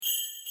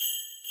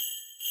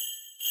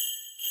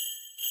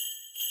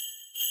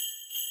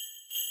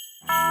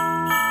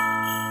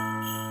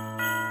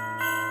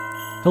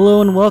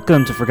Hello and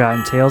welcome to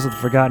Forgotten Tales of the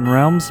Forgotten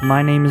Realms.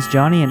 My name is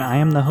Johnny and I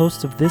am the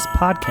host of this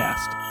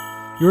podcast.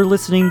 You're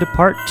listening to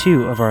part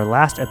 2 of our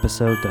last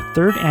episode, the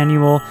third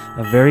annual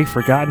A Very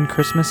Forgotten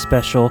Christmas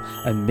Special,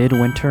 A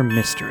Midwinter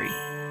Mystery.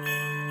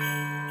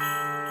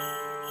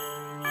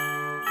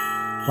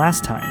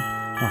 Last time,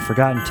 on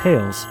Forgotten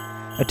Tales,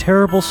 a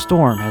terrible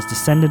storm has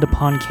descended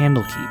upon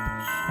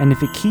Candlekeep, and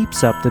if it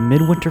keeps up, the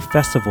Midwinter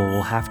Festival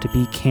will have to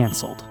be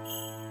cancelled.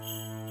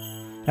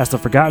 As the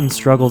Forgotten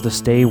struggle to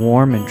stay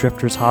warm in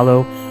Drifter's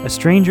Hollow, a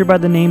stranger by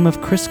the name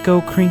of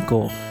Crisco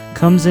Crinkle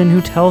comes in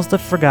who tells the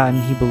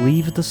Forgotten he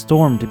believes the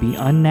storm to be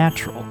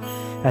unnatural,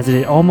 as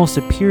it almost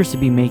appears to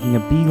be making a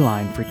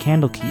beeline for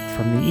Candlekeep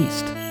from the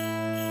east.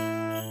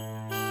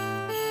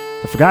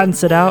 The Forgotten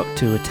set out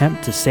to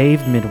attempt to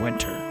save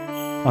Midwinter.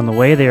 On the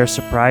way, they are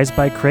surprised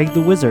by Craig the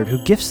Wizard, who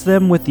gifts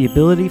them with the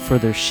ability for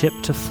their ship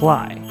to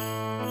fly.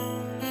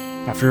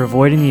 After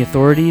avoiding the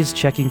authorities,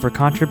 checking for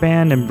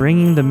contraband, and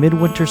bringing the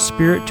Midwinter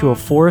spirit to a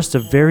forest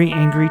of very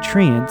angry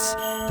treants,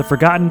 the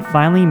Forgotten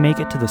finally make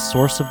it to the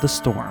source of the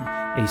storm,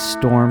 a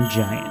storm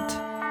giant.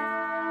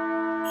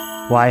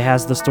 Why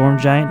has the storm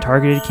giant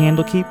targeted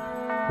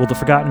Candlekeep? Will the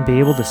Forgotten be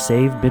able to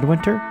save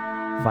Midwinter?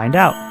 Find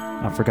out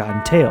on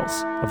Forgotten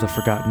Tales of the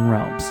Forgotten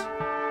Realms.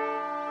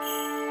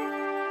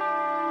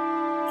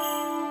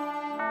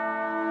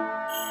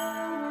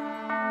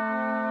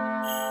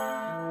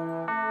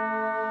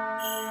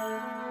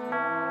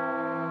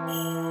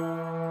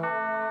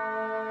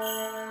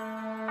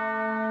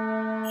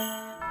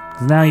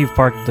 Now you've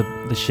parked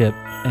the ship,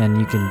 and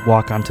you can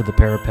walk onto the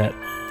parapet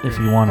if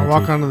you wanted to. I'll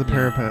walk onto the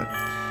parapet.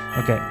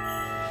 Okay.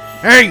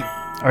 Hey!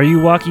 Are you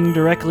walking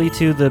directly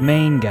to the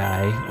main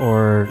guy,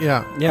 or...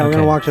 Yeah. Yeah, we're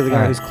going to walk to the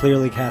guy who's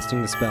clearly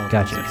casting the spell.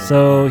 Gotcha.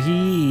 So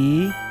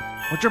he...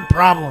 What's your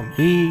problem?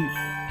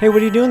 Hey, what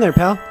are you doing there,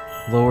 pal?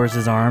 Lowers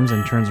his arms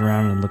and turns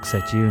around and looks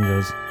at you and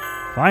goes,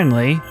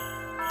 "Finally.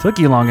 Took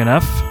you long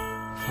enough.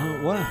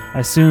 What? I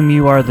assume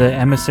you are the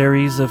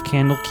emissaries of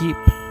Candlekeep?"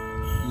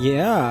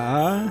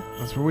 Yeah.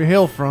 That's where we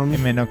hail from.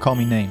 Hey man, don't call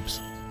me names.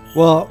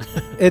 Well,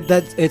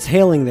 it's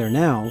hailing there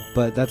now,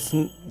 but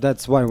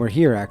that's why we're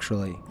here,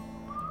 actually.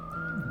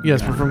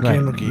 Yes, we're from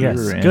Candlekeep. Yes,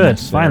 You're good.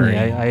 emissary. Finally,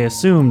 I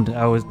assumed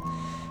I was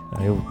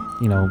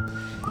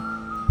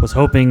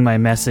hoping my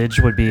message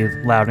would be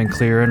loud and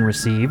clear and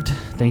received.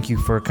 Thank you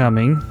for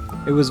coming.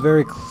 It was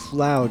very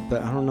loud,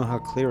 but I don't know how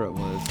clear it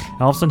was.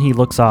 All of a sudden, he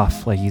looks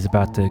off like he's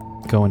about to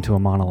go into a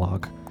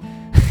monologue.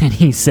 And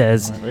he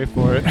says, Wait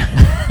for it.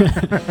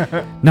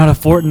 "Not a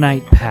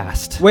fortnight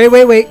passed. Wait.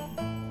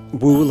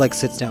 Wu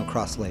sits down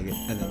cross-legged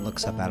and then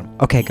looks up at him.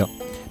 Okay, go.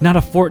 Not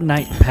a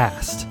fortnight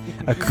passed.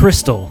 A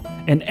crystal,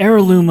 an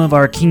heirloom of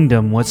our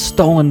kingdom, was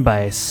stolen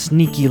by a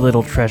sneaky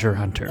little treasure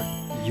hunter.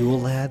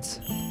 Yule lads?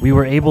 We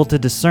were able to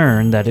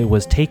discern that it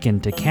was taken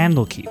to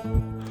Candlekeep.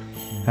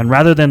 And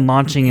rather than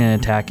launching an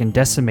attack and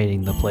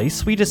decimating the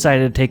place, we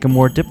decided to take a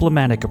more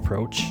diplomatic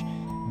approach.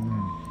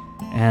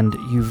 And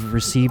you've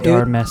received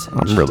our message."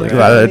 I'm really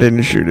glad I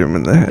didn't shoot him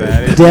in the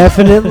head.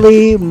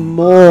 Definitely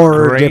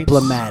more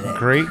diplomatic.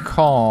 Great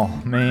call,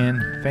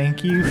 man.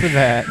 Thank you for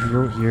that.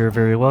 You're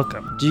very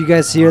welcome. Do you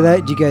guys hear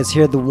that? Do you guys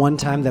hear the one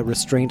time that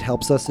restraint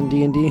helps us in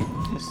D&D?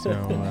 So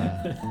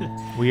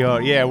we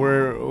are. Yeah,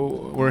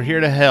 we're here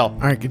to help.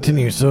 All right,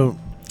 continue. So,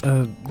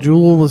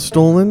 jewel was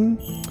stolen.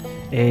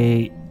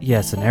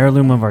 Yes, an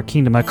heirloom of our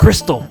kingdom. A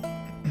crystal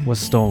was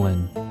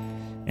stolen,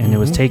 and it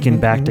was taken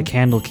back to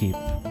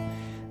Candlekeep.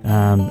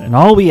 And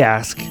all we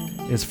ask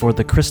is for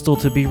the crystal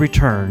to be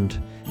returned,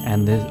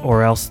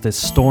 or else this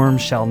storm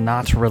shall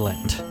not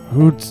relent.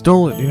 Who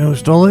stole it? Do you know who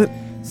stole it?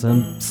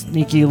 Some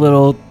sneaky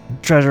little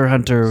treasure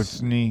hunter.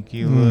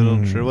 Sneaky little.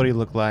 What do you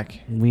look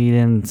like? We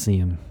didn't see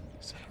him.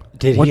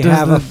 Did What he does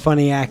have the- a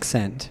funny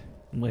accent?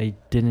 We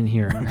didn't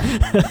hear him.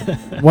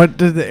 What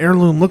did the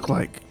heirloom look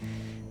like?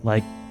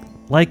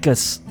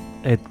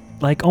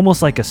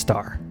 Almost like a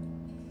star.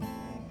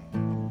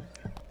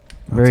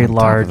 Very on top of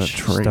the large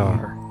tree.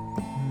 star.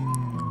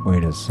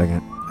 Wait a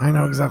second. I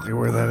know exactly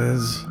where that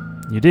is.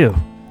 You do.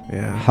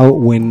 Yeah.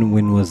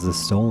 When was this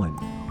stolen?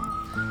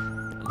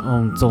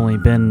 It's only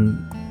been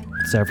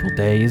several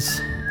days,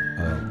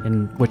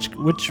 and which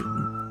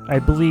I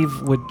believe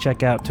would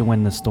check out to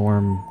when the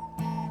storm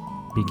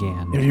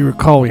began. If you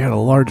recall, we had a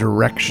large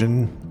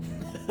erection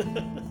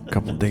a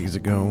couple days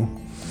ago.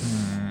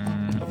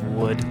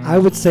 Wood. I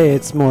would say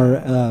it's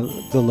more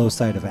the low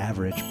side of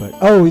average, but...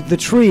 Oh, the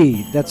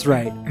tree! That's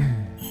right.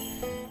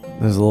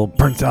 There's a little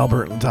Prince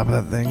Albert on top of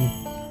that thing.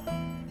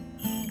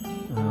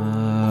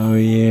 Oh,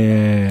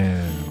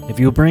 yeah. If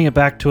you'll bring it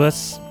back to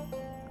us,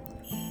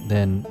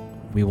 then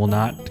we will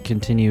not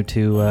continue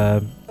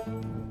to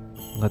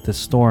let this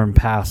storm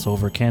pass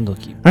over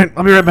Candlekeep. All right,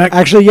 I'll be right back.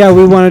 Actually, yeah,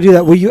 we want to do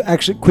that. Will you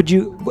actually...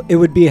 It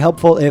would be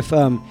helpful if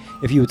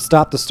you would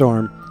stop the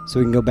storm so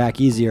we can go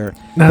back easier.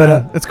 Nah,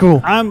 But it's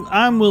cool.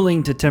 I'm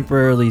willing to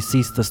temporarily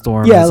cease the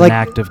storm Yeah, as like- an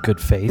act of good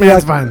faith. Yeah,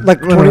 that's fine.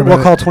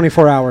 We'll call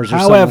 24 hours or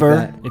However,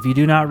 something like if you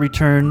do not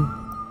return,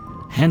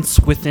 hence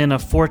within a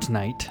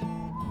fortnight,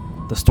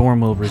 the storm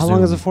will that. resume. How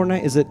long is a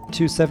fortnight? Is it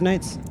 2 7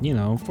 nights?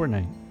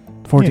 Fortnight.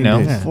 14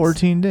 days.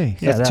 14 days.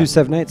 Yeah, That's 2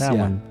 7 nights. That Yeah.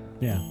 one.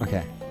 Yeah.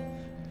 Okay.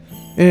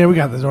 Yeah, we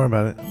got this. Don't worry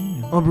about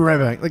it. I'll be right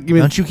back. Like, give me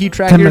Don't you keep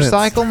track 10 of your minutes.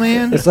 cycle,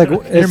 man? It's like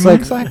your it's moon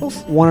like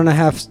cycles?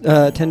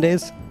 1.5 10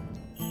 days.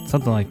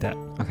 Something like that.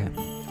 Okay.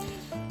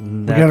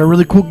 We got a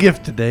really cool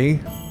gift today.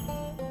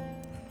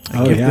 A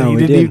Oh, gift yeah, that he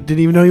we didn't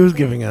even know he was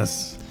giving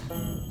us.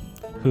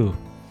 Who?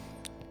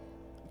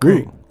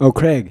 Craig. Oh,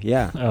 Craig.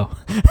 Yeah. Oh.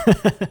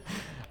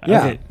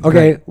 Yeah.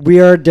 Okay. We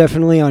are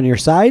definitely on your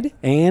side,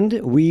 and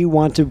we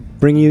want to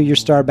bring you your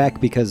star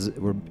back because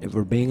if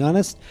we're being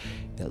honest,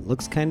 it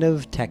looks kind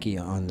of tacky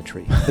on the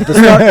tree. But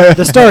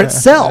the star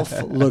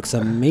itself looks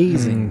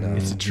amazing. Though.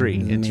 It's a tree.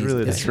 It's Amazing.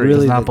 really the It's tree. It does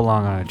really not the-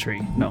 belong on a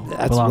tree. No.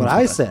 That's belongs what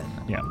I with us. said.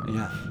 Yeah.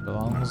 Yeah.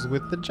 Belongs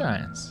with the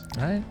giants,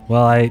 right?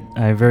 Well, I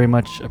very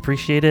much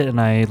appreciate it, and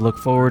I look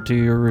forward to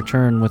your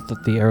return with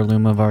the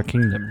heirloom of our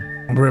kingdom.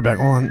 I'll be right back.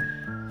 Hold on.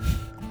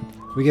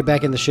 We get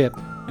back in the ship,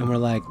 and we're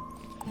like,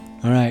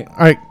 all right, All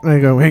right, there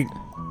you go. Hey,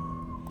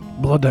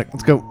 blood deck.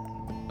 Let's go.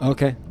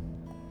 okay.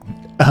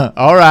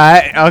 All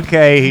right.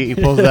 Okay. He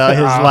pulls out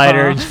his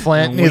lighter and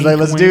flint, and he's like,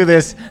 let's do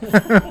this.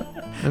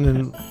 And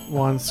then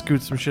Juan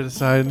scoots some shit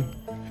aside.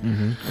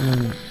 Mm-hmm.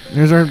 And then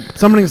here's our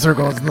summoning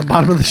circle. It's in the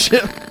bottom of the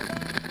ship.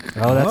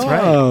 Oh, that's Oh.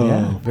 right.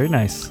 Yeah, very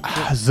nice.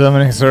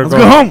 Summoning circle.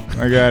 Let's go home.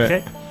 I got it.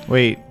 Okay.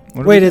 Wait.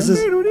 What are Wait, we is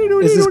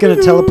doing? this going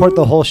to teleport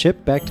the whole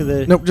ship back to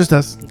the? Nope, just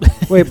us.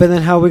 Wait, but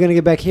then how are we going to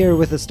get back here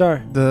with the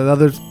star?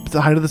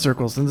 The height of the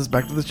circle sends us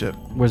back to the ship.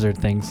 Wizard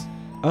things.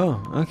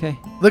 Oh, okay.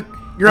 Look,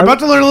 you're Are about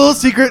to learn a little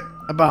secret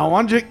about how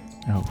Juan Jake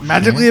Oh,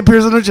 magically shit.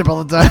 appears on our ship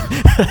all the time.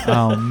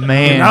 Oh, You're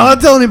man. not allowed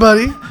to tell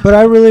anybody. But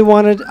I really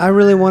wanted to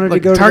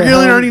Like, go to the Targaryen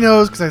helm. already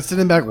knows because I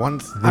sent him back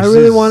once. I This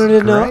really is wanted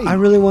to know. great. I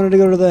really wanted to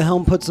go to the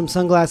helm, put some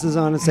sunglasses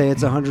on, and say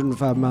it's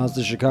 105 miles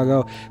to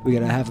Chicago. We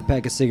got a half a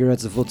pack of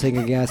cigarettes, a full tank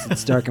of gas.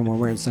 It's dark, and we're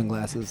wearing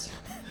sunglasses.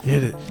 You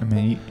hit it. I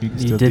mean, you can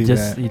You still did do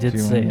just that you if did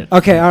say want. it.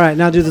 Okay, all right.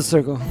 Now do the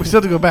circle. We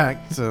still have to go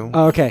back, so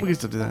Oh, okay. we can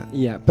still do that.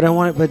 Yeah, but I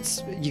want it.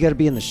 But you got to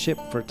be in the ship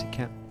for it to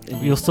count.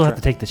 And You'll still have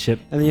to take the ship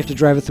And then you have to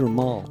drive it through a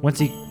mall. once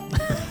you.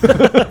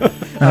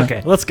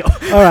 Okay, let's go.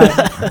 All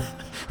right.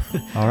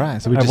 All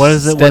right. So we All right, just what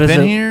is it- step what is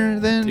in it? here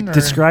then? or-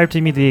 Describe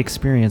to me the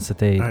experience that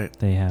they All right.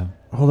 they have.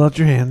 Hold out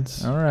your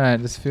hands. All right.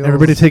 This feels.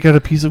 Everybody take out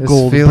a piece of This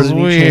gold. and feels put it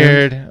in each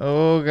hand. weird.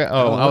 Oh, God.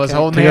 Oh, Oh, I was okay.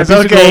 holding Take hands. a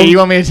piece of Okay, gold. you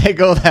want me to take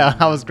gold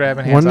out? I was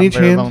grabbing hands. One in I'm each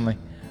very hand. lonely.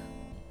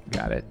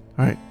 Got it.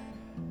 All right.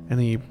 And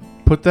then you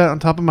put that on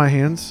top of my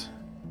hands.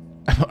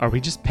 Are we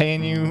just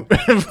paying you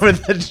for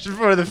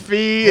the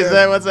fee? Is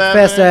that what's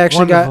happening? Fast action.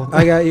 Wonderful.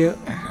 I got you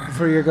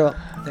for your goal.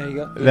 There you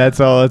go. That's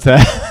all that's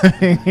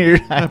happening here.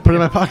 I put it in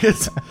my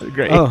pockets.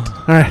 Great. Oh,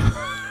 All right.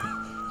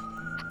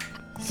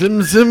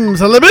 Sim sim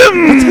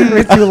salabim.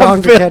 way too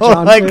long to I catch feel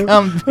on like to.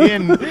 I'm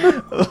being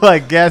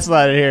like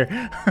gaslighted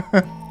here.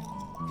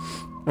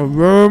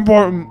 Very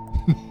important.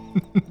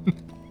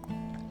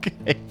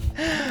 Okay.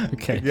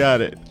 Okay.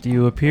 Got it. Do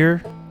you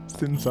appear?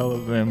 Since all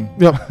of them.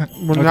 Yep.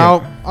 We're Okay.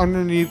 now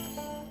underneath.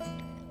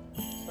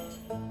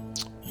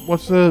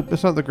 What's the?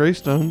 It's not the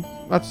Greystone.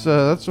 That's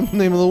the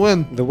name of the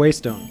wind. The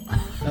Waystone.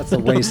 That's the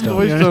Waystone.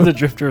 Wait, You're so- in the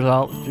Drifter's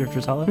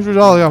Hollow. This is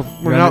all. Yeah.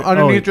 We're You're now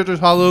under- underneath oh, Drifter's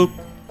Hollow,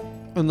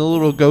 in the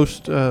little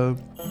ghost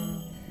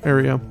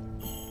area.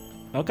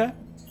 Okay.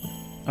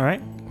 All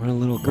right. We're in a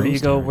little Where do you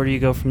ghost go? area. Where do you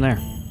go from there?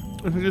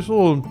 It's just a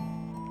little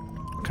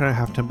kind of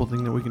half temple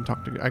thing that we can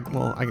talk to. I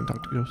can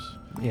talk to ghosts.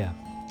 Yeah.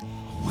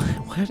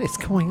 What is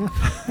going on?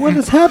 What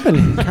is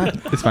happening?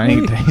 God, It's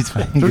fine. He's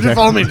fine. So just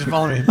follow me. Just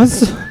follow me. I'm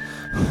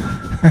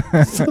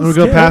so And we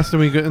go scared. past,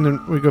 and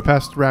then we go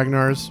past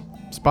Ragnar's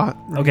spot.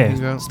 where we Okay.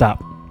 can go.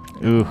 Stop.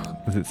 Ooh,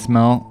 does it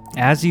smell?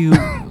 As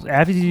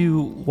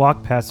you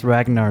walk past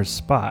Ragnar's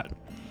spot,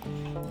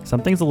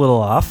 something's a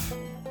little off,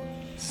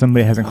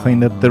 Somebody hasn't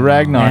cleaned up the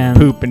Ragnar And-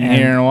 poop in and-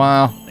 here in a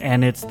while. and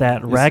and it's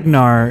that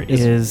Ragnar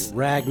Is is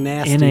rag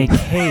nasty. in a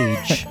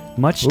cage,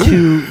 much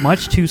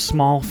too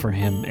small for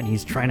him, and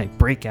he's trying to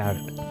break out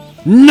of it.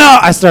 No!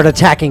 I start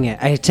attacking it.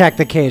 I attack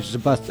the cage to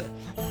bust it.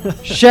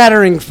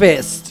 Shattering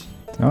fist.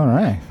 All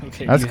right.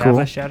 Okay, That's you cool.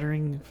 have a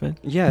shattering fit?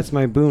 Yeah, it's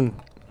my boon.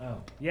 Oh,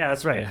 yeah,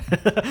 that's right.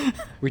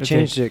 We Okay.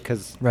 changed it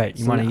because. Right,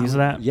 you want to use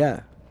that?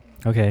 Yeah.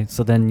 Okay,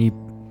 so then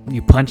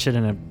you punch it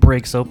and it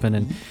breaks open,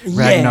 and Yeah.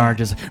 Ragnar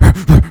just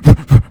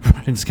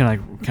and just kind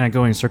of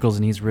going in circles,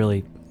 and he's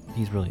really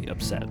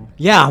upset.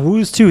 Yeah,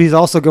 Woo's too. He's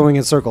also going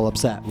in circle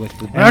upset with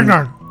the.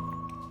 Ragnar,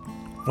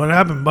 what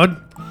happened, bud?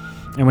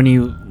 And when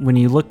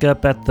you look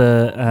up at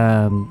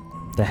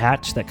the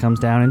hatch that comes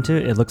down into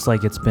it, it looks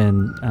like it's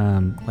been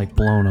like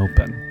blown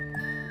open.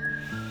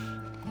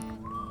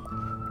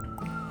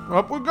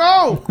 Up we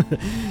go.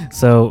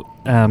 So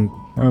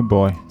Oh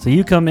boy. so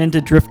you come into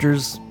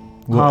Drifter's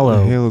Hollow.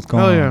 What the hell is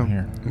going Hell yeah. on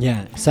here?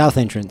 Yeah, south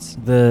entrance.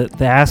 The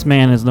ass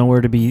man is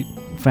nowhere to be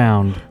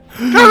found.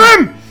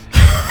 Kevin!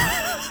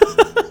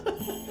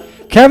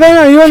 Kevin,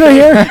 are you under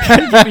here?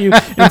 Give you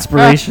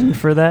inspiration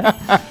for that.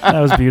 That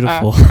was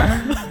beautiful.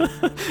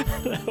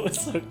 That was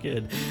so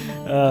good.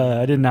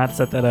 I did not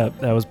set that up.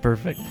 That was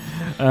perfect.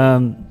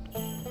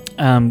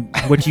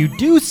 What you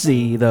do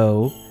see,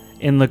 though,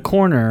 in the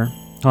corner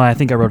Oh, I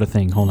think I wrote a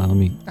thing. Hold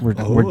on,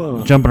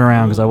 we're jumping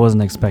around because I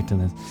wasn't expecting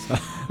this.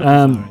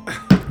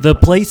 The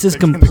place is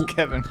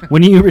Kevin.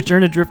 When you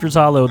return to Drifter's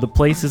Hollow, the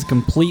place is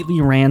completely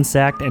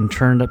ransacked and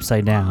turned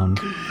upside down.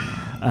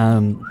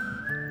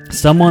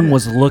 Someone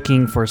was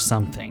looking for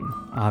something,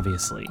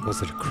 obviously.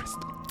 Was it a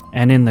crystal?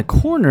 And in the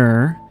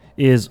corner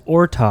is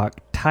Ortok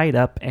tied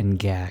up and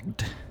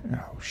gagged.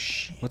 Oh,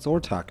 shit. What's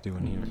Ortok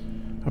doing here?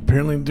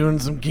 Apparently doing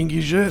some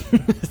kinky shit.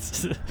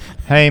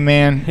 Hey,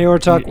 man. Hey,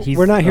 Ortok,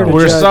 we're not here to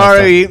We're judge.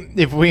 sorry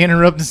if we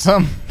interrupted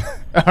some.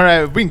 All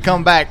right, we can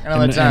come back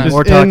another time. And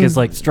Ortok is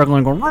like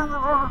struggling, going.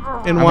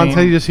 And Juan's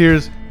head, he just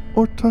hears,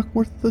 Ortok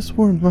worthless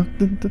worm.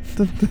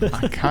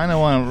 I kind of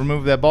want to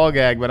remove that ball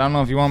gag, but I don't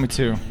know if you want me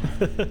to.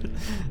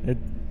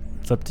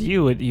 It's up to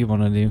you what you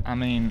want to do. I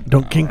mean,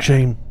 Don't kink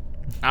shame.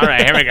 all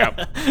right, here we go.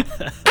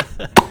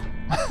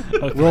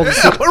 Roll to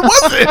see, What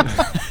was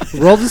it?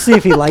 roll to see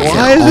if he likes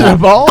Why it. is it a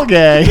ball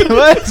gag?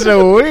 That's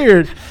so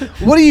weird.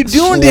 What are you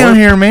doing down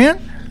here, man?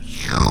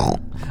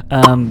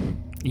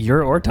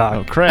 You're Ortok.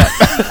 Oh, crap.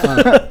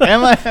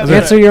 Am I?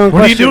 Answer your own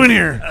What are you question. doing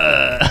here?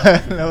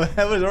 No,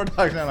 that was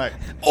Ortok sound like.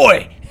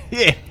 Oi!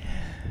 Yeah.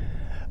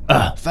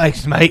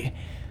 Thanks, mate.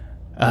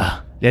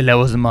 Yeah, that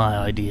wasn't my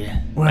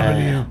idea. What happened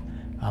to you?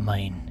 I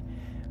mean,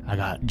 I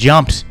got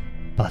jumped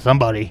by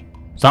somebody.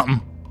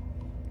 Something.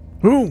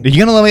 Who? Are you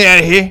gonna let me out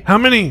of here? How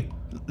many?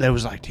 There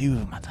was like 2 of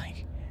them, I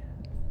think.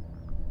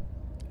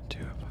 2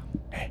 of them.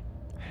 Hey,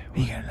 are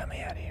you gonna let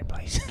me out of here,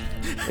 please?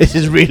 This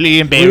is really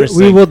embarrassing.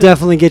 We will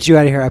definitely get you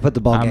out of here. I put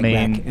the ball I gag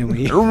mean- back. And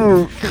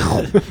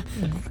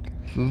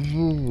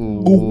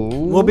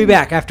we'll be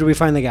back after we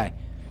find the guy.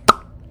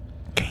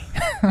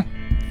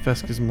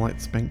 Fest gives him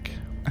light spank.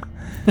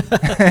 He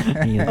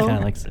kind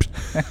of likes it.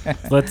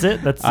 So that's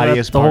it. That's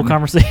Adios, the whole partner.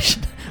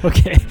 conversation.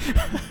 Okay.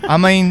 I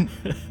mean,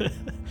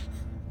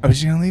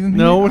 was you gonna leave him?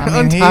 No, here?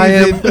 I mean, untie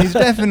him. He's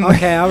definitely.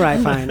 Okay, all right,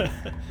 fine.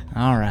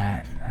 All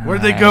right.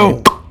 Where'd they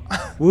go?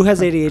 Wu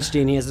has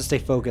ADHD and he has to stay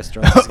focused.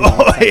 Right?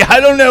 I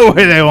don't know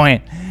where they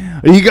went.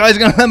 Are you guys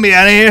gonna let me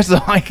out of here so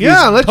I can?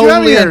 Yeah, let you out of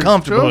totally here.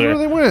 uncomfortable. Show us here.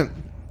 where they went.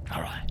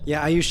 All right.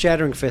 Yeah, I use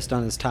Shattering Fist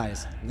on his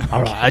ties.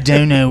 All right. I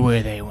don't know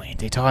where they went.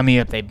 They tied me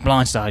up. They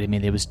blindsided me.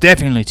 There was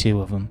definitely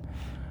 2 of them.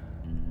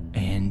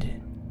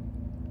 And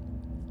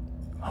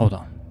hold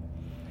on.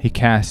 He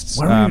casts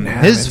Why don't we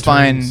have his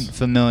fine interns?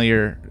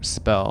 familiar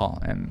spell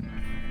and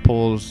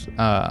pulls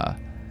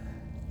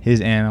his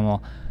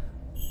animal.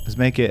 Let's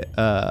make it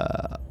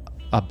a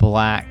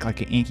black, like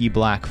an inky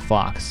black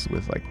fox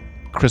with like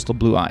crystal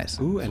blue eyes.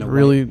 Ooh, and a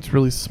It's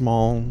really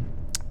small,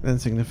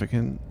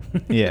 insignificant.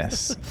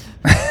 Yes.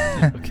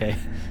 Okay.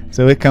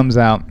 So it comes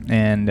out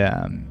and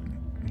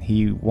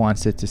he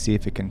wants it to see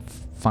if it can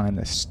find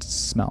the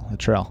smell, the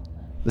trail.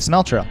 The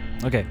smell trail.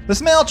 Okay. The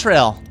smell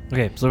trail.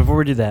 Okay. So before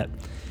we do that,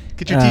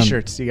 Get your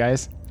t-shirts, you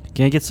guys.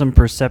 can I get some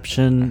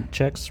perception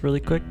checks really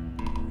quick?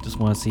 Just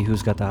want to see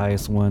who's got the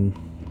highest one.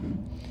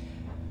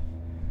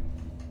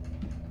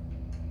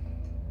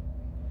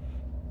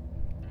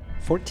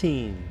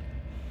 $14.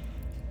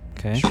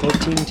 Okay.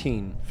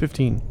 14.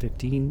 15.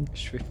 15.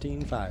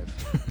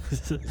 15.5.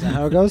 Is that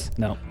how it goes?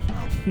 No.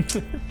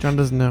 John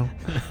doesn't know.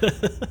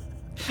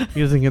 He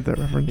doesn't get that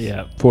reference.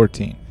 Yeah.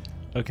 14.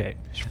 Okay.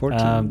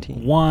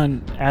 14.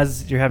 One,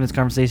 as you're having this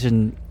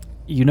conversation,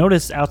 you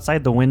notice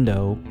outside the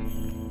window,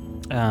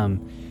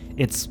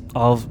 it's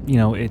all,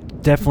 it's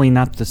definitely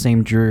not the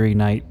same dreary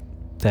night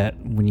that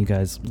when you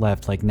guys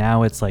left. Like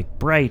now it's like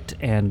bright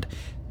and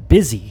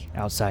busy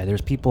outside.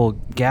 There's people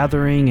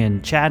gathering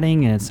and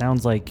chatting, and it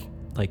sounds like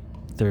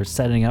they're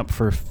setting up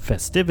for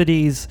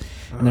festivities,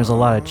 and there's a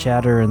lot of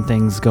chatter and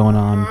things going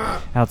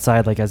on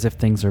outside, like as if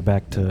things are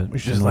back to We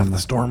should just left the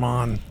storm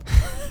on.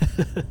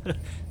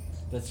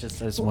 I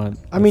just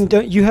want to. I mean,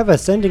 don't you have a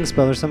sending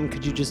spell or something?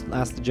 Could you just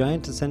ask the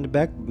giant to send it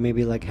back?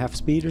 Maybe like half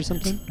speed or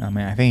something? I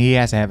mean, I think he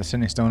has to have a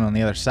sending stone on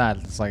the other side.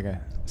 It's like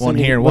a one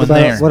Sending- here, what one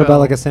about, there. What about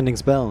like a sending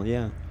spell?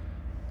 Yeah.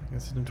 I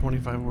guess in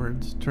 25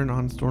 words. Turn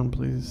on storm,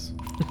 please.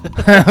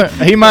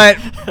 he might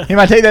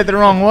take that the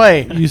wrong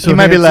way. You so he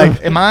might be handsome.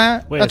 like, "Am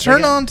I Wait a a turn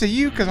second. on to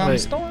you because I'm Wait.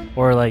 storm?"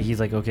 Or like he's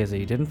like, okay, so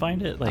you didn't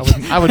find it? Like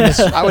I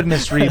would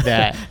misread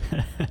that.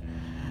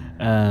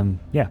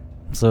 Yeah.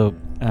 So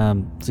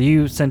so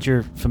you sent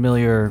your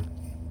familiar.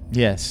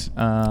 Yes.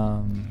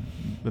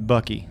 The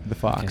Bucky, the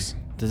fox.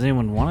 Okay. Does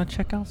anyone want to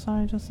check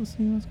outside just to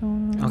see what's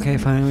going on? Okay,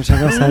 fine. We'll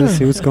check outside to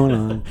see what's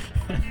going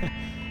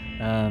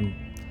on.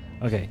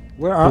 Okay.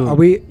 Where are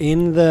we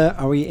in the?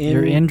 Are we in?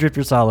 You're in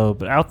Drifter's Hollow,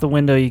 but out the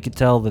window you could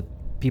tell that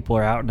people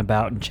are out and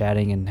about and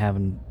chatting and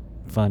having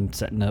fun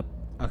setting up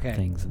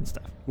things and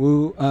stuff.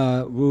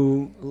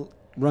 Wu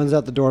runs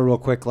out the door real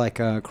quick like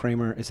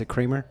Kramer. Is it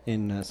Kramer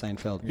in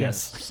Seinfeld?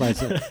 Yes.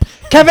 Slides it.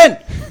 Kevin!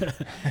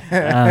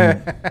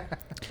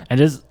 And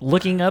just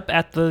looking up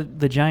at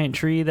the giant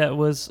tree that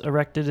was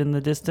erected in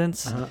the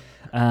distance,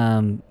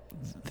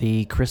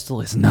 the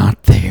crystal is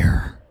not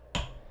there.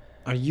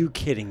 Are you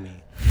kidding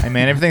me? Hey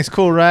man, everything's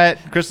cool, right?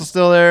 Crystal's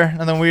still there.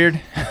 Nothing weird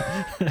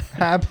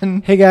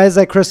happened. Hey guys,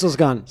 that crystal's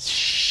gone.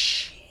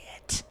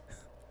 Shit.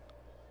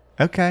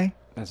 Okay.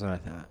 That's what I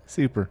thought.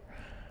 Super.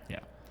 Yeah.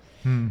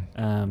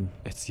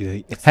 It's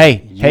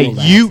Hey,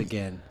 you-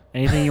 again.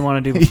 Anything you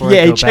want to do before?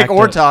 Yeah, I go check back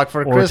Ortok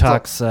for crystal.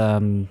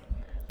 Ortok's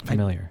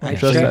familiar. I Yeah.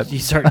 trust check- that. You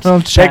start. I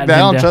don't check patting that. I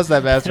him don't down. trust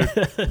that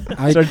bastard.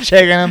 I, Start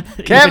checking him.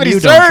 Even Cavity you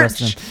don't trust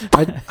search. him.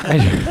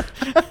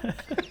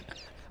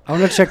 I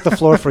want to check the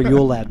floor for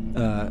Yule lad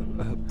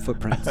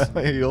footprints.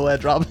 You'll let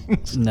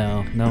droppings.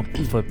 No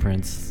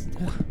footprints.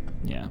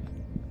 Yeah.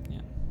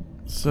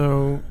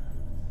 So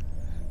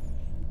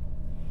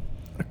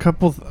a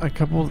couple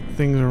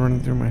things are running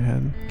through my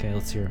head. Okay,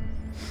 let's hear.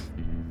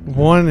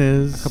 One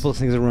is A couple of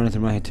things are running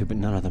through my head too, but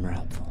none of them are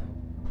helpful.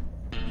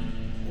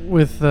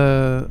 with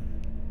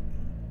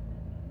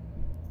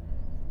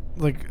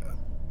like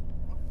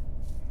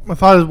my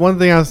thought is one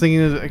thing I was thinking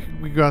is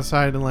we go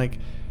outside and like,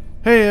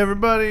 hey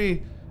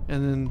everybody,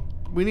 and then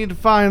we need to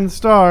find the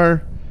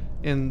star,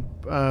 and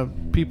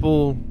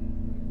people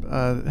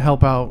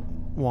help out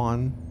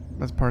Juan.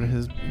 That's part of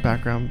his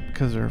background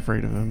because they're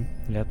afraid of him.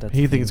 Yeah, that's.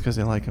 He the thinks thing. it's because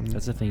they like him.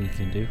 That's a thing you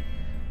can do.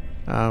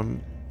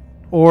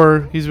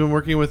 Or he's been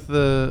working with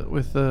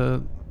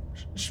the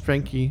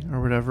Spanky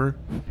or whatever,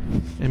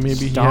 and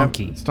maybe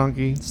Stonky.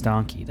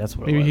 Stonky. That's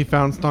what. Maybe it he was.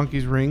 found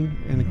Stonky's ring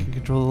and it can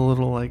control the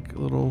little.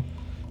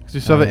 Because we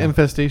still have an yeah.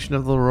 infestation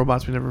of little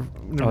robots we never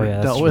Oh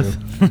yeah, dealt that's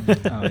with.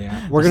 true. Oh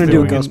yeah, we're gonna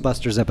do a Still-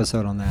 Ghostbusters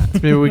episode on that.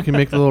 Maybe we can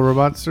make the little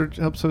robots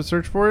help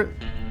search for it.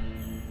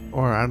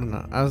 Or I don't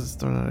know. I was just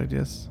throwing out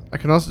ideas. I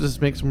can also just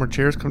make some more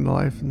chairs come to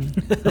life and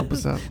help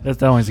us out.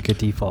 That's always a good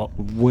default.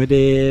 What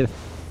if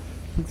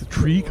Make the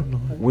tree come to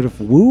life. What if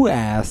Wu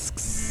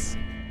asks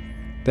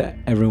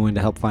everyone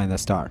to help find the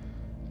star?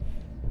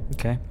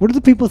 Okay. What do the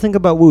people think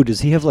about Wu?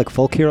 Does he have like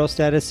folk hero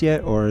status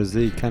yet, or is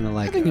he kind of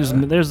like? I think it's a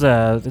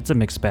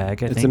mixed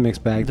bag. It's a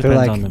mixed bag. They're Depends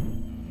like on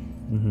the.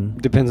 Mm-hmm.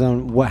 depends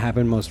on what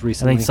happened most I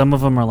recently. think some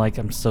of them are like,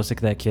 I'm so sick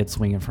of that kid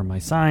swinging from my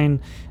sign,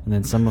 and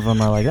then some of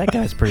them are like, that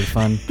guy's pretty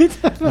fun.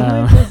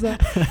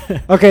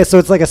 Okay, so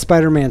it's like a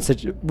Spider-Man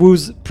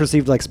Wu's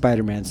perceived like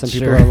Spider-Man. Some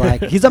people Sure. are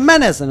like, he's a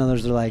menace, and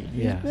others are like,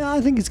 Yeah. I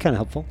think he's kind of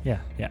helpful. Yeah,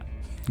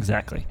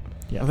 exactly.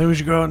 I think we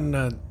should go out and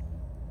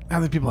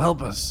have the people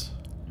help us.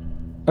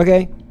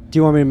 Okay. Do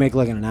you want me to make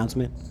like an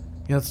announcement?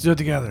 Yeah, let's do it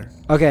together.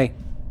 Okay.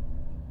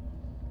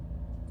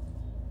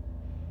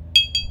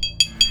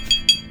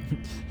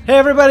 Hey,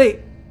 everybody!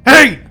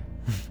 Hey!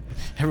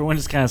 Everyone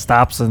just kind of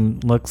stops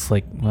and looks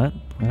like, what?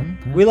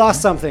 We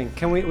lost something.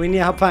 We need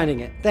help finding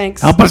it.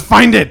 Thanks. Help us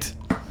find it!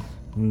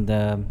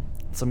 And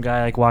some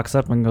guy like walks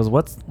up and goes,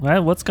 what's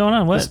going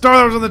on? The What? star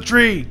that was on the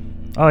tree!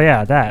 Oh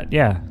yeah, that.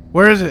 Yeah.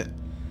 Where is it?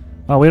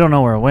 Oh, we don't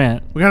know where it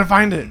went. We gotta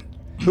find it.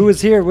 Who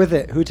was here with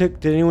it?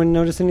 Did anyone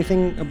notice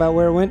anything about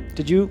where it went?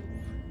 Did you?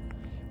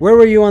 Where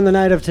were you on the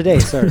night of today,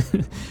 sir?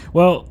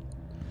 Well,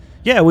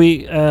 yeah,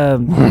 we.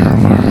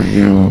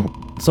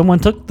 Someone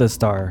took the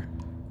star.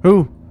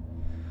 Who?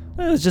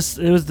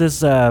 It was this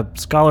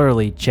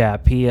scholarly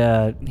chap. He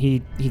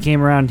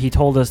came around. He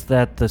told us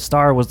that the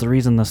star was the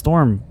reason the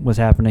storm was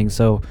happening.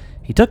 So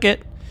he took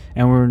it,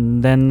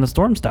 and then the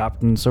storm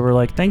stopped. And so we're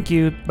like, thank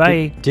you,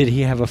 bye. Did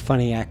he have a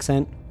funny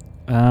accent?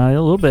 A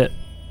little bit.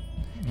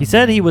 He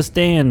said he was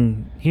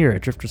staying here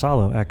at Drifter's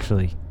Hollow.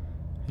 Actually,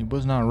 He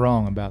was not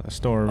wrong about the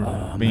store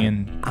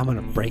being I'm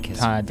gonna break his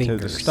tied to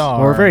fingers. the star.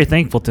 well, we're very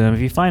thankful to him. If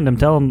you find him,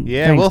 tell him.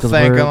 Yeah, thanks, we'll 'cause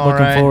thank we're him, all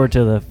looking right. forward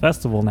to the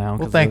festival now.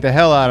 We'll 'cause thank the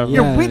hell out of him.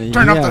 Yeah. We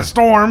turned off the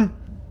storm!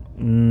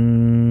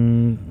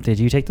 Did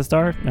you take the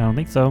star? I don't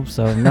think so.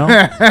 So no.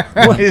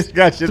 He's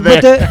got you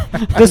But there.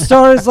 the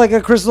star is like a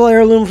crystal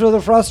heirloom for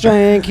the Frost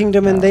Giant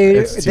Kingdom, and they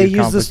It's too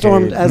use the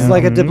storm complicated. as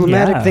like a Mhm,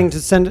 diplomatic yeah. thing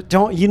to send it.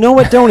 Don't you know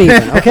what? Don't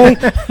even. Okay,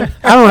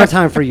 I don't have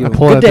time for you. I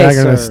pull Good that day, dagger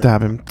and I sir.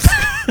 stab him.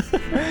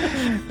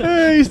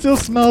 He still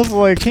smells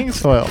like king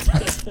soil.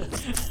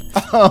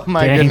 Oh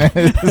my Dang.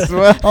 goodness.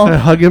 I Well,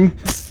 hug him.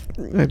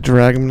 I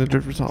drag him into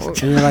Drifter's Hollow.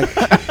 And you're like,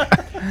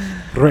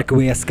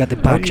 requiescat de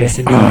pace,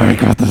 I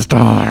got the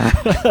star.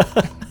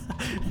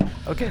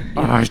 Okay.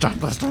 I stopped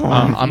the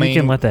storm. I mean, you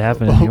can let that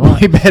happen if you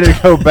want. we better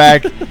go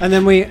back And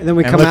then we and come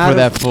look out for of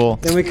that fool.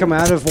 Then we come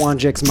out of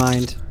Wanjik's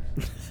mind,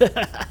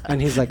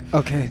 and he's like,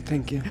 "Okay,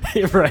 thank you."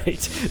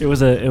 Right. It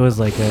was like it was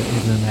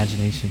an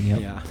imagination. Yep.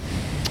 Yeah.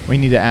 We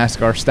need to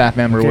ask our staff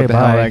member Okay, what the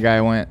hell bye. that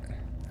guy went.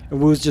 And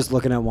Wu's just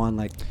looking at Juan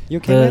like, "You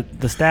okay?" The man?"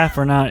 the staff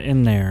are not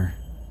in there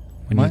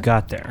when you What?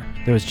 got there.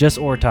 There was just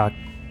Ortok.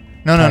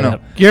 No. tied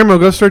up. Guillermo,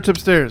 go search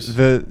upstairs.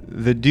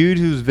 The dude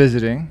who's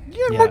visiting,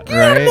 Yeah.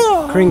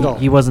 right? Kringle.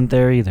 He wasn't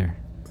there either.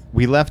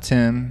 We left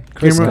him.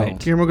 Crisco. Right.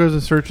 Guillermo goes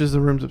and searches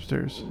the rooms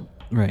upstairs.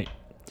 Right.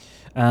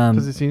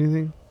 Does he see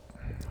anything?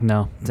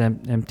 No, it's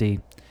empty.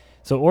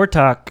 So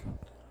Ortok,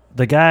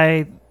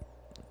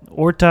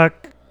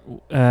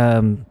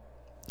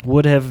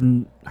 would have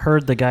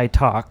heard the guy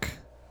talk,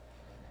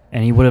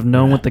 and he would have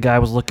known what the guy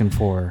was looking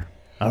for.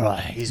 All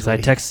right. So I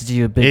texted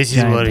you a big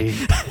giant.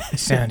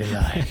 sounded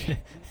like.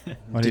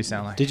 What did he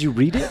sound like? Did you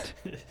read it?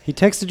 He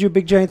texted you a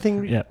big giant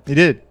thing. Yep. He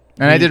did,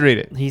 and I did read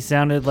it. He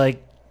sounded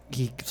like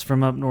he's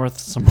from up north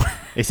somewhere.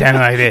 He sounded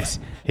like this.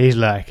 He's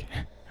like.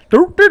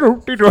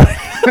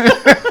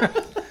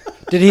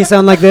 Did he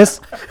sound like this?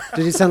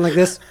 Did he sound like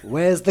this?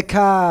 Where's the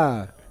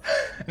car?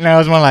 No, it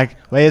was more like,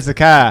 where's the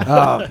car?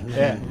 Oh,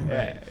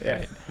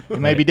 Yeah. He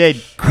may be dead.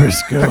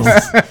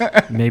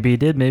 Crisco. Maybe he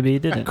did, maybe he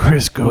didn't.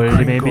 Crisco. What did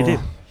he maybe do?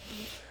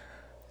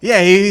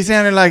 Yeah, he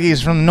sounded like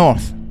he's from the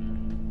north.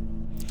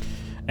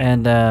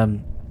 And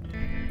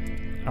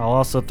I'll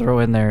also throw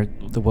in there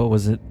what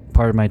was it?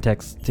 Part of my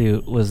text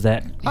too was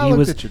that he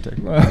was. At your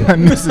text.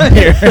 I'm missing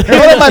here. What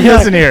am I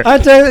missing here? I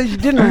tell you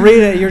didn't read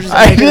it. You're just.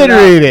 I did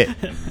read it.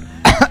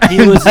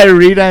 He was. By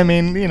read, I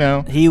mean,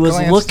 He was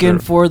glance looking through.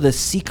 for the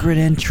secret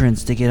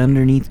entrance to get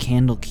underneath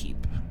Candlekeep.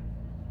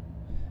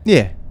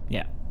 Yeah.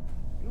 Yeah.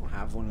 We don't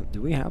have one.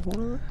 Do we have one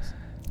of those?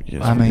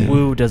 Yes, I we mean- do.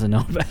 Woo doesn't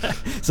know about it.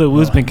 So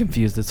Woo's been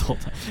confused this whole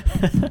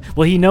time.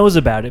 Well, he knows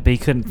about it, but he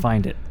couldn't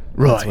find it.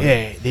 Right,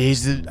 yeah.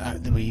 There's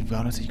we've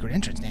got a secret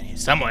entrance down here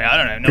somewhere. I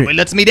don't know. Nobody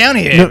lets me down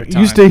here. No, every you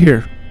time. stay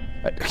here.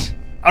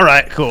 All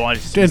right, cool. I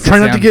just And sit try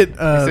not down. to get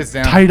He sits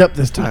down. tied up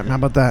this time. How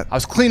about that? I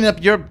was cleaning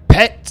up your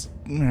pet.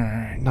 All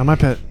right. Not my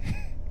pet.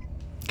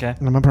 Okay.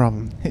 Not my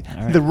problem.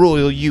 right. The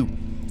royal you.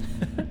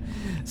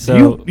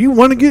 So You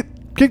want to get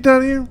kicked out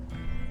of here?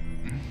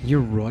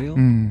 You're royal.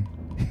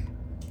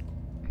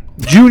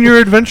 Junior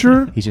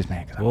adventurer? He's just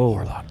mad because I'm a Whoa.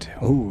 warlock too.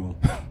 Oh.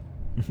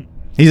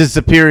 He's a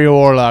superior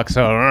warlock,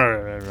 so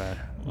whatever.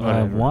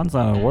 Juan's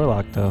not a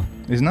warlock though.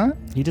 He's not.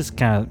 He just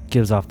kind of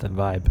gives off the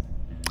vibe.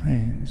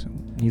 He's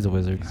He's a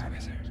wizard. a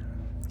wizard.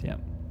 Yeah.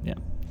 Yeah.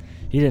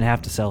 He didn't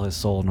have to sell his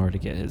soul in order to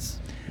get his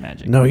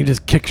magic. No, he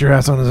just kicks your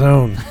ass on his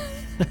own.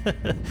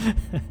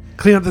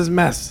 Clean up this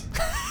mess.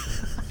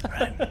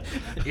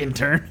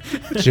 Intern.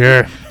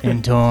 Sure.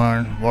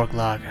 Intern,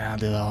 worklock. I'll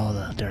do all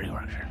the dirty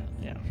work. Sure.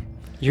 Yeah.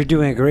 You're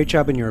doing a great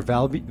job, and you're a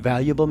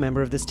valuable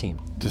member of this team.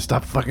 Just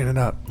stop fucking it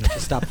up.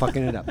 Just stop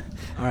fucking it up.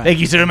 All right. Thank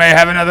you, sir. May I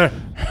have another?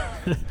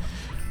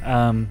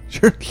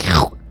 Sure.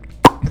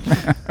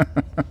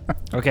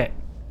 Okay.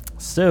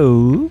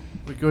 So.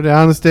 We go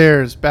down the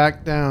stairs,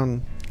 back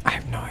down. I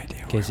have no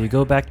idea. Okay, so you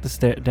go back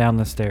down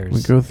the stairs.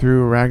 We go through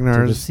to the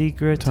Ragnar's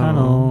secret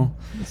tunnel.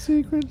 The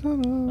secret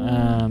tunnel.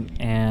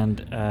 And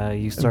you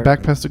And start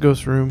back past the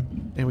ghost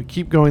room, and we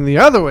keep going the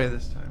other way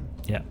this time.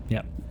 Yeah,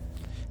 yeah.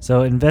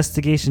 So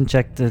investigation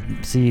check to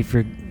see if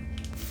you're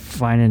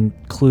finding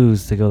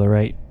clues to go the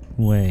right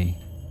way.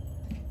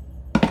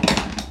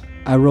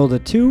 I rolled a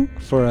 2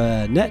 for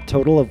a net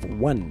total of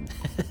 1.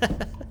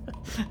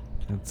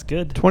 That's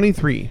good.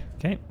 23.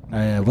 Okay.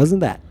 Wasn't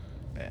that?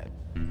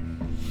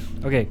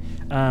 Okay.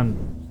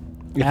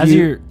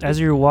 If As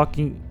you're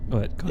walking, go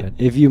ahead.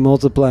 If you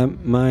multiply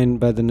mine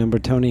by the number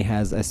Tony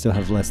has, I still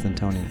have less than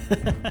Tony.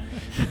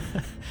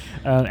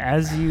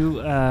 As you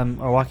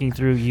are walking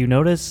through, you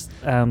notice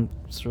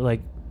sort of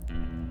like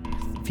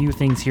a few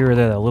things here or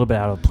there that are a little bit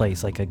out of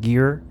place, like a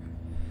gear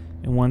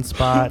in one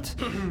spot,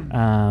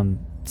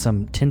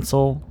 some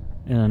tinsel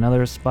in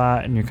another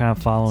spot, and you're kind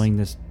of following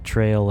this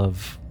trail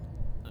of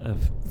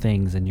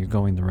things, and you're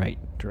going the right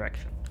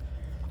direction.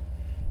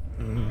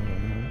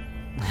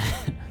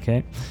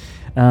 Okay.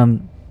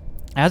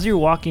 As you're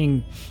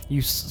walking,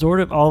 you sort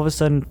of all of a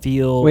sudden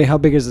feel. Wait, how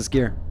big is this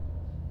gear?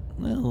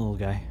 Little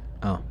guy.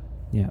 Oh,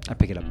 Yeah. I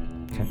pick it up.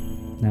 Okay.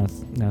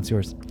 Now it's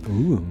yours.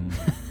 Ooh.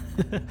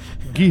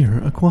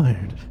 Gear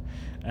acquired.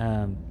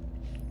 Um,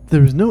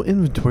 There is no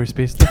inventory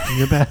space left in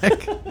your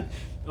bag.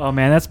 oh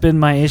man, that's been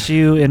my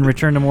issue in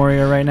Return to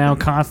Moria right now.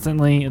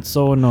 Constantly, it's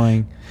so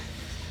annoying.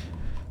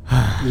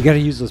 You got to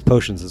use those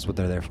potions. Is what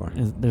they're there for.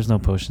 There's no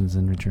potions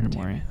in Return to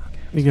Moria.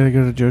 You gotta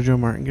go to JoJo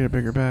Mart and get a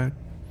bigger bag.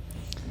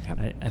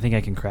 I think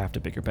I can craft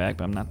a bigger bag,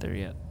 but I'm not there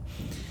yet.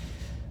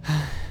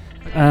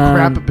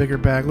 Crap, a bigger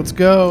bag. Let's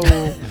go.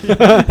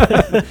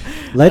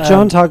 Let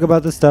John talk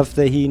about the stuff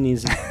that he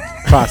needs to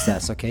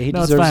process. Okay, he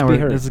No, it's deserves fine. to be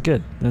heard. This is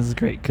good. This is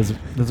great because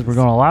we're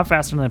going a lot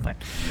faster than I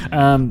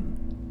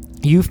planned.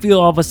 You feel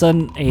all of a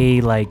sudden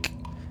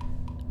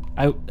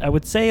I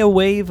would say a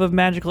wave of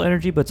magical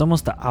energy, but it's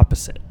almost the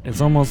opposite.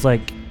 It's almost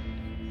like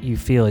you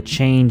feel a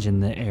change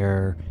in the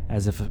air,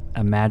 as if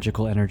a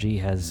magical energy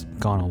has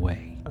gone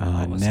away. all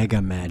of a sudden.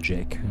 Nega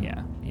magic.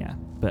 Yeah, yeah.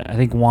 But I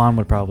think Juan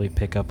would probably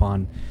pick up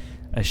on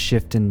a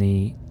shift in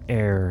the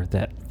air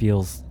that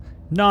feels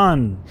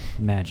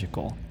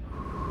non-magical.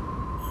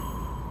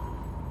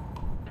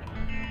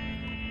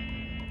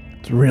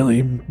 It's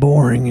really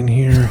boring in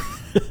here.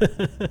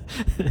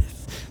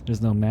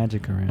 There's no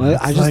magic around. Well,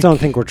 I It's just like- don't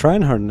think we're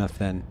trying hard enough.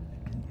 Then.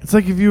 It's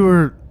like if you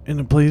were in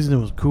a place and it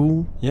was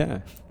cool, Yeah.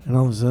 and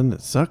all of a sudden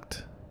it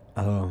sucked.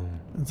 Oh.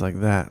 It's like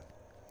that,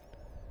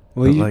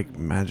 Well, but you, like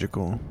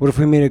magical. what if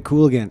we made it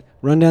cool again?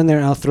 Run down there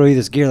and I'll throw you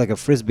this gear like a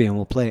frisbee and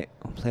we'll play it.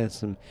 We'll play it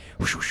some.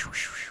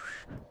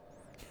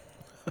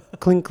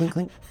 Clink, clink,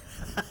 clink.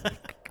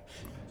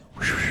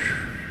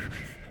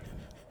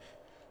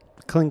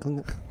 Clink,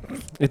 clink.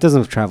 It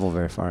doesn't travel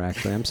very far,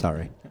 actually. I'm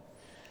sorry.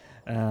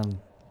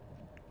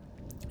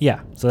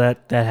 Yeah, so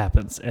that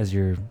happens as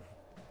you're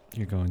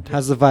going to.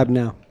 How's the vibe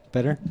now?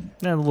 Better?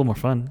 Yeah, a little more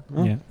fun.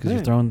 Oh, Yeah, because yeah.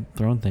 you're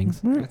throwing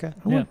things. Okay.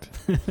 Yeah.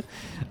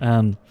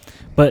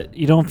 But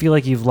you don't feel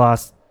like you've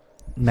lost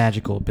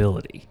magical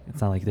ability.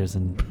 It's not like there's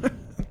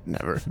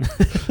Never.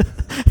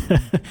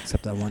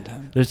 Except that one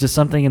time. There's just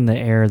something in the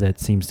air that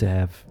seems to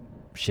have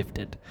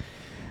shifted.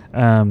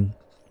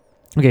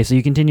 Okay, so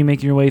you continue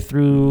making your way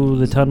through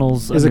the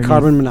tunnels. Is it underneath-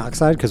 carbon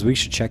monoxide? Because we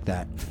should check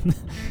that.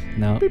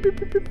 No.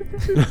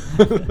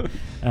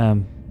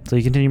 So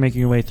you continue making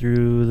your way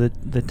through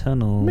the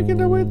tunnels.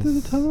 Making our way through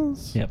the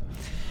tunnels. Yep.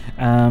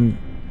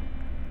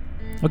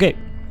 Okay.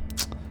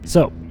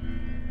 So,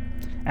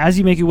 as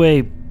you make your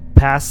way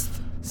past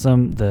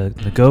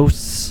the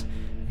ghosts,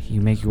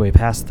 you make your way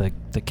past the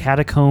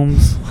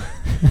catacombs.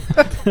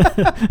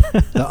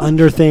 The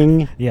under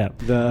thing. Yeah.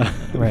 The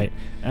Right.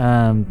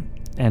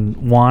 And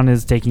Juan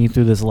is taking you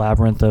through this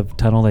labyrinth of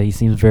tunnel that he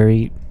seems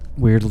very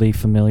weirdly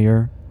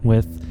familiar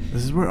with.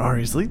 This is where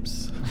Ari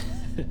sleeps.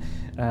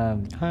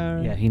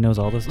 Yeah, he knows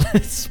all those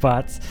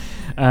spots.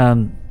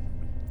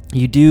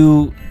 You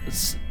do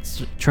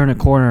turn a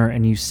corner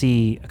and you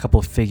see a couple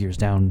of figures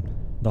down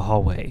the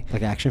hallway.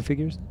 like action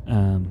figures.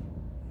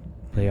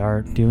 They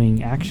are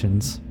doing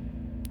actions.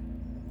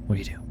 What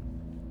do you do?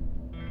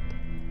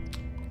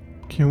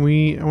 Can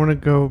we? I want to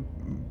go.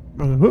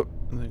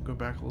 And then go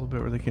back a little bit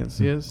where they can't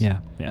see us. Yeah.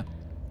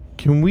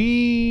 Can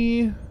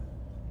we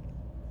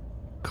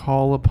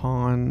call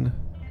upon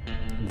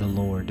The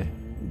Lord.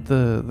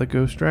 the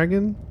ghost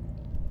dragon?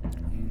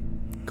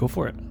 Go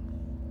for it.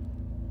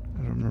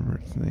 I don't remember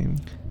its name.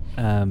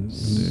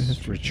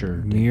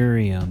 Richard.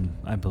 Miriam,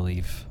 I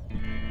believe.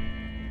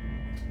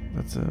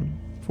 That's a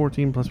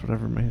 14 plus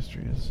whatever my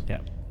history is. Yeah.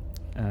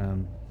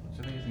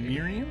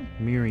 Miriam?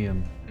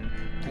 Miriam.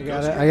 I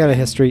got a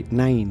history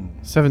 9.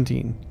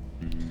 17.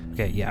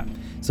 Okay, yeah.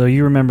 So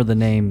you remember the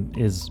name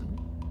is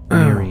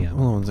Miriam.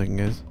 Hold on 1 second,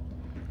 guys.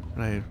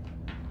 I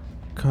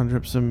conjure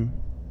up some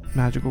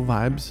magical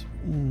vibes.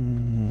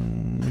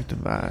 Make the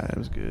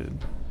vibes good.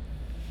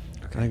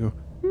 Okay. I go.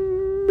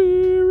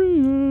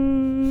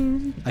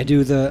 Miriam. I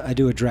do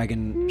a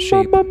dragon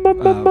shape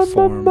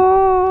form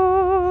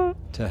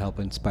to help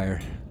inspire.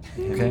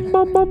 Okay.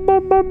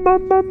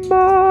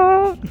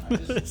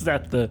 Is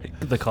that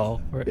the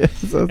call? Or-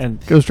 Yes, that's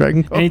And ghost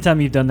dragon. Call.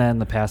 anytime you've done that in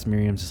the past,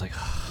 Miriam's just like,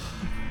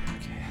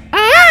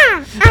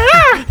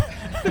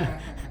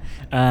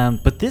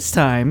 but this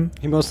time,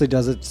 He mostly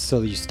does it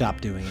so you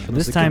stop doing it. this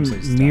Mostly time so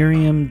you stop.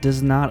 Miriam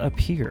does not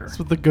appear. That's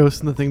what the ghost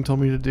and the thing told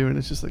me to do, and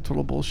it's just like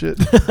total bullshit.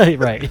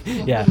 Right?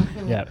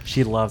 Yeah.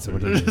 She loves it.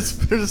 When they're, you do.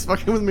 they're just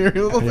fucking with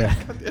Miriam. I'm like,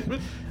 Yeah. God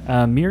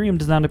damn it. Miriam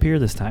does not appear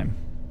this time.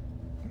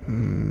 We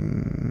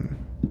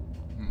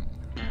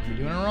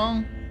doing it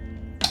wrong?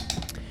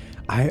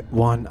 I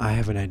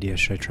have an idea.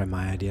 Should I try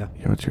my idea?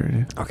 Yeah, what's your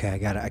idea? Okay, I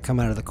got it. I come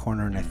out of the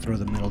corner and I throw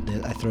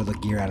the I throw the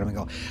gear at him and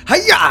go,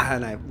 hi-ya!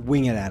 And I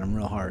wing it at him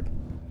real hard.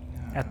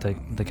 At the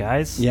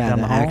guys? Yeah, down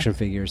the the hall? action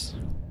figures.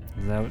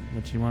 Is that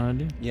what you want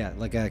to do? Yeah,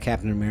 like a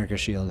Captain America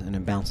shield, and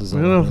it bounces I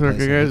all don't know over if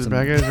the they're place. good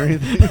and guys hits or bad them.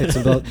 guys or anything. Hits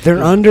them both. They're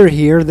under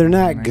here. They're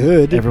not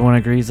good. Everyone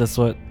agrees that's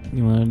what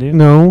you want to do?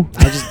 No.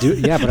 I just do.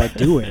 Yeah, but I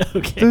do it.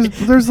 Okay.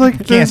 There's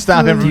like. Can't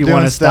stop him do from you doing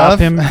want to stop stuff.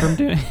 him from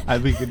doing?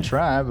 We could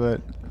try,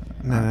 but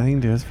Nah, he can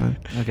do it. It's fine.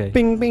 Okay.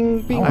 Bing,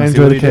 bing, bing. I see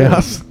enjoy what the he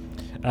does.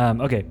 chaos.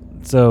 Okay.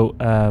 So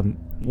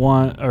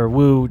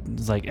Wu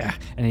is like,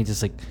 and he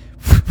just like,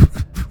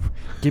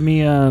 give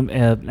me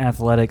an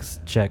athletics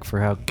check for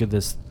how good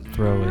this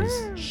throw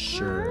is.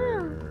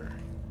 Sure.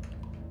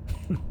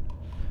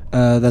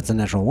 That's a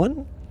natural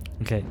 1.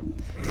 Okay.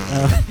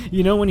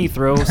 You know when you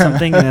throw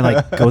something and it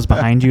like goes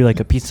behind you like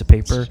a piece of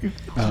paper?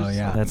 Oh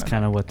yeah. That's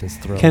kind of what this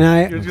throw. Can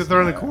I? You're just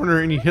throwing the corner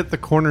and you hit the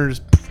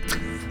corners.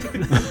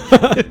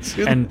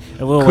 And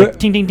a little Could- like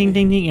ting ting ting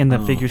ting ting, and the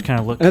figures kind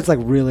of look And it's like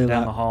really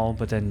down loud. the hall,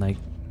 but then like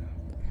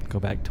go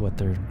back to what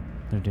they're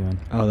doing.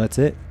 Oh, that's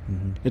it.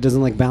 Mhm. It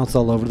doesn't like bounce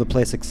all over the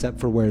place except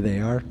for where they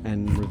are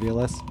and reveal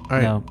us. All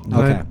right. No.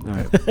 Okay. All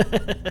right.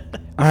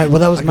 All right. Well,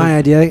 that was my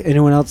idea.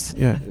 Anyone else?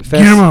 Yeah.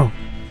 Fess? Guillermo,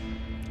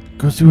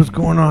 go see what's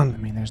going I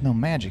on. mean, there's no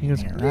magic He in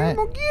goes, here, right?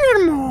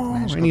 Guillermo.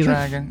 Magical And he's like,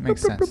 dragon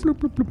makes bloop, bloop, sense. bloop,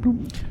 bloop, bloop,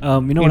 bloop,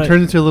 bloop. You know He what?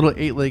 turns into a little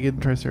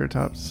 8-legged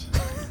triceratops.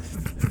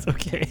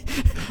 Okay.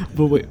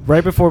 But wait,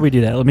 right before we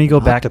do that, let me go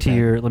back to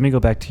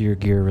Octopad. your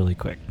gear really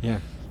quick. Yeah.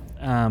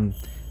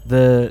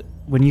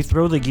 When you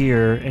throw the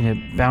gear and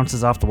it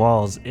bounces off the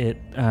walls, it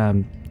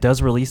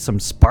does release some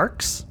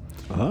sparks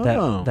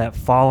Oh. that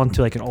fall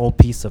into like an old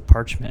piece of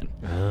parchment,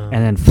 and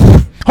then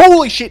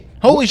Holy shit!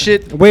 Holy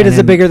shit! Wait, And is it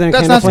then- bigger than a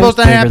That's candle not flame? supposed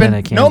to bigger happen. than a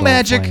No candle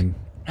magic. flame.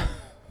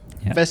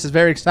 Yeah. Fess is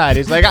very excited.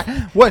 He's like,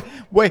 what?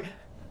 Wait,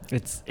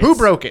 who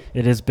broke it?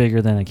 It is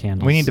bigger than a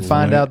candle. We need to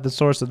find Sweet. out the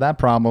source of that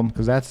problem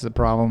because that's the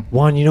problem.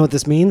 One, you know what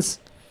this means?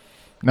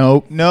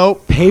 Nope.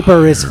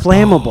 Paper is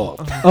flammable.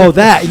 Oh,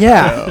 that,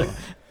 yeah.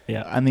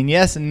 Yeah. I mean,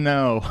 yes and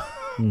no.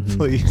 Mhm.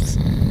 Please.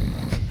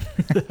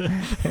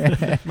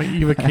 My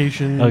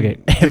evocation. Okay.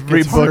 Every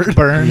gets book hard.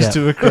 burns Yeah.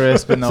 to a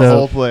crisp in the So-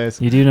 whole place.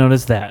 You do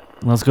notice that.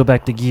 Let's go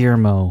back to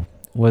Guillermo.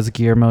 What's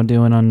Guillermo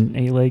doing on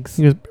 8 legs?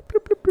 He goes, bloop,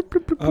 bloop, bloop,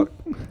 bloop, bloop, bloop.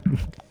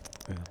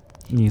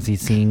 Oh. Is he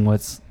seeing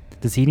what's...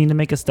 Does he need to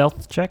make a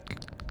stealth check?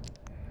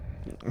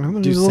 I don't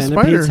know, Do he's a little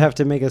centipedes spider. have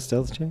to make a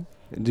stealth check?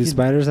 Do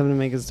spiders have to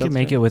make a You stealth can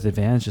make check? it with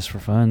advantage just for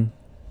fun.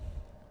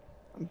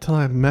 Until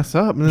I mess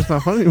up and it's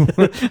not fun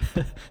anymore.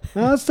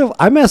 No, it's still,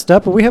 I messed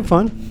up, but we have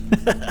fun.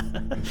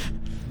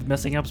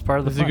 messing up's part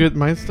of the Was fun. he good?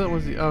 Mine still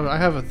was he? Oh, I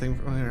have a thing.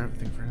 I have a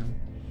thing for him.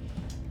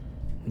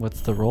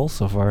 What's the roll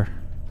so far?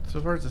 So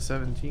far, it's a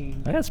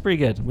 17. That's pretty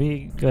good.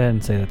 We go ahead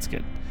and say that's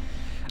good.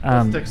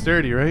 Plus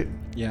dexterity, right?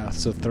 Yeah,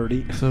 so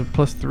 30. So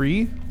plus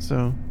 3.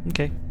 So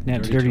Okay. Yeah,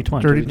 Dirty dirty tw-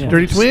 20. dirty, Yeah.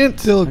 dirty twin.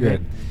 Still Okay.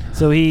 good.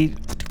 So he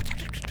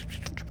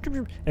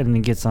and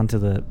then gets onto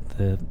the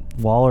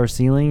wall or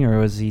ceiling, or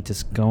was he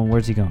just going?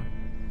 Where's he going?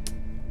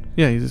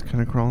 Yeah, he's just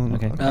kind of crawling.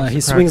 Okay. across He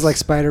the swings like cracks.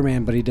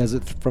 Spider-Man, but he does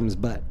it from his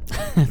butt.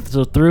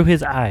 So through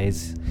his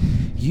eyes,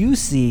 you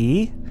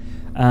see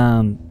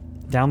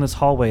down this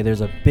hallway.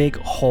 There's a big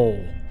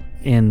hole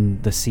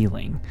in the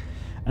ceiling.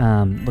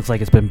 Looks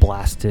like it's been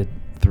blasted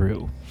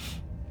through.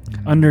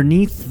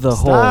 Underneath the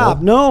Stop!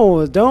 hole.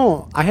 No,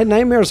 don't. I had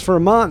nightmares for a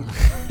month.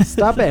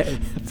 Stop it.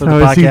 For the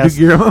How is he podcast,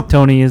 Guillermo?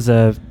 Tony is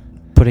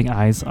putting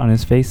eyes on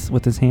his face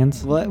with his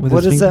hands. What with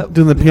is his finger. that?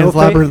 Doing the Pan's No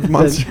Labyrinth fa-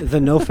 monster. The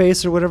no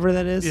face or whatever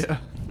that is. Yeah.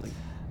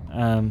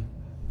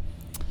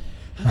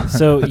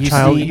 So A you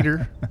child see,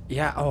 eater.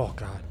 Yeah. Oh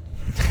God.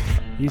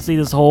 you see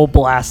this hole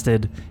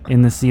blasted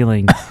in the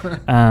ceiling.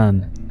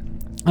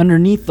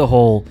 Underneath the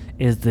hole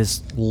is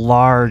this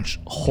large,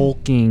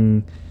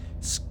 hulking,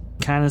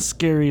 kind of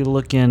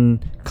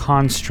scary-looking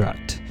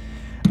construct.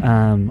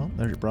 Well,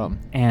 there's your problem.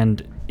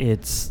 And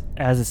it's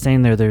as it's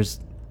staying there. There's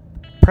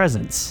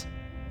presents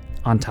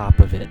on top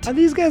of it, Are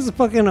these guys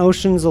fucking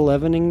Ocean's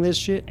 11ing this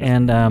shit?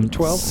 and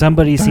 12?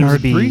 somebody Die seems Hard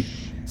to be 3?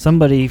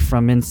 somebody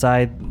from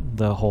inside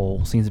the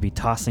hole seems to be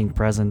tossing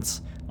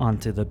presents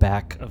onto the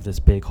back of this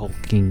big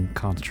hulking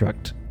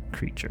construct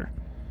creature.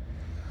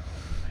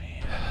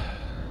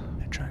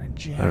 They're trying to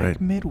jack All right.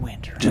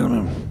 Midwinter.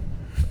 Gentlemen,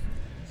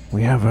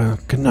 we have a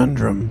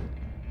conundrum.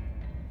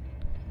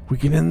 We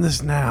can end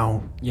this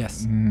now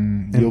Yes.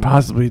 and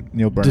possibly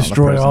You'll burn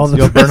destroy all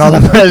the all presents. the You'll burn all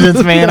the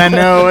presents, man. I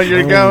know where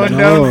you're Oh, going.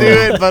 no. Don't do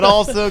it, but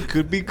also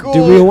could be cool.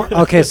 Do we?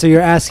 Okay, so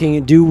you're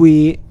asking, do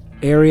we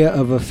area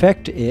of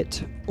effect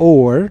it,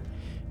 or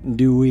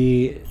do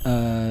we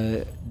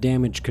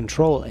damage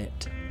control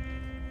it?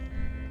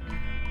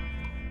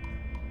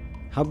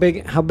 How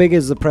big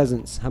is the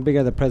presents? How big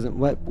are the presents?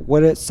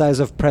 What size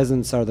of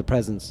presents are the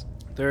presents?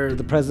 Do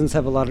the presents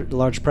have a lot of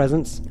large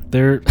presents?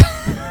 There,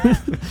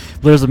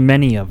 there's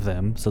many of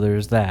them, so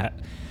there's that.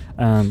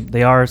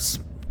 They are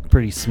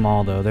pretty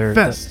small though.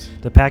 Fest.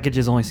 The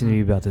packages only seem to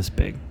be about this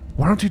big.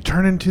 Why don't you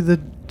turn into the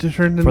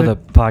For the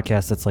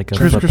podcast, that's like a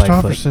Chris foot by foot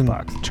Christopherson.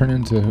 box. turn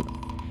into.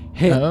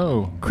 Hey,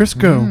 Oh.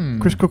 Crisco,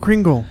 Crisco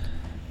Kringle?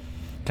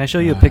 Can I show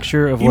you a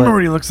picture of You know what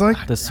what he looks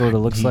like? this sort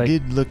of looks He like?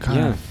 did look kind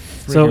Yeah. of.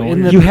 So freaking in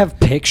weird. the- you have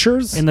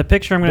pictures? In the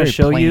picture I'm going to Very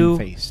show you,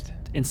 plain-faced.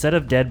 instead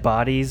of dead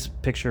bodies,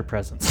 picture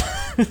presents.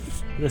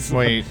 this is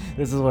Wait.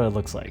 this is what it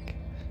looks like.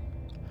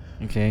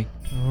 Okay.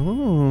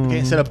 Oh. Okay,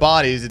 instead of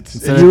bodies, it's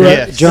Instead You of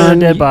are- gifts. John,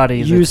 Dead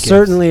bodies, you it's gifts.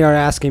 certainly are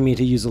asking me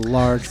to use a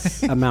large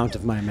amount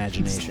of my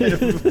imagination.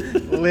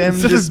 limb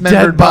Instead of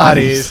dismembered dead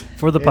bodies. bodies.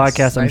 For the It's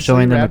podcast, I'm nicely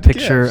showing them a wrapped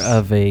picture gifts.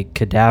 of a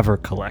cadaver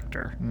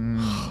collector.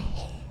 Mm.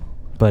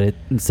 But it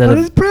instead But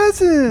of it's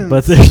presents.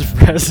 but there's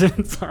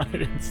presents on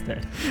it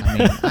instead. I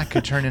mean, I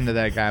could turn into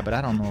that guy, but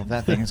I don't know if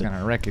that thing is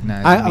gonna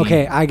recognize me.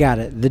 Okay, I got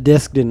it. The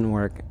disc didn't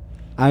work.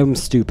 I'm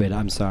stupid.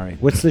 I'm sorry.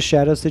 What's the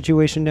shadow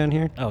situation down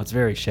here? Oh, it's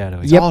very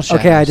shadowy. Yep. all Okay,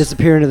 I shadows.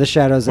 disappear into the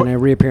shadows and I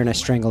reappear and I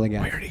strangle the guy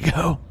Where'd he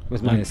go?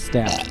 with my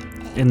staff.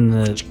 In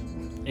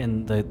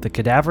the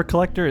cadaver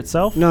collector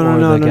itself. No, or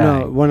no, the no, guy?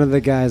 no. One of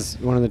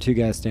the two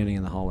guys standing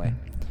in the hallway.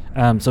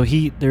 So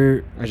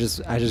they're I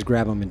just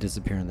grab them and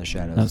disappear in the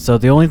shadows. so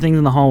the only thing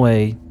in the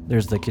hallway,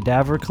 there's the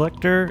cadaver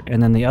collector,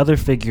 and then the other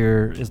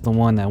figure is the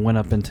one that went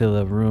up into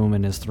the room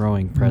and is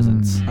throwing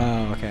presents.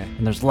 Oh, okay.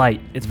 And there's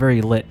light. It's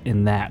very lit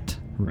in that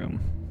room.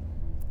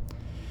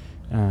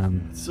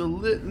 So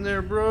lit in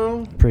there,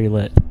 bro. Pretty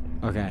lit.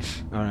 Okay.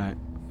 All right.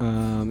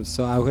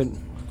 So I would.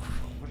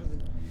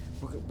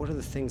 What are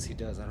the things he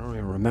does? I don't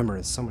even remember.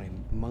 There's so many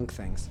monk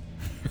things.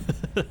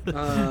 Monk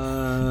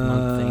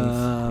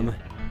things.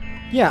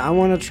 Yeah, I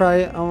want to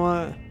try.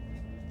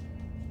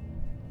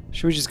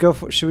 Should we just go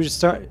for? Should we just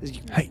start?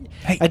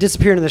 Hey. I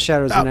disappear into the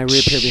shadows and Oh, I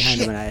reappear behind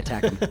shit. him and I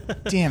attack him.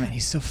 Damn it,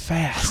 he's so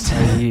fast.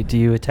 Do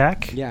you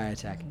attack? Yeah, I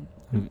attack.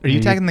 Are you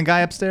attacking the guy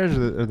upstairs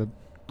or the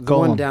The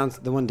one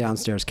golem the one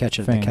downstairs.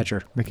 Catcher. thing? The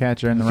catcher. The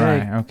catcher and the Okay.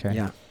 rye. Okay.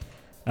 Yeah.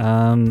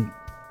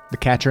 The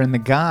catcher and the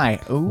guy.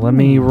 Ooh. Let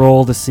me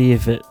roll to see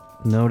if it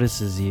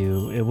notices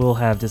you. It will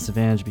have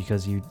disadvantage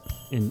because you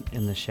in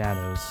the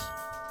shadows.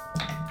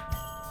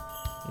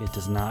 It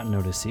does not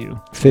notice you.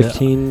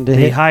 15 to The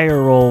hit.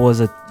 higher roll was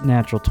a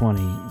natural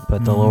 20,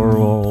 but the lower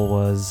roll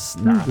was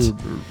not.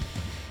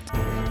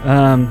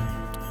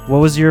 What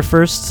was your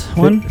first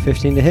one?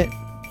 15 to hit.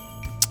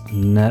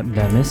 That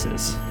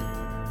misses.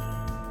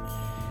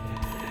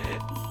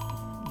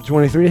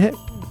 23 to hit.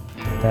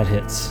 That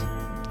hits.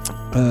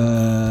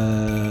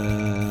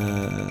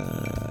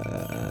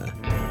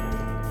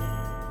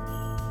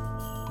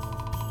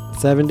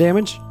 7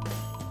 damage.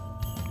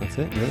 That's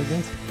it. Really,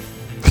 guys?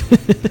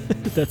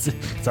 That's it.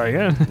 Sorry,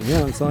 yeah.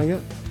 Yeah, that's all I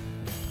got.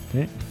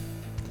 Okay.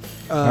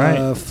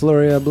 Right.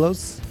 Flurry of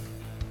blows.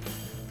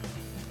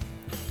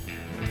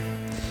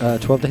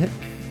 12 to hit.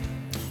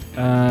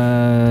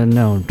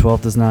 No,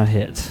 12 does not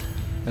hit.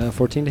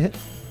 14 to hit?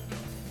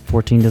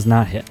 14 does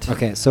not hit.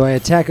 Okay, so I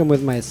attack them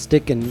with my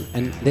stick, and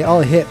they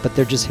all hit, but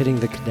they're just hitting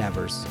the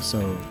cadavers.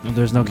 So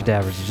There's no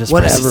cadavers. You just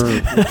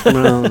whatever.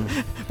 No.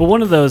 But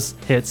one of those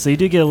hits, so you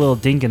do get a little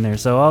dink in there.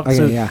 So,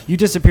 Okay, you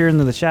disappear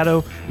into the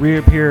shadow,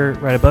 reappear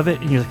right above it,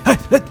 and you're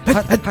like,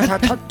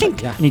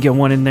 dink, Yeah. and you get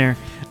one in there,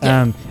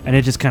 and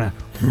it just kind of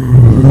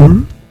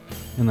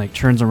and like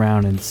turns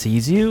around and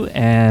sees you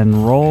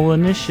and roll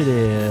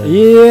initiative.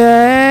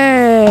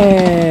 Yeah.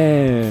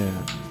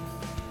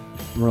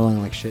 I'm rolling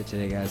like shit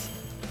today, guys.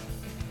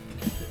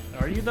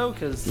 Are you though?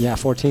 Because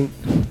 14.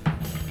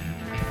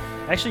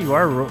 actually, you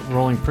are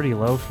rolling pretty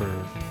low for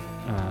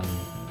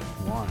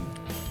one.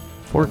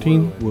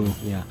 14. Woo.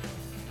 Yeah.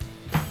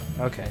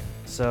 Okay,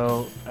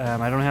 so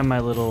I don't have my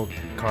little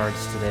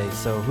cards today.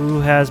 So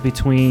who has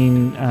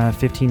between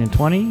 15 and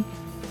 20?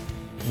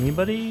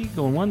 Anybody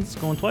going once,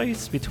 going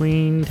twice?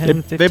 Between 10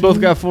 and 15? They both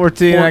got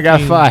 14. I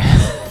got 5.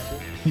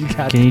 You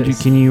got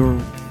this.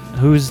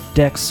 Whose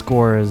dex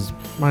score is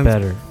Mine's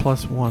better?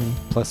 +1.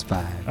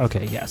 +5.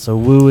 Okay, yeah. So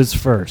Woo is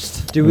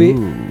first. Do we,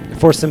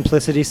 for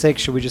simplicity's sake,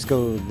 should we just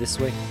go this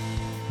way?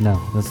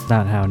 No, that's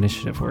not how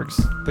initiative works.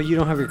 But you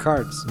don't have your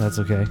cards. That's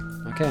okay.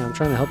 Okay, I'm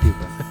trying to help you,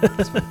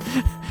 but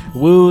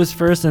Woo is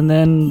first, and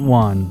then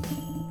Juan,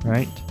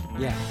 right?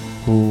 yeah,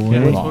 Woo.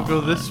 Yes, we'll go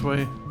this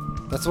way.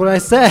 that's what I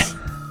said.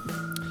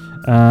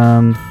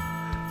 And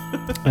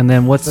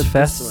then what's But this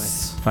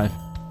Fest's? 5.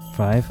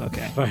 5.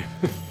 Okay.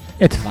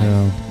 It's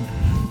So,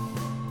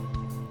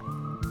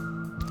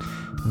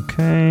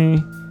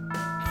 okay.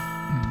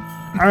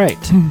 All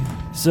right.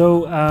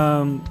 So,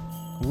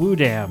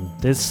 Woodam,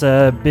 this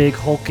big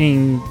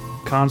hulking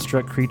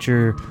construct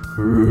creature,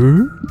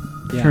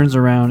 Yeah. turns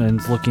around and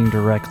is looking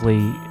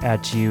directly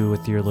at you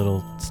with your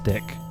little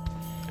stick.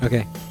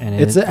 Okay, And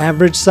it's an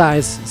average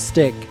size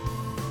stick.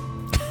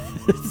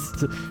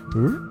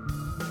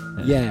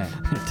 Yeah,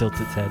 It tilts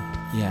its head.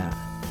 yeah.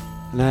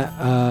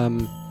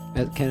 And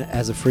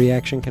as a free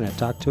action, can I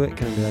talk to it?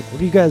 Can I be like, "What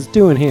are you guys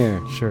doing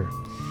here?" Sure.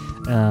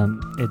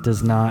 It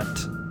does not.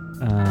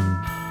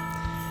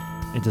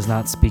 It does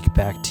not speak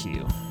back to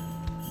you.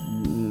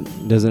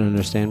 Does it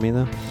understand me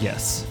though?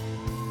 Yes.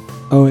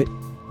 Oh,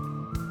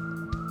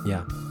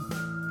 yeah.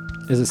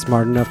 Is it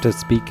smart enough to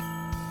speak,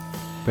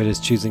 but is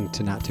choosing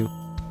to not to?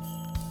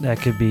 That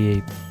could be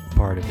a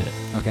part of it.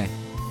 Okay.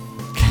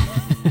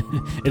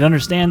 It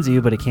understands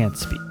you, but it can't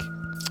speak.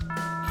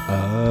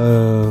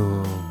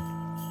 Oh.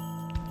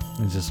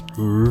 It's just.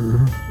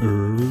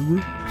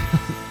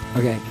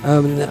 Okay.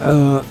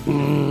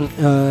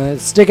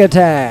 Stick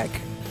attack.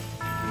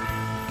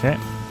 Okay.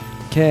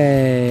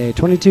 Okay.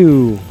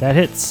 22. That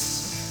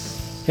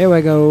hits. Here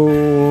we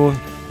go.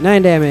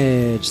 9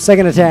 damage.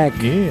 Second attack.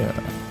 Yeah.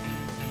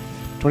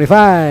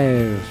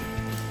 25.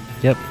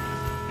 Yep.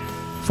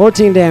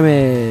 14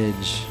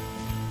 damage.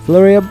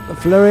 Flurry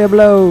of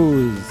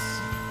blows.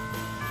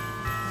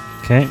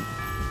 Okay.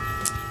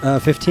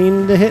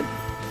 15 to hit.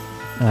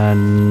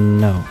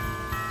 No.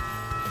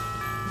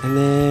 And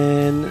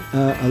then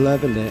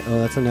 11 to... Oh,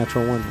 that's a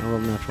natural 1. I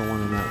rolled a natural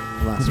 1 on that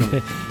last Okay.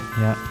 one.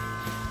 Yeah.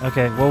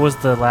 Okay. What was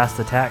the last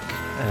attack?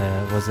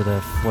 Was it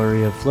a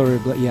flurry of? Flurry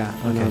of yeah,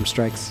 Okay. unarmed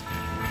strikes.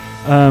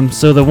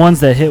 So the ones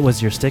that hit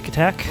was your stick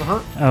attack.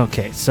 Uh-huh.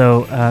 Okay.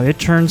 So it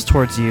turns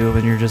towards you,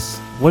 and you're just.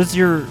 What is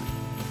your?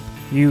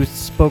 You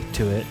spoke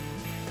to it,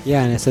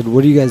 Yeah, and I said,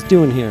 "What are you guys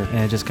doing here?" and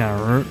it just kind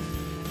of.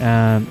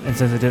 And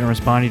since it didn't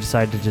respond, you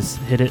decided to just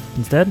hit it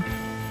instead.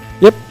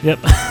 Yep. Yep.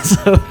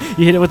 So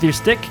you hit it with your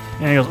stick,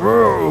 and it goes.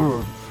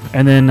 "Roar."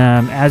 And then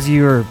as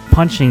you're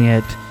punching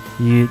it,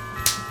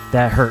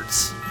 that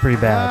hurts pretty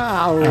bad.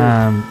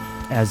 Ow.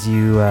 As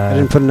you. I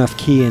didn't put enough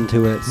key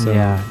into it, so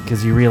Yeah,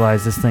 because you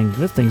realize this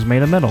thing's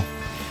made of metal.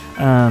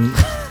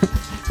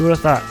 Who would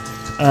have thought?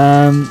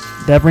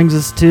 That brings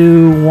us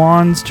to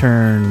Juan's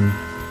turn.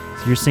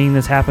 So you're seeing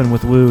this happen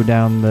with Wu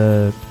down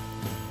the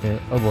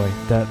oh boy,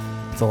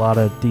 that's a lot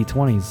of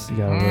D20s you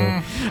got over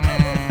there.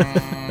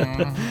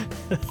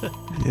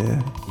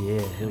 Yeah.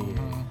 Yeah, hell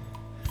yeah.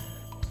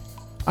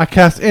 I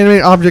cast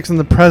animate objects in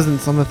the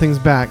presence on the thing's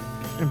back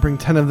and bring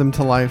 10 of them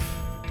to life.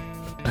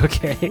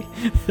 Okay.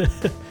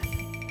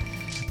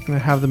 And I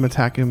have them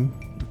attack him.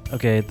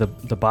 Okay, the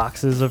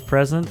boxes of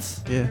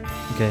presents. Yeah.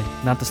 Okay,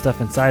 not the stuff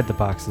inside the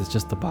boxes,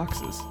 just the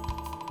boxes.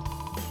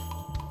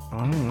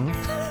 I don't know.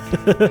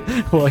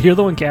 Well, you're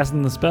the one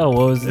casting the spell.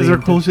 What was Is there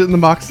cool shit in the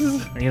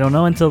boxes? You don't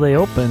know until they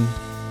open.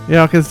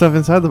 Yeah, okay, stuff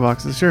inside the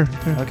boxes, sure.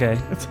 Okay.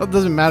 It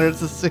doesn't matter, it's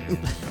the same.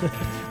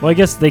 Well, I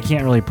guess they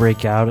can't really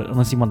break out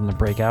unless you want them to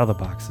break out of the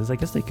boxes. I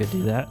guess they could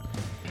do that.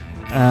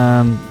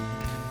 And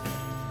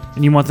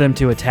you want them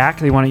to attack?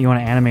 You want to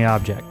animate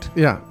object.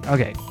 Yeah.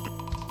 Okay.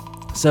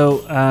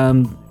 So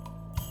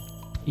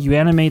you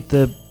animate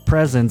the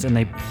presents, and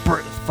they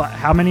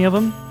how many of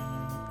them?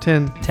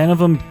 10. 10 of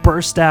them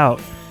burst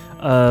out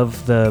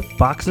of the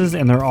boxes,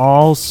 and they're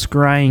all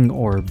scrying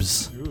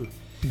orbs. Ooh.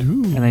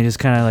 And they just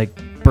kind of like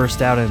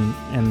burst out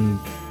and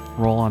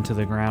roll onto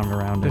the ground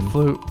around They him.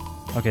 float.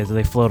 Okay, so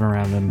they float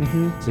around him.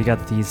 Mm-hmm. So you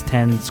got these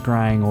 10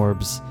 scrying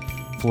orbs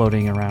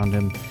floating around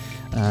him.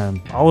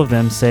 All of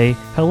them say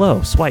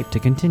hello. Swipe to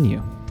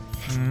continue.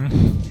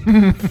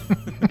 then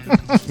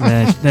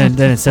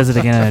it says it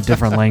again in a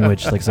different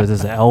language. Like so,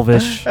 there's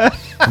Elvish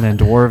and then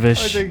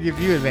Dwarvish. I give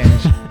you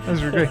advantage.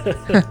 Those were great.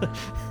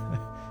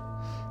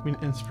 I mean,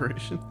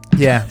 inspiration.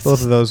 Yeah,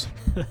 both of those.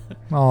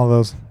 All of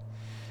those.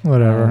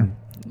 Whatever.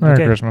 Merry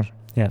okay. Christmas.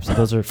 Yeah, so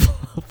those are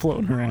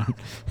floating around.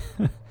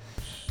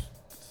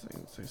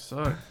 They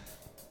suck.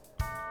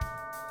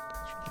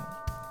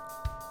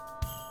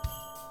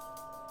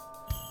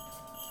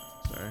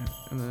 Sorry.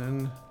 And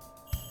then...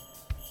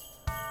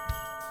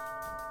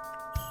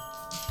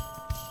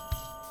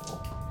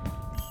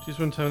 Just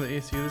want to tell me the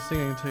AC of this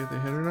thing, I can tell you if they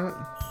hit or not?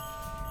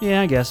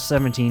 Yeah, I guess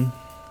 17.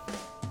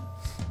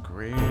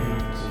 Great.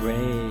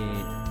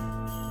 Great.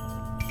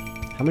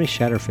 How many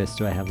Shatter Fists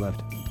do I have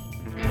left?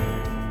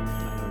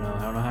 I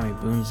don't know how many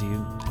boons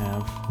you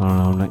have. I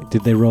don't know.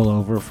 Did they roll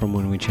over from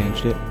when we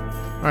changed it?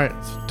 Alright,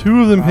 so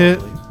 2 of them hit.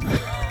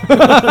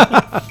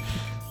 Probably.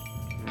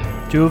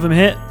 2 of them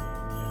hit.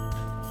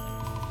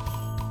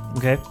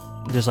 Okay.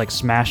 Just like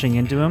smashing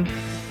into him.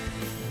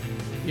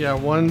 Yeah,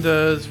 1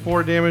 does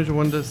 4 damage and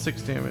 1 does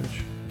 6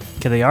 damage.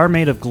 Okay, they are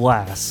made of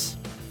glass.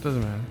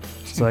 Doesn't matter.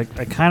 So I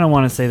kind of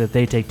want to say that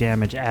they take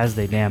damage as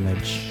they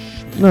damage.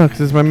 No,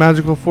 because it's my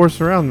magical force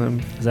around them.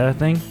 Is that a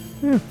thing?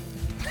 Yeah.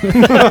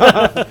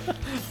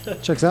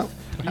 Checks out.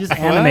 You just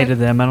animated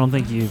them. I don't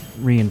think you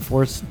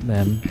reinforced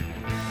them.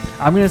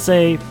 I'm going to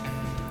say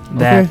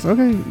that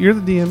Okay, you're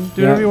the DM.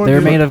 Do whatever you want to they're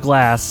do. made of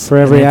glass. For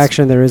every and it's-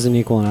 action, there is an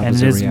equal and and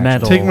opposite it is reaction.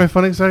 metal. Take my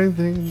fun, exciting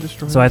thing and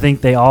destroy So it. I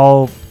think they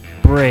all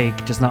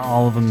break, just not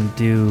all of them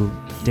do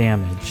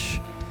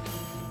damage.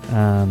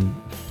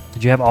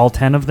 Did you have all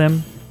 10 of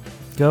them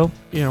go?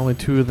 Yeah, only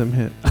 2 of them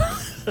hit.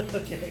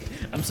 Okay.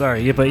 I'm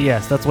sorry, yeah, but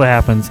yes, that's what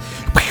happens.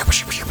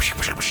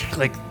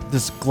 Like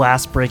this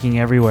glass breaking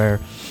everywhere,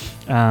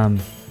 and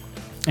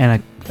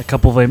a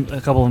couple of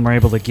them are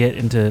able to get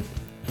into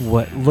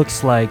what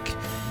looks like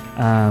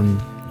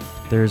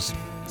there's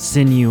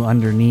sinew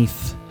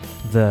underneath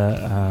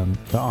the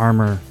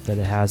armor that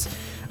it has.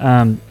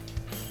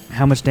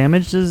 How much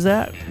damage does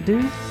that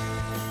do?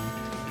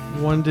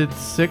 1 did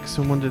 6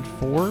 and 1 did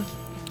 4.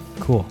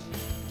 Cool.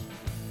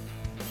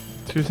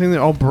 So you're saying they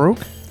all broke?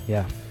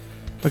 Yeah.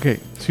 Okay,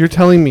 so you're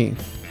telling me,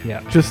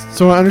 Yeah. just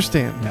so I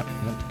understand. Yep.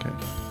 Okay.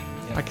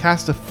 Yep. I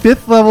cast a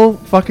 5th level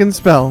fucking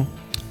spell.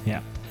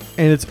 Yeah.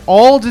 And it's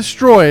all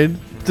destroyed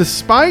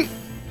despite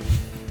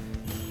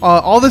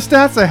all the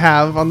stats I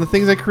have on the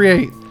things I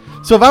create.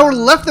 So if I were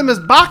left them as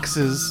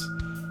boxes,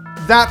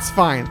 that's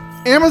fine.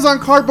 Amazon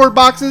cardboard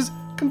boxes,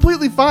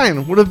 completely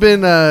fine. Would have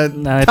been they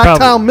tactile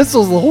probably-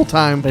 missiles the whole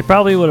time. They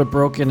probably would have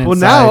broken inside. Well,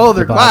 now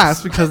they're the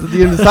glass box. because the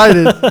DM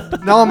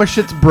decided now all my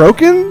shit's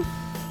broken.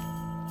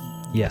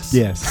 Yes.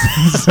 Yes.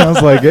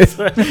 Sounds like it.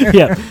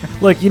 Yeah.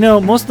 Look,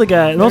 most of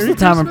the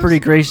time I'm pretty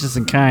gracious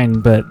and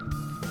kind, but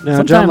No,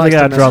 sometimes John I likes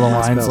gotta to draw mess the with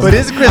my lines. spells. But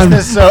it's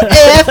Christmas, so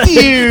F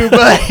you,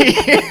 buddy.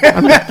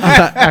 I'm not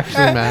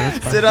actually mad.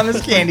 It's fine. Sit on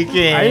this candy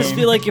cane. I just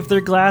feel like if they're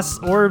glass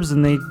orbs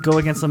and they go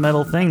against a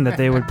metal thing, that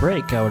they would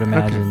break. I would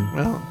imagine.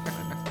 Well,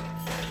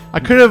 I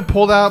could have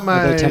pulled out Are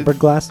my they tempered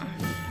glass?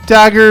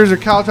 daggers or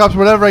caltrops,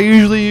 whatever I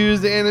usually use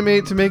to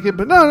animate to make it.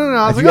 But no.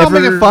 I was Have like, you I'll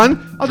make ever it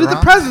fun. I'll do the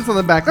drunk? presents on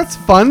the back. That's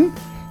fun.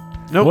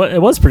 Nope. Well, it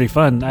was pretty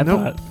fun. I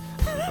Nope. thought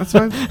That's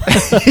fine.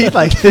 He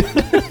liked it.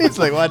 He's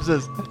like, watch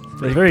this.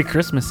 it was very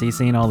Christmassy,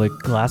 seeing all the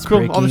glass Cool.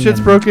 breaking. All the shit's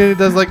and- broken. It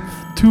does like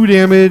 2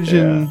 damage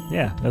and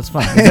Yeah, that's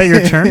fine. Is that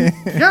your turn?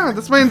 yeah,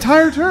 that's my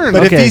entire turn.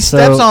 But Okay, if he so-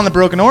 steps on the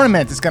broken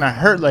ornament, it's gonna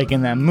hurt like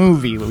in that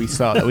movie that we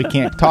saw that we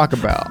can't talk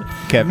about.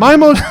 Kevin. My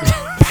most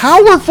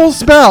powerful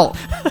spell.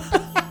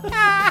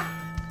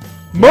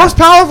 Most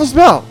powerful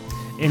spell.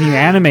 And you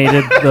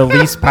animated the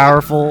least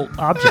powerful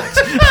object.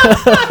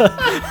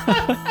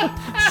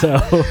 So,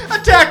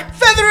 Attack!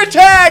 Feather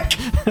attack!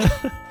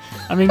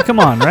 I mean, come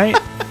on, right?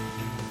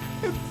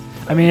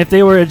 I mean, if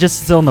they were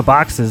just still in the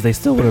boxes, they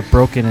still would have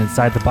broken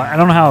inside the box. I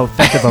don't know how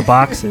effective a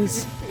box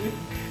is.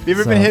 Have you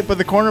ever So- been hit by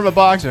the corner of a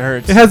box? It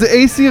hurts. It has an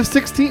AC of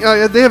 16.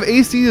 They have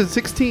AC of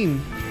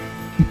 16.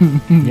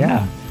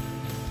 Yeah.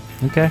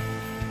 Okay.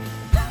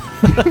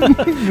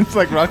 It's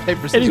like rock,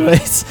 paper, scissors.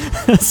 Anyways,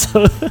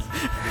 so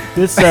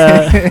this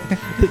this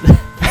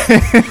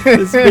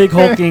big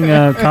hulking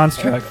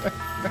construct.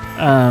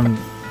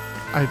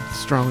 I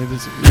strongly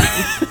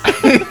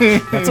disagree.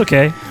 That's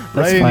okay. That's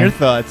Write in fine. your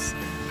thoughts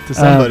to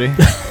somebody.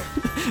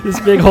 This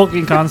big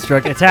hulking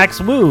construct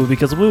attacks Woo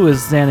because Woo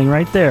is standing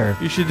right there.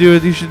 You should do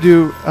it. You should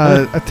do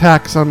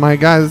attacks on my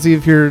guys to see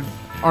if your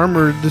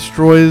armor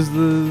destroys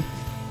the.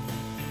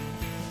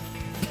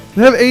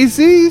 They have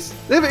ACs.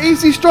 They have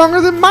AC stronger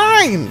than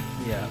mine.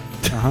 Yeah.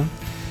 Uh-huh.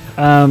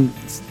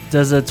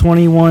 Does a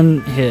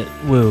 21 hit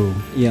Woo?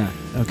 Yeah.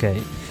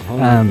 Okay.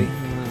 Hold on.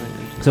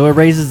 So it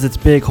raises its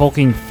big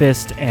hulking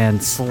fist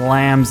and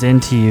slams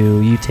into you.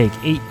 You take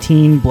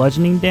 18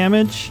 bludgeoning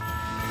damage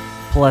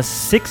plus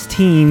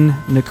 16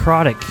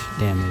 necrotic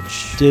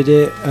damage. Did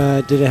it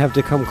have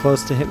to come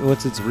close to hit me?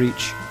 What's its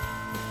reach?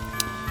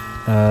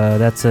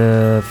 That's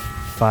a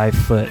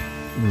 5-foot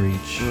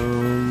reach.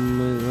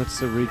 What's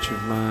the reach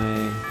of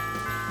my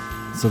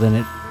So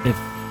then if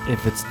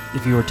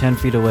you were 10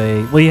 feet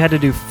away, well, you had to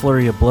do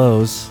flurry of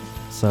blows.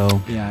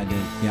 So Yeah, I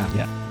did. Yeah.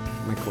 Yeah.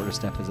 My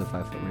quarterstaff is a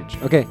 5-foot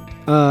reach. Okay.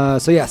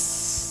 So yes.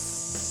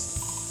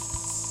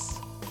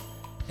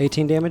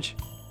 18 damage.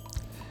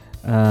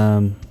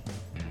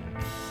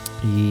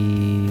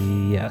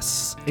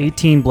 Yes.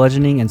 18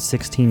 bludgeoning and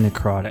 16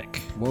 necrotic.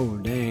 Whoa,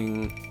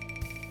 dang.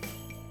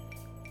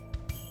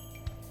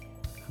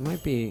 I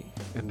might be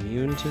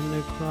immune to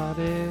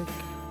necrotic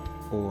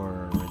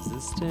or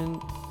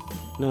resistant.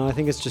 No, I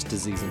think it's just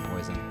disease and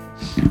poison.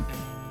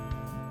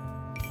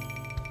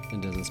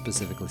 It doesn't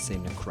specifically say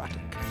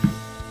necrotic.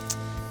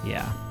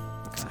 Yeah.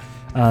 Okay.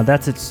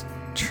 That's its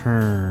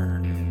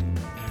turn.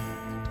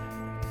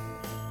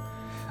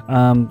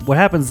 What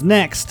happens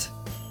next?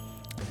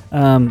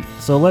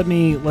 So let's.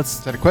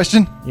 Is that a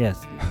question?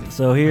 Yes.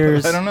 So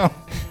here's. I don't know.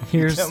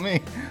 Here's. Tell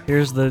me.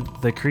 Here's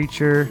the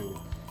creature.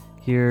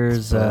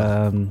 Here's.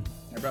 I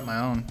brought my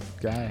own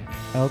guy.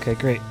 Okay,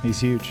 great. He's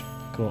huge.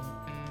 Cool.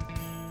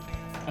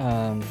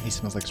 He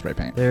smells like spray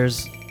paint.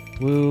 There's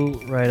Woo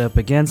right up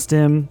against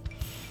him.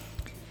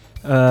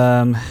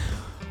 We're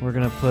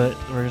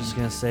just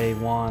gonna say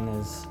Juan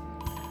is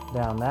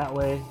down that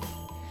way.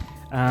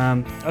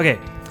 Okay,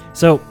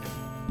 so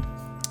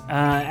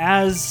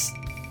as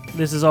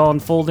this is all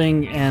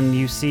unfolding and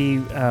you see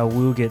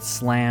Woo get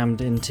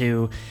slammed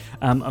into,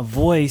 a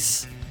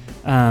voice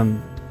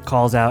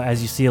calls out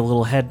as you see a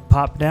little head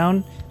pop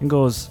down and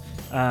goes,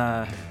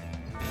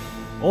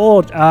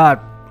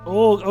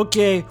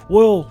 okay,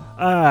 we'll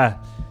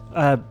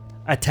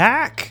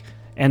attack.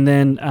 And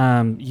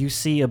then you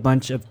see a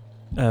bunch of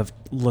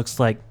looks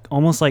like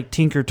almost like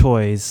Tinker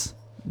Toys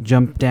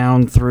jump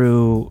down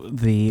through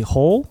the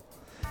hole,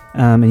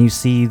 and you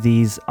see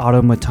these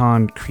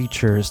automaton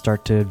creatures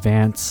start to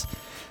advance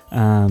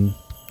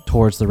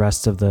towards the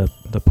rest of the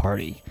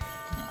party.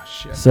 Oh,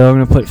 shit. So I'm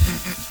gonna put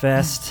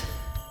Fest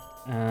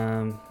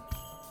down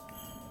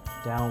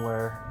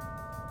where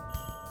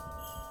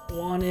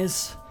one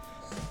is.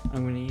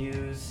 I'm gonna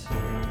use how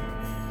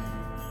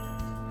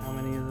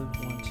many of the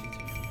 1, 2, 3,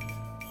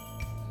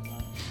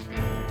 4,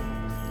 5.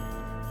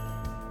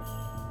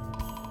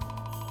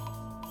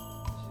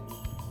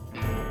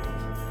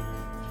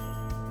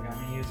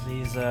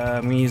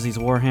 I'm gonna use these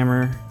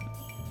Warhammer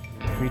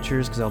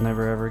creatures because I'll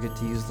never ever get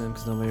to use them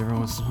because nobody ever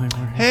wants to play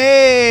Warhammer.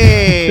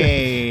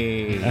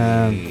 Hey!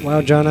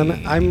 Wow, John,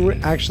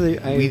 I'm actually.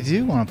 We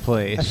do want to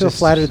play. I feel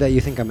flattered that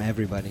you think I'm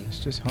everybody. It's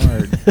just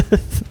hard.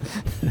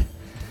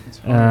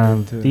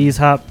 These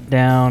hop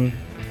down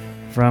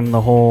from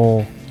the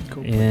hole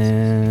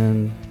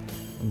in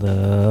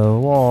the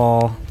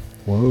wall.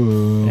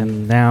 Whoa.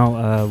 And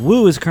now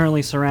Woo is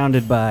currently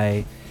surrounded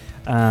by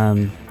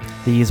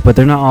these, but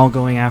they're not all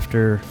going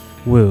after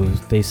Woo.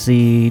 They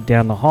see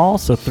down the hall,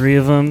 so 3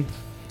 of them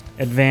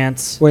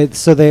advance. Did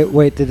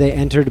they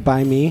enter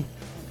by me?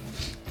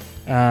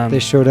 They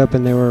showed up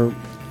and they were...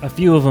 A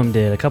few of them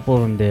did. A couple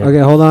of them did. Okay,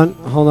 hold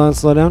on,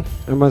 slow down.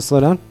 Everybody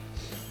slow down.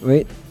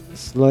 Wait,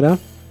 slow down.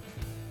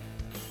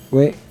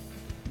 Wait.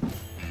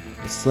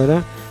 Slow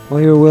down.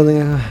 While you were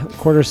wielding a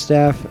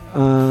quarterstaff,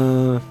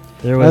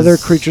 other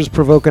creatures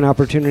provoke an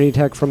opportunity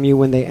attack from you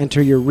when they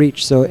enter your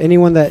reach. So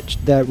anyone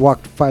that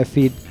walked 5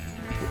 feet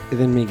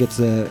than me gets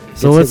a.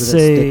 So let's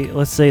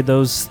say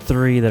those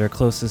 3 that are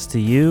closest to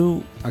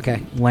you,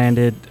 okay,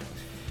 landed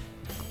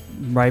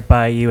right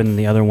by you, and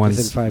the other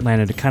ones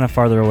landed kind of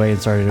farther away and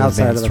started to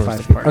outside advance of the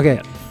towards 5 the party. Okay,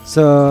 Yeah.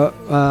 so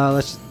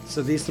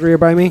so these 3 are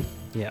by me.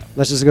 Yeah.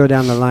 Let's just go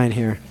down the line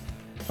here.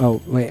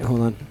 Oh wait,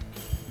 hold on.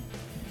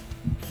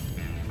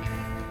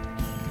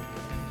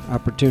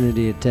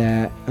 Opportunity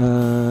attack.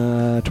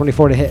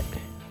 24 to hit.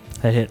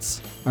 That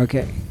hits.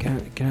 Okay, get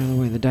out of the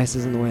way. The dice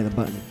is in the way of the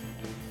button.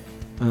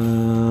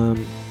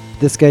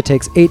 This guy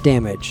takes 8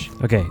 damage.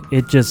 Okay,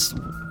 it just...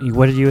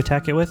 What did you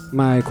attack it with?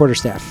 My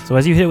quarterstaff. So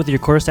as you hit it with your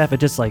quarterstaff, it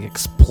just like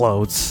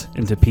explodes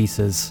into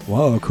pieces.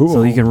 Whoa, cool.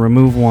 So you can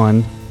remove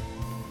 1.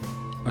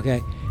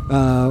 Okay.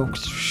 I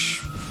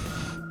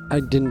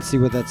didn't see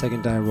what that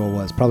second die roll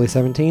was. Probably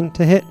 17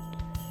 to hit?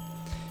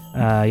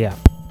 Yeah.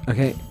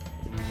 Okay.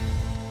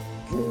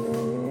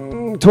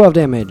 12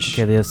 damage.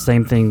 Okay, the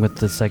same thing with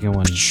the second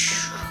one.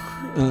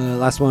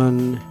 Last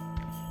one.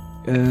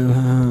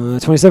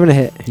 27 to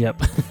hit.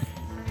 Yep.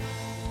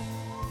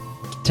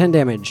 10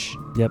 damage.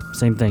 Yep,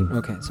 same thing.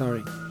 Okay,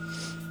 sorry.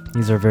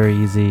 These are very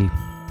easy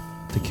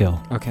to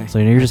kill. Okay. So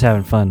you're just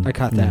having fun. I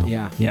caught now.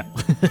 that, yeah.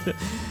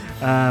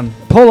 Yeah.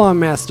 Pull on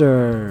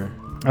master.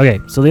 Okay,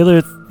 so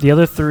the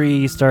other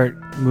 3 start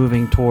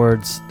moving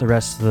towards the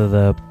rest of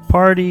the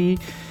party,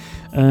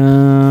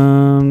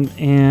 and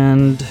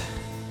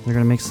they're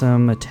gonna make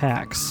some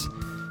attacks.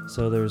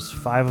 So there's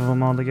 5 of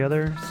them all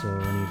together. So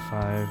I need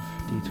 5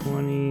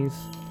 d20s.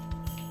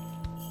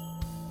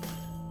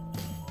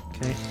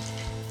 Okay.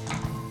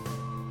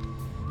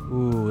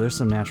 Ooh, there's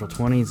some natural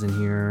 20s in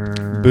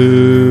here.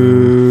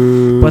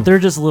 Boo. But they're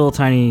just little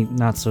tiny,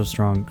 not so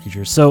strong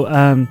creatures. So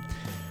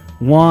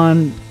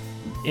one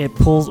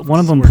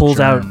of them pulls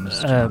out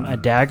a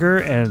dagger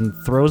and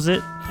throws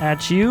it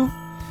at you,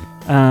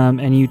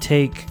 and you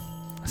take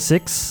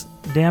 6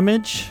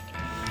 damage.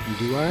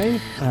 Do I?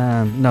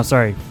 No,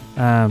 sorry.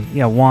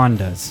 Yeah, Juan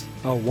does.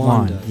 Oh,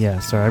 Juan does. Yeah,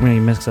 sorry. I'm going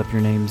to mix up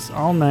your names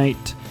all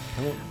night.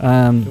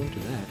 Don't do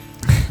that.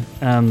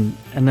 And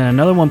then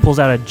another one pulls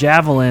out a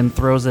javelin,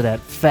 throws it at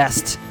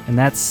Fest, and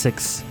that's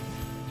 6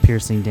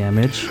 piercing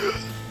damage.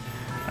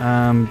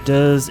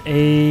 Does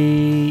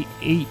a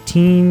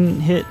 18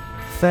 hit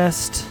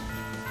Fest?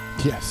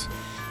 Yes.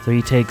 So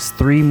he takes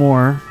 3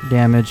 more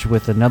damage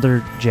with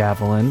another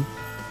javelin.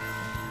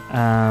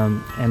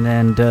 And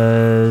then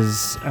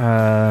does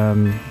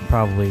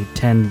probably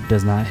 10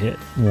 does not hit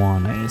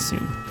Juan, I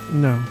assume.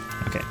 No.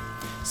 Okay.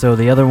 So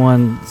the other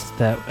ones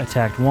that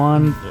attacked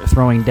Juan,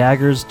 throwing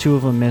daggers, 2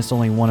 of them missed,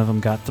 only 1 of them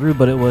got through,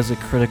 but it was a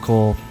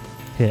critical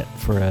hit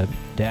for a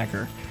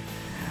dagger.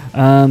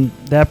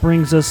 That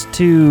brings us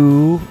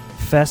to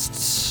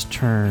Fest's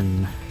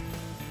turn.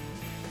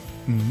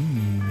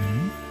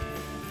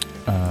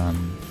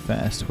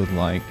 Fest would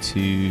like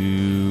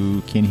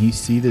to... Can he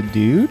see the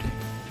dude?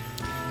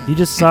 You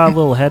just saw a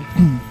little head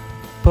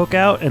poke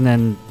out and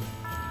then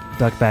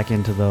duck back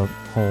into the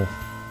hole.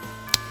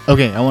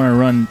 Okay, I want to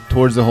run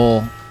towards the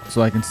hole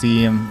so I can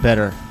see him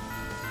better.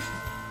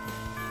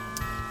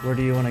 Where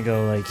do you want to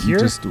go? Like here?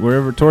 Just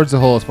wherever, towards the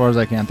hole as far as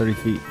I can, 30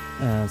 feet.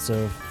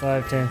 So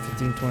 5, 10,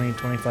 15, 20,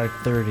 25,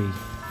 30.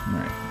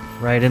 Right.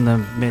 Right in the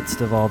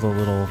midst of all the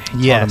little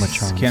Yes.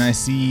 automatrons. Can I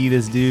see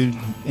this dude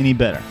any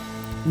better?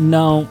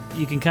 No,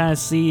 you can kind of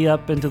see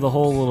up into the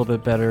hole a little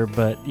bit better,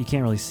 but you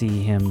can't really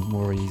see him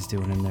or what he's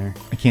doing in there.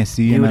 I can't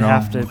see You him would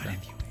at have all. to.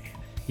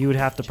 You would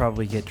have to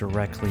probably get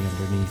directly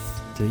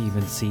underneath to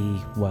even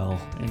see well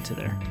into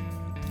there.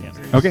 Yeah.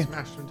 Okay.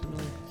 Smashed into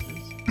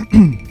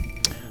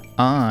me.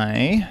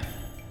 I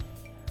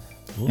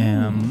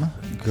am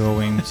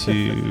going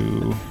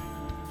to...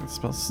 That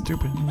spells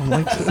stupid. No one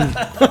likes it.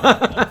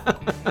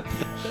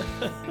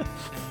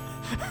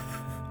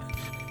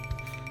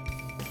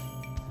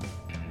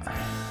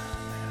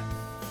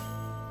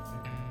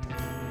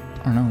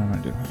 I don't know what I'm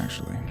going to do,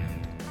 actually.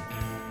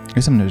 I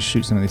guess I'm going to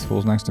shoot some of these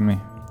fools next to me.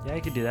 Yeah,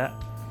 you could do that.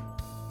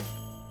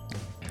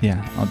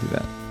 Yeah, I'll do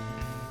that.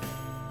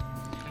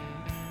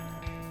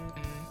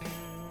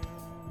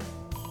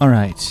 All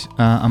right.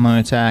 I'm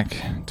going to attack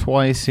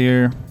twice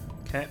here.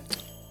 Okay.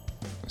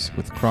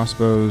 With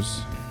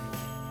crossbows.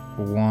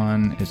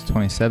 One is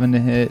 27 to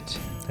hit.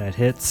 That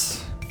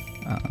hits.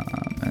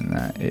 And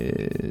that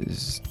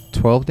is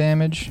 12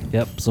 damage.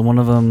 Yep. So one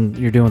of them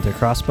you're doing with your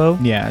crossbow.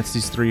 Yeah, it's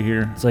these 3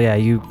 here. So yeah,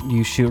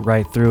 you shoot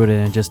right through it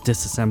and it just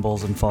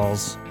disassembles and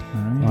falls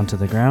All right. onto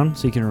the ground.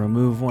 So you can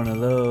remove one of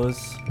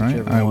those. All right,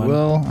 whichever I one.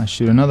 will. I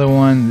shoot another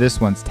one. This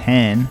one's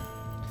 10.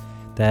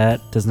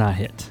 That does not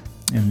hit.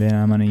 And then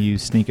I'm going to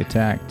use sneak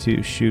attack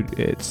to shoot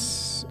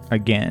its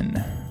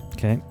again.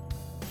 Okay.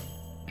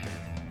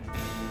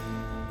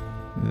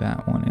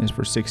 That one is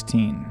for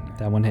 16.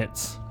 That one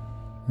hits.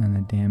 And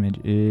the damage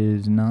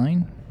is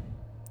 9.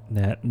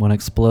 That one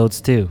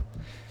explodes too.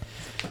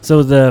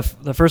 So the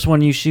first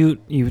one you shoot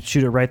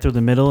it right through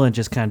the middle and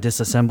just kind of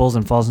disassembles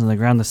and falls into the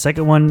ground. The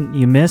second one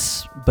you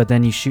miss, but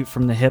then you shoot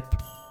from the hip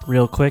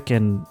real quick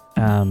and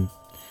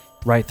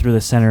right through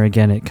the center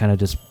again. It kind of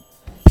just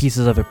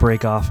pieces of it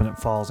break off and it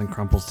falls and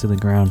crumples to the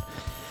ground.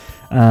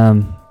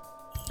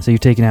 So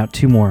you've taken out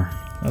 2 more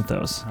of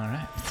those. All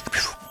right.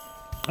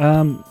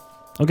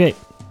 Okay.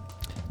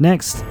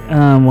 Next,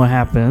 what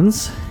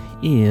happens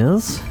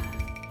is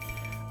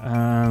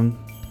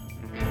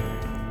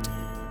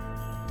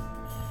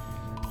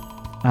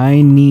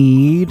I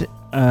need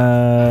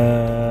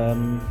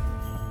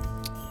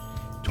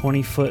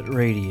 20-foot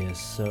radius.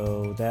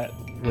 So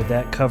would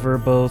that cover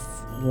both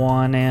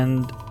Juan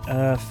and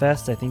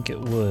Fest? I think it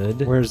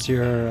would. Where's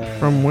your...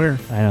 From where?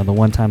 I know the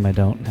one time I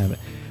don't have it.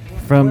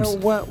 From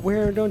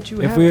where don't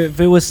you if have it? if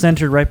it was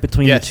centered right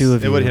between Yes, the two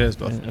of it you, would hit us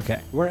both.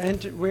 Okay. We're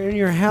in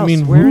your house.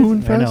 mean Where is-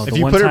 Wound I know. Fest? The If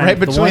you one put it time- right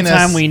the one between us,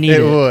 time we need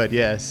it it. would,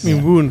 yes. I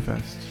mean Wound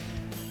Fest.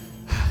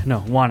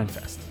 No, Juan and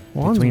Fest.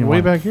 Juan's Between way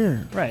Juan. back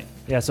here. Right.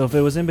 Yeah. So if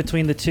it was in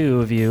between the two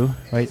of you,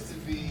 right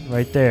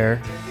there,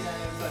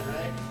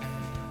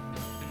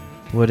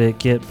 would it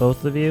get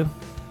both of you?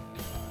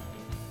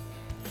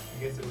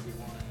 I guess it would be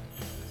 1.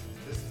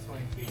 This is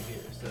 20 feet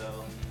here, so...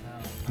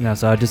 No.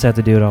 So I just have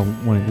to do it on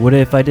one. Would it,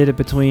 if I did it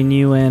between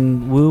you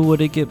and Wu, would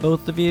it get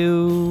both of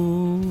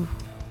you?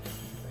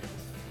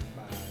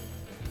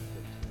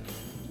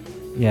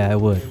 Yeah, it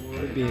would.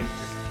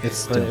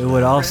 It's But it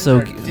would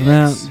also.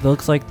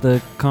 Looks like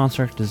the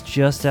construct is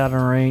just out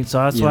of range, so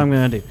that's what Yeah. I'm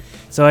gonna do.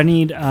 So I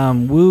need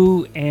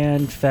Wu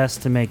and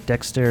Fest to make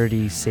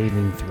dexterity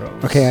saving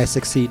throws. Okay, I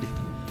succeed.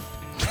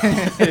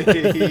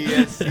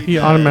 Yes, He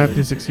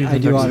automatically succeeds. I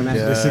in do Dex.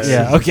 automatically Yeah. succeed.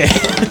 Yeah.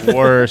 Okay.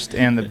 Worst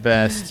and the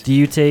best. Do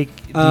you take?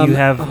 Do you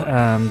have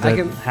I the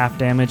can- half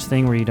damage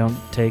thing where you don't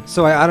take?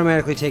 So I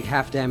automatically take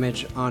half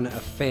damage on a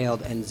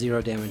failed and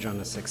 0 damage on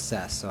a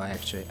success. So I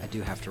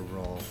do have to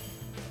roll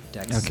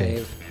dex Okay.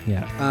 save.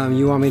 Yeah.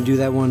 You want me to do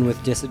that one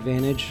with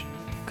disadvantage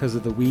because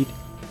of the weed?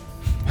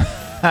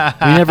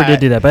 We never did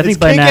do that, but I think It's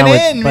by now,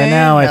 kicking in, by man.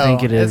 now I No,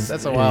 think it that's- is.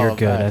 that's a while You're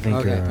good. back. I think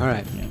Okay, you're all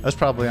right. Yeah. That's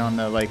probably on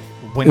the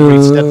when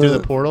we stepped through the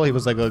portal, he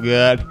was like, "Oh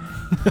god,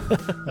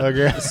 oh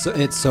god." So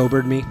it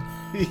sobered me.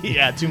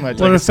 Yeah, too much.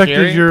 What like affected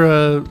scary?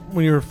 your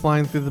when you were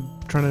flying through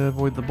trying to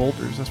avoid the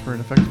boulders? That's where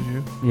it affected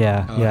you.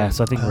 Yeah, Oh, yeah. okay.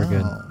 So I think we're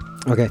good.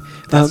 Okay.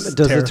 That's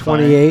Does the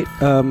terrifying.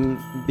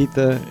 28 beat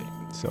the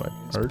So I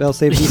heard. spell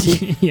save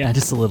DC? Yeah,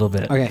 just a little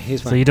bit. Okay,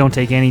 he's fine. So you don't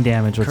take any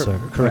damage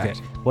whatsoever. correct.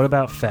 Okay. What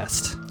about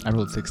Fest? I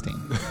rolled 16.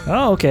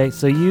 Oh, okay.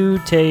 So you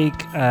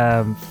take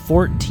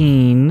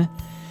 14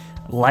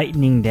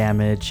 lightning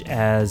damage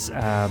as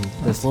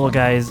this little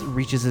guy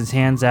reaches his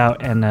hands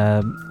out and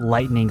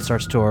lightning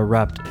starts to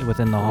erupt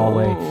within the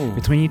hallway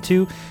between you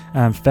two.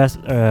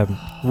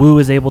 Wu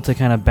is able to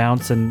kind of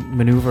bounce and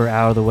maneuver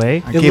out of the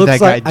way. I It gave looks that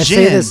guy like I gin.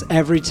 say this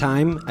every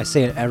time. I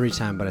say it every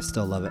time, but I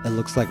still love it. It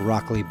looks like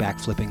Rockley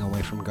backflipping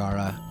away from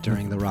Gara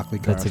during the Rockley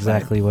Gara That's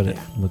exactly fight. what it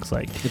looks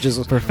like. It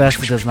just For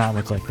Fest, it does not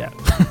look like that.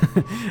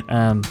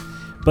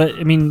 But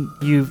I mean,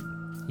 you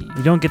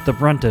don't get the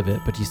brunt of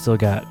it, but you still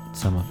got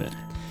some of it.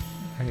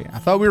 Hey, I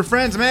thought we were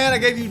friends, man. I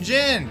gave you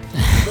gin.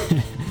 I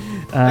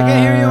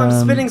can't hear you. I'm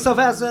spinning so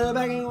fast that I'm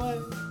backing away.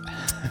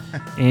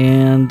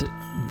 And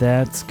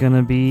that's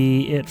gonna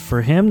be it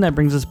for him. That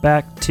brings us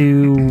back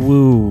to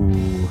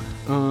Woo.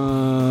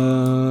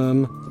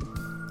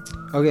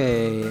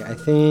 Okay, I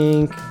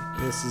think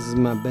this is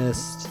my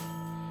best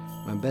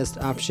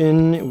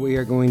option. We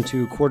are going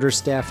to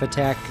quarterstaff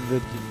attack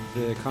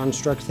the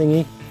construct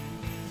thingy.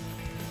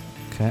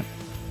 Okay.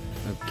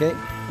 Okay,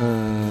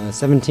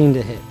 17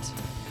 to hit.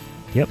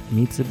 Yep,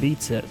 meets it,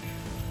 beats it.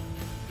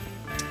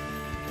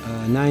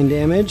 9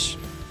 damage.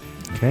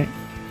 Okay.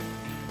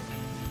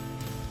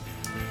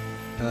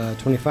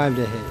 25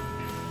 to hit.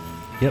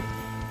 Yep.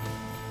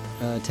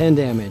 10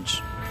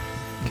 damage.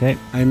 Okay.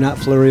 I am not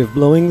flurry of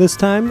blowing this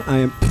time.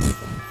 I'm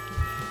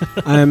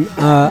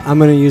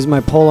going to use my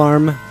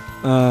polearm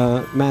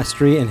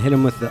mastery and hit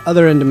him with the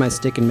other end of my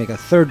stick and make a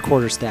third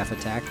quarterstaff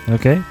attack.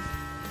 Okay.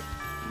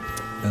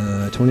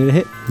 20 to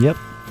hit. Yep.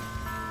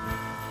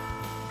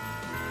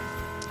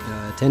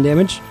 10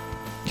 damage.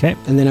 Okay.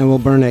 And then I will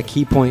burn a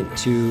key point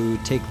to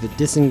take the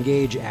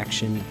disengage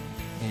action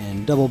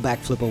and double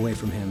backflip away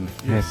from him.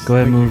 Okay, go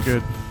ahead and I think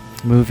you're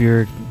move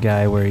your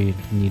guy where you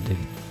need to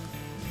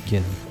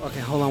get him.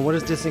 Okay, hold on. What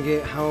is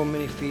disengage? How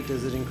many feet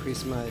does it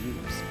increase my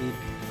speed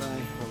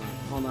by?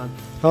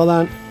 Hold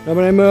on.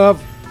 Nobody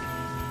move.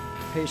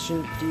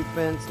 Patient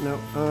defense. No.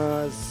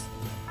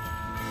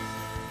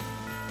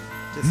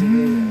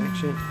 Disengage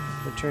action.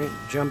 Return.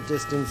 Jump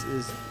distance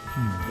is.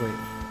 Wait.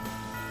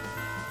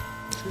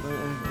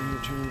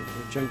 Return.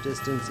 Jump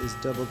distance is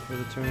doubled for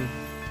the turn.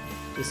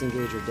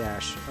 Disengage or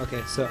dash.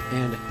 Okay, so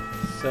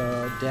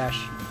dash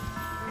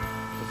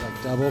is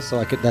like double, so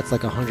I could. That's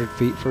like 100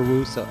 feet for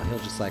Wu, so he'll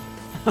just like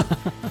 5,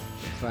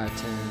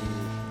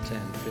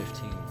 10,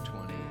 15,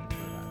 20,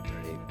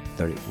 25,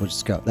 30. We'll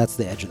just go. That's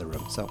the edge of the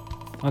room. So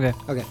Okay.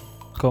 okay.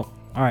 Cool.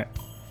 All right.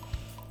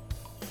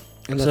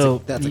 And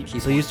that's a key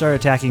so you point. start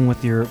attacking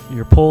with your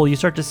pole. You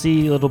start to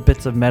see little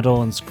bits of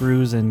metal and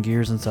screws and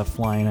gears and stuff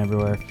flying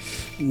everywhere.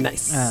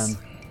 Nice.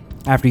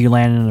 After you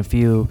land in a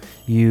few,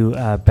 you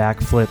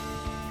backflip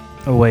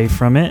away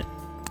from it,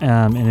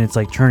 and it's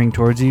like turning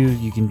towards you.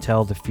 You can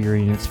tell the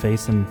fury in its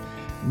face and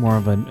more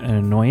of an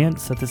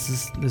annoyance that this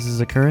is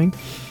occurring.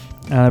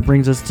 That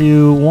brings us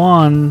to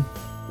Juan.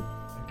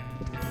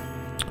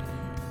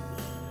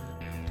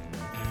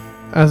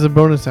 As a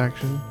bonus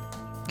action,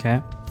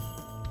 Okay.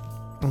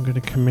 I'm going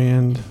to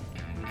command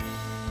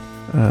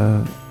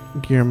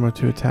Guillermo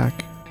to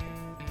attack.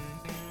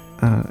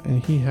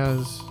 And he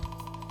has,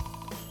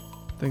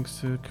 thanks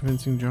to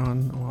convincing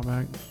John a while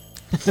back,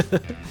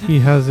 he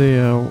has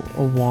a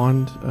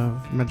wand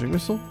of magic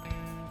missile.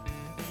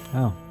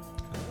 Oh.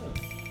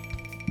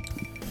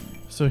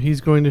 So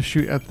he's going to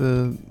shoot at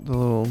the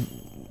little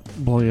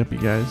blowy uppy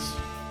guys.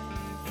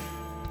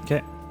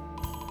 Okay.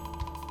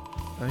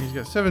 He's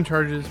got 7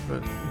 charges,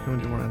 but you can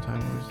only do one at a time,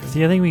 obviously.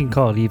 See, I think we can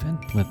call it even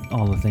with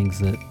all the things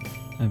that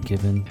I've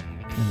given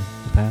in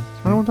the past.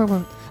 I don't want to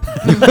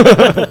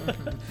talk about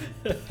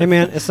it. Hey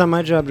man, it's not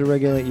my job to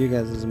regulate you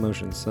guys'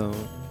 emotions. So,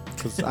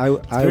 because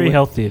It's very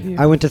healthy of you.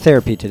 I went to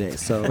therapy today.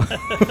 So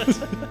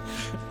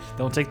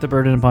Don't take the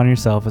burden upon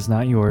yourself. It's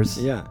not yours.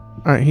 yeah.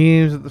 All right, he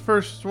aims at the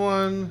first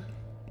one,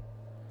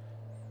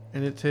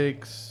 and it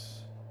takes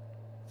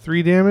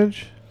 3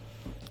 damage.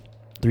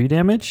 3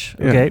 damage?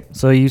 Yeah. Okay.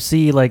 So you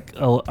see like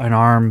an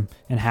arm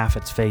and half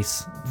its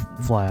face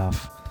fly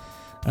off.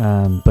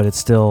 But it's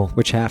still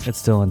Which half? it's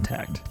still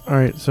intact. All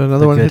right, so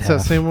another The one good hits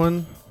half. that same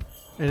one,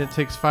 and it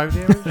takes 5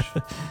 damage.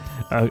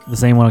 The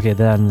same one. Okay,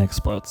 that and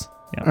explodes.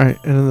 Yeah. All right,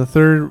 and then the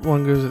third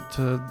one goes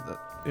to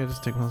yeah,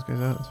 just take one of those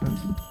guys out. It's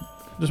fine.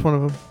 Just one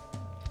of them.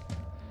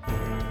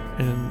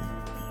 And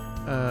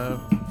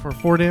for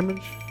 4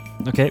 damage.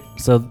 Okay.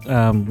 So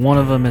one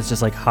of them is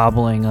just like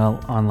hobbling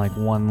on like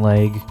one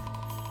leg.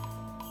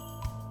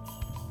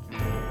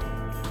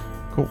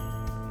 Cool.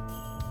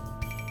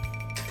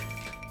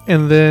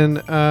 And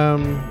then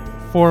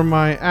for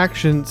my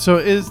action, so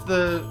is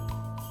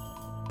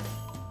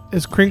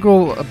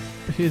Crinkle?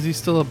 Is he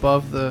still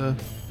above the?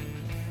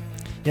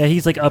 Yeah,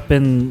 he's like up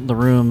in the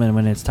room, and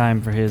when it's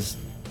time for his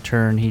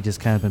turn, he just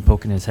kind of been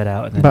poking his head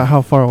out. And then, About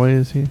how far away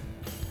is he?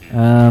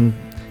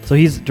 So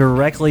he's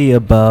directly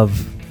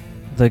above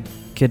the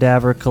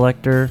cadaver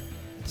collector.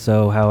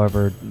 So,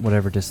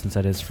 whatever distance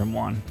that is from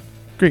Juan.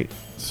 Great.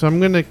 So I'm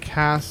gonna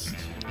cast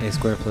A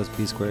squared plus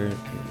B squared,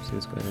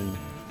 C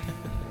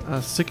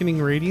squared.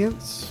 Sickening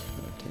Radiance,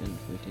 10,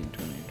 15, 20,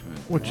 20.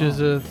 which is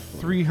a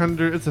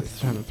 300. It's a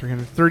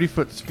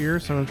 30-foot sphere.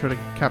 So I'm gonna try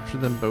to capture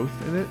them both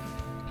in it.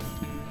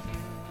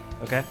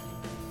 Okay.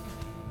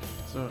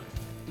 So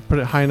put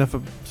it high enough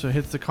so it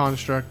hits the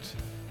construct,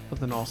 but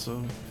then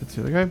also hits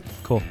the other guy.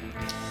 Cool.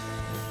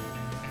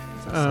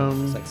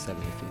 It's like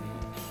 70 feet.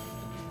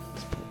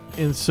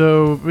 And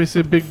so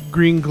basically a big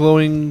green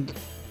glowing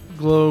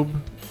globe,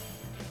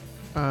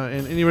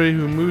 and anybody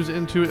who moves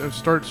into it or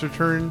starts their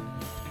turn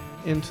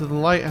into the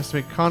light has to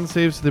make con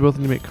saves. So they both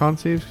need to make con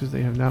saves because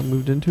they have now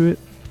moved into it.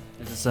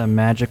 Is this a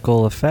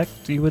magical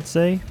effect, you would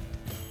say?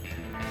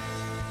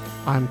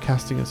 I'm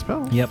casting a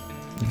spell. Yep.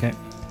 Okay.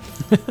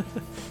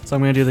 So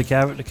I'm going to do the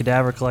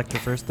cadaver collector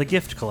first. The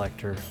gift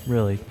collector,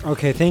 really.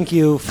 Okay, thank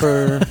you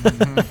for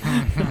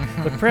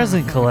The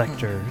present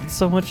collector. It's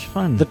so much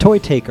fun. the toy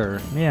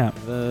taker. Yeah.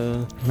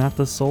 Not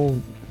the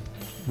soul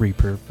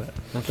reaper, but...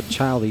 Not the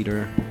child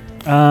eater.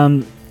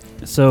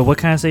 So what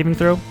kind of saving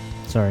throw?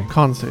 Sorry.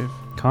 Con save.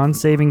 Con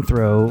saving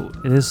throw.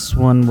 This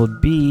one would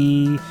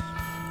be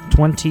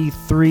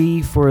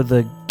 23 for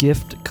the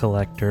gift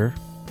collector.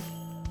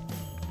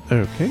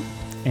 Okay.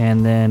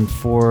 And then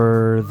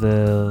for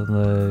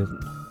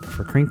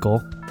for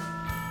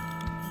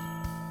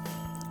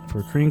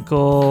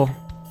Crinkle,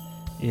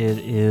 it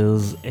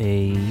is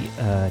a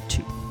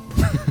 2.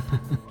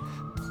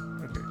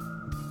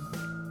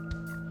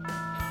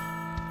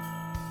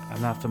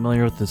 I'm not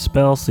familiar with the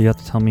spell, so you have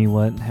to tell me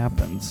what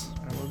happens.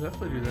 I will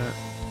definitely do that.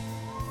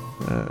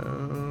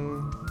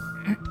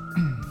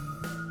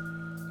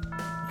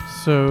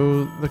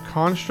 So the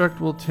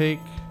construct will take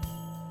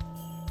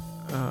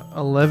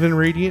 11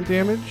 radiant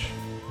damage,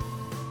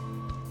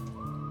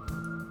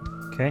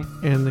 Okay.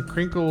 and the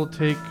crinkle will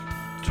take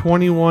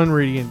 21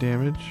 radiant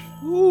damage,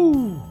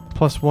 Ooh.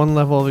 plus 1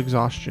 level of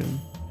exhaustion.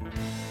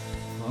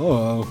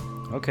 Oh.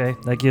 Okay,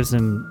 that gives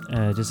him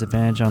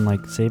disadvantage on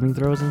like saving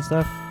throws and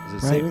stuff. Is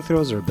it Right. saving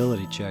throws or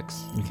ability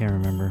checks? I can't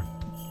remember.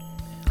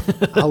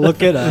 I'll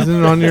look it up.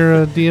 Isn't it on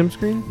your DM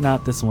screen?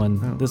 Not this one.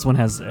 Oh. This one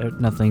has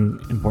nothing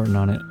important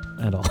on it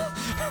at all.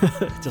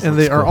 Just And looks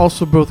they are cool.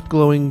 also both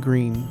glowing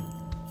green.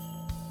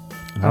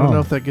 I don't Oh. know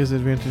if that gives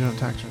advantage on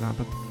attacks or not,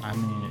 but I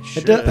mean, it It,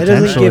 should. it doesn't give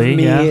Potentially,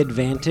 me yeah.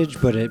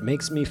 advantage, but it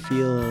makes me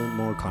feel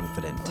more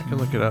confident. I can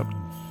look it up.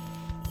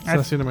 So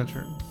that's the end of my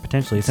turn.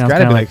 Potentially. It It's sounds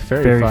gotta kind of be like like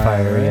fairy fairy fire,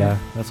 fire. right? Yeah,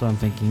 that's what I'm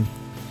thinking.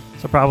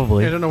 So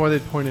probably. I don't know why they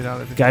pointed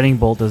out. Guiding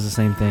Bolt does the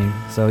same thing.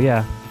 So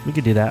yeah, we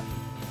could do that.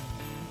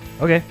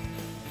 Okay.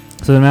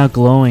 So they're now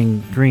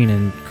glowing green,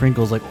 and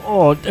Crinkle's like,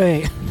 oh,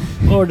 dang.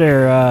 Oh,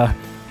 they're,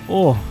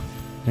 oh.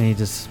 And he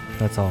just,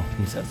 that's all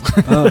he says.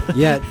 Oh,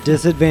 yeah,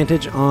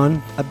 disadvantage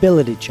on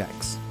ability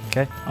checks.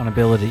 Okay. On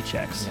ability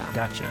checks. Yeah.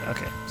 Gotcha.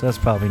 Okay. So that's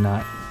probably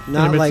not.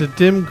 Not like it's a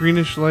dim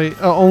greenish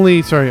light.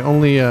 Only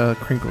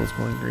Crinkle is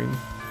glowing green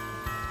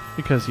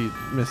because he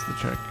missed the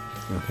check.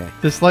 okay.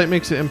 This light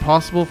makes it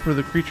impossible for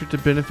the creature to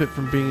benefit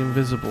from being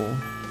invisible.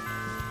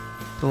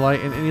 The light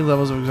and any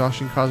levels of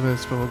exhaustion caused by the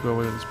spell will go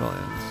away when the spell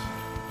ends.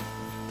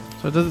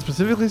 So it doesn't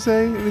specifically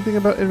say anything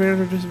about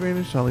advantage or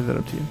disadvantage, so I'll leave that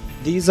up to you.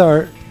 These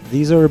are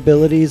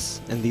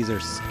abilities and these are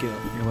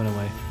skills. It went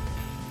away.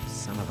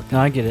 Son of a No,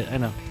 I get it. I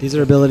know. These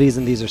are abilities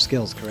and these are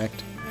skills,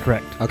 correct?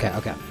 Correct. Okay.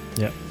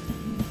 Yep.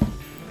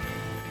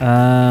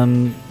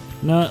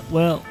 No,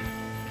 well.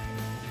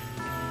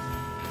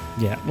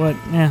 Yeah, what?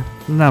 Yeah,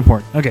 not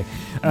important. Okay,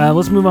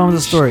 let's move on with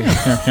the story.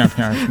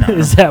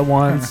 Is that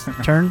Juan's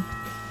turn?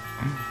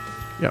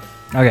 Yep.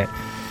 Okay.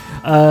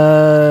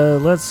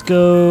 Let's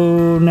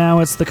go. Now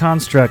it's the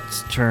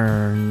construct's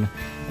turn.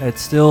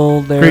 It's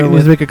still there. Great,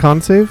 needs to make a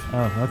con save.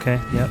 Oh, okay.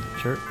 Yep,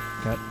 sure.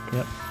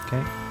 Yep,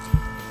 okay.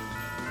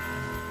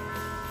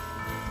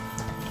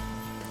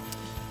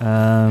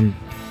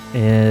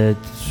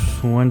 It's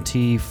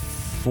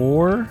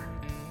 24.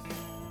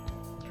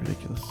 It's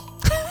ridiculous.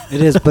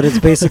 It is, but it's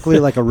basically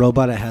like a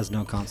robot. It has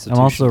no constitution.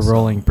 I'm also so-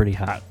 rolling pretty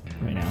hot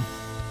right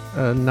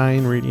now.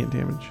 9 radiant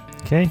damage.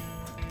 Okay,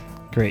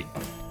 great.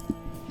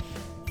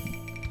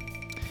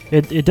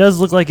 It does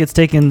look like it's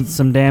taken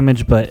some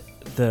damage, but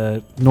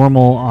the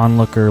normal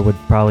onlooker would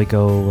probably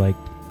go like,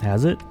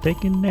 has it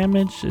taken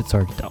damage? It's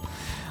hard to tell.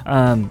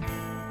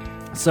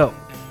 So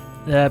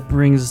that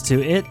brings us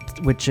to it,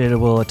 which it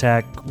will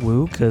attack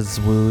Woo, because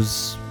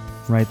Woo's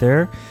right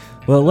there.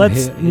 Well, let's,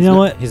 He's you know not-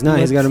 what? He's not.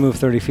 He's Let's- got to move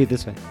 30 feet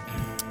this way.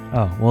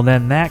 Oh, well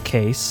then in that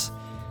case,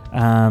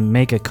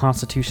 make a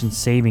Constitution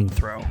saving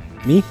throw.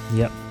 Me?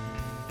 Yep.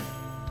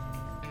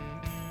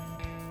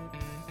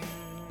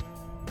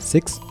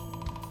 6.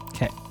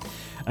 Okay.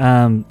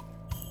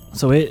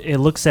 So it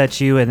looks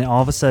at you, and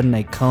all of a sudden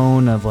a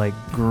cone of like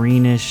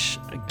greenish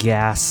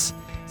gas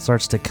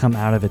starts to come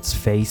out of its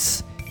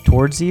face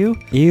towards you.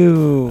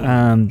 Ew.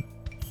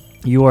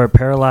 You are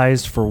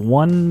paralyzed for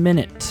 1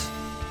 minute.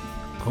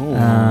 Oh.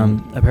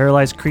 A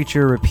paralyzed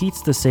creature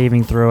repeats the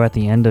saving throw at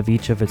the end of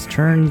each of its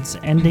turns,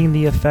 ending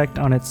the effect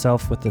on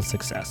itself with a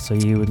success. So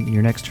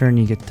your next turn,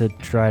 you get to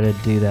try to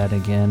do that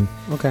again.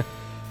 Okay.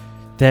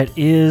 That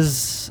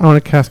is... I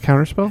want to cast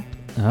Counterspell.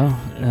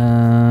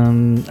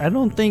 Oh. I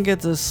don't think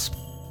it's a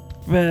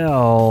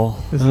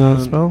spell. Is it not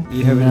a spell?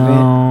 You have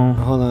No.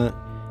 Hold on.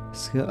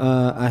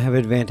 I have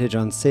advantage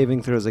on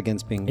saving throws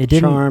against being It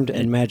didn't- charmed,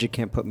 and magic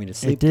can't put me to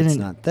sleep. It's didn't-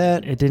 not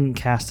that. It didn't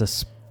cast a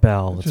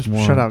spell. It's Just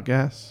more... shut out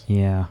gas.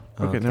 Yeah.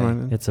 Okay, never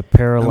mind. Then. It's a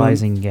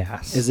paralyzing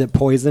gas. Is it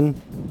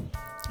poison?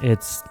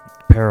 It's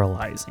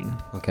paralyzing,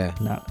 Okay.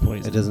 not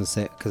poison. It doesn't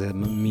say because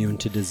I'm immune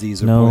to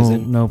disease or no,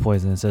 poison. No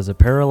poison. It says a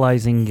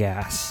paralyzing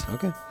gas.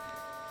 Okay.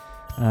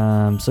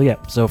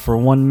 So for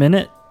 1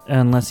 minute,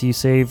 unless you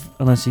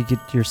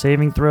get your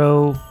saving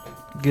throw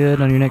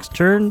good on your next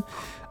turn.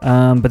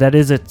 But that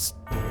is its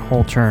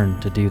whole turn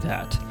to do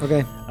that.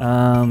 Okay.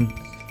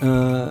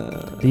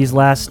 These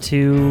last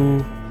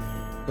two...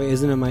 Wait,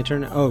 isn't it my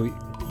turn? Oh,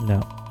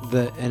 No.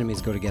 the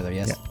enemies go together,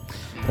 yes.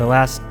 Yeah. The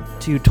last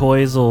two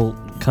toys will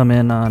come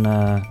in on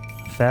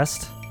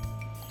Fest.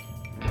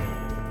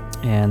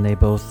 And they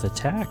both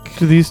attack.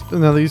 Do these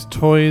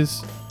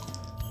toys,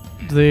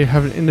 do they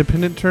have an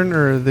independent turn,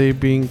 or are they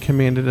being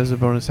commanded as a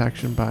bonus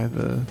action by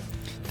the...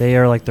 They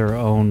are like their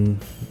own...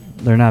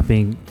 They're not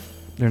being...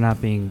 Okay.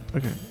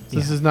 So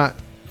This Yeah. is not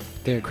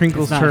They're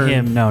Crinkle's It's not turn.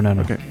 him. No.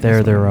 Okay.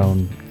 They're That's their fine.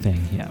 own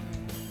thing. Yeah.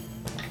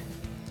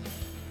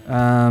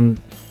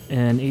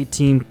 And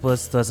 18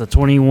 plus that's a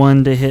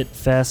 21 to hit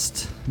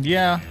Fest.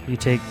 Yeah. You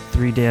take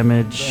 3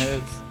 damage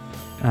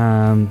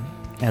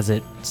as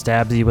it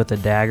stabs you with a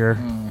dagger.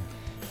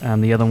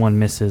 The other one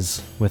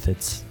misses with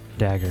its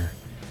dagger.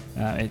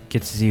 It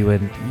gets you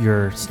in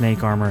your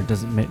snake armor. It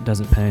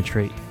doesn't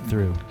penetrate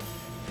through.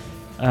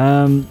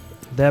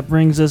 That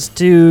brings us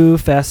to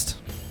Fest.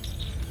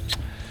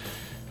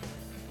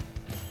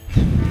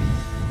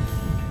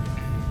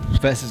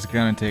 Fest is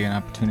going to take an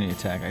opportunity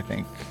attack, I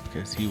think,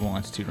 because he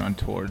wants to run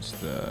towards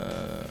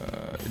the...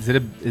 Is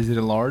it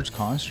a large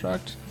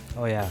construct?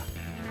 Oh yeah.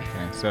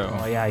 Okay, so...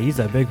 Oh yeah. He's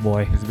a big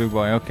boy. He's a big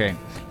boy, okay.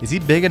 Is he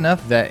big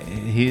enough that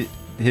his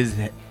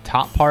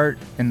top part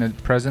and the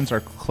presents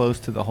are close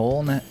to the hole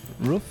in the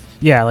roof?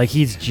 Yeah, like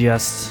he's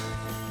just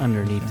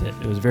underneath it.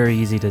 It was very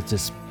easy to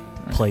just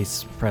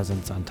place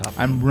presents on top.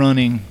 I'm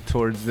running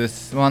towards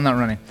this... Well, I'm not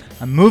running.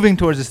 I'm moving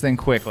towards this thing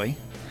quickly.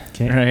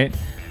 Okay. Right?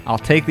 I'll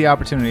take the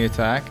opportunity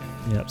attack.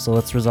 Yep. So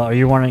let's resolve. Are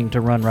you wanting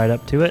to run right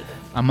up to it?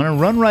 I'm going to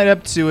run right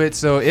up to it.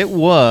 So it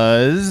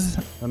was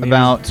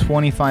about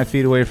 25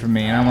 feet away from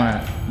me. And I'm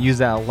going to use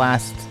that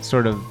last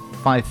sort of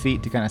 5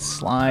 feet to kind of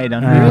slide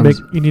under it.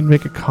 You need to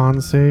make a con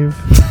save.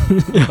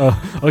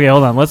 Okay,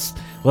 hold on. Let's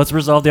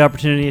resolve the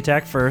opportunity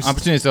attack first.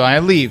 Opportunity. So I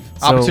leave.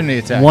 So Opportunity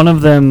attack. One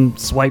of them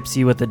swipes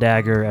you with the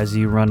dagger as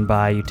you run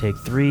by. You take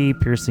 3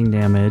 piercing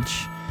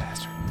damage.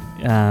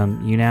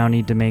 Bastard. You now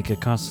need to make a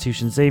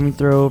Constitution saving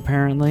throw,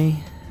 apparently.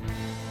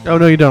 Oh,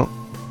 no, you don't.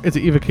 It's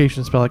an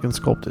evocation spell. I can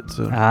sculpt it,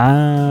 so...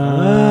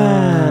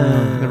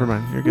 Never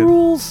mind. You're good.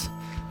 Rules.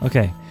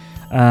 Okay.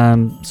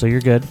 So you're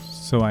good.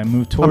 So I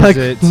move towards like,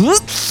 it.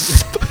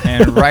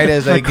 And right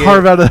as I get...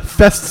 carve out a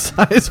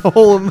fest-size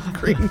hole in the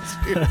green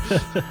sphere.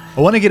 I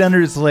want to get under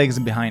its legs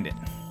and behind it.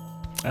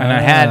 And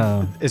I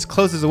had, as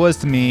close as it was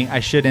to me, I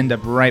should end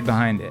up right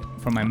behind it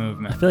for my I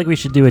movement. feel like we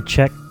should do a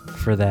check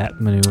for that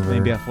maneuver.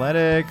 Maybe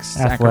athletics,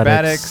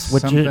 acrobatics,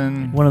 Which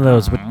something. one of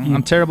those? I don't know.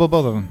 I'm terrible at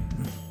both of them.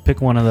 Pick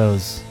one of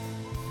those.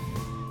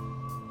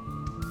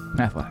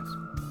 Athletics.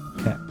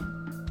 Okay.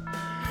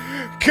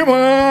 Come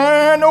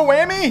on, no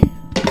whammy.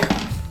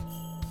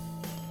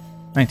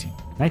 19.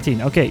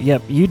 19. Okay.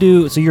 Yep. You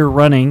do. So you're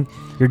running.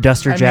 Your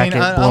duster jacket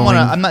blowing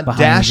I'm not behind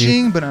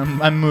dashing, you. but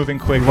I'm moving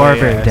quickly. You are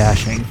very yes.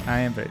 dashing. I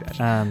am very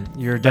dashing.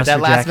 Your But that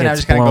duster last minute, I jacket's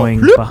just kinda go, blowing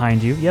bloop.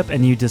 behind you. Yep.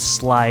 And you just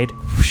slide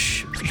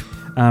whoosh,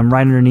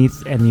 right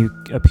underneath, and you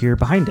appear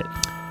behind it.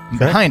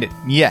 Behind it,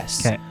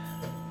 yes. Okay.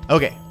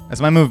 Okay,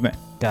 that's my movement.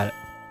 Got it.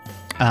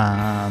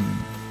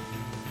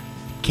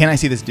 Can I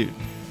see this dude?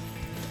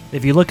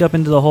 If you look up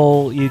into the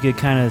hole, you could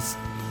kind of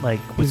would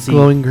It's see.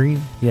 glowing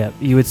green. Yeah,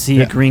 you would see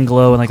Yeah. a green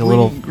glow and like a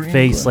little Green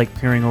face glow.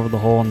 peering over the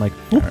hole and All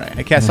right,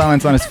 I cast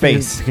silence on his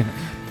face.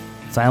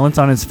 Silence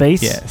on his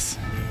face. Yes.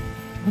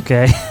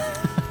 Okay.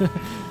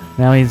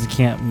 Now he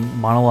can't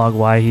monologue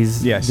why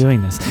he's Yes.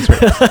 doing this.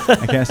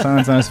 I cast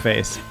silence on his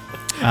face.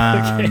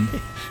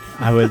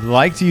 I would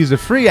like to use a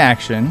free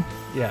action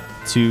Yeah.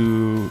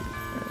 to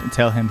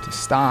tell him to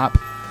stop,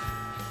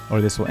 or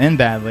this will end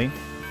badly.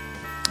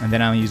 And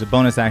then I'll use a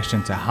bonus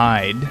action to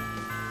hide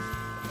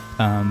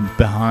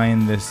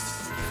behind this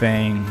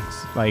thing.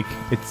 Like,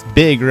 it's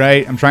big,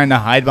 right? I'm trying to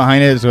hide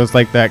behind it, so it's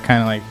like that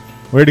kind of like,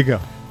 where'd he go?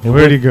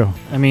 Where'd he go?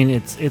 I mean,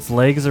 its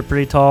legs are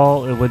pretty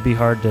tall. It would be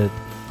hard to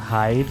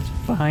hide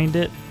behind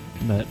it,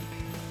 but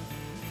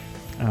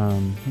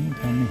You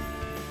tell me.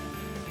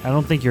 I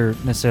don't think you're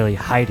necessarily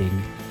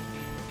hiding.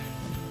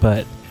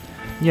 But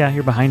yeah,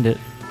 you're behind it.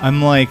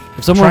 I'm like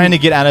If someone- trying to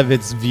get out of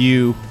its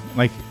view,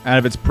 like out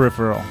of its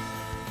peripheral.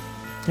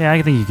 Yeah,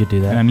 I think you could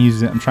do that. And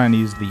I'm trying to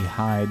use the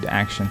hide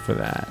action for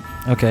that.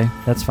 Okay,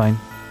 that's fine.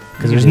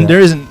 Because there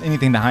isn't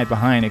anything to hide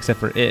behind except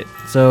for it.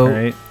 So,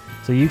 right?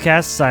 So you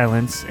cast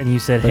silence, and you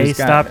said, But "Hey, he's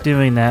got stop it.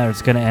 doing that, or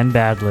it's going to end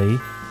badly."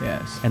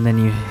 Yes. And then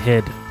you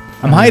hid.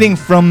 I'm hiding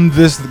from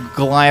this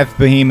Goliath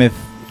behemoth,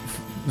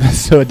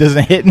 so it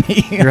doesn't hit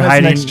me. You're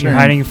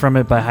hiding from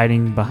it by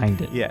hiding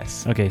behind it.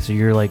 Yes. Okay, so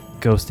you're like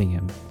ghosting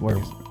him.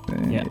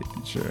 Yeah.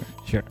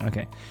 Sure.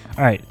 Okay.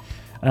 All right.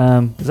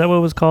 Is that what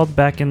it was called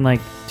back in like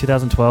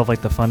 2012?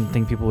 Like the fun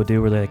thing people would do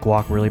where they like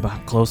walk really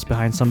close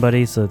behind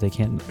somebody so they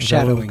can't.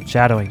 Shadowing.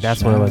 Shadowing.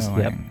 That's what it was. Yep.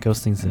 Shadowing.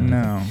 Ghosting's in.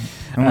 No.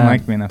 I don't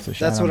like me enough to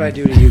shadow. That's what me. I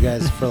do to you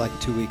guys for like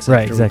 2 weeks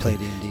Right, after exactly. we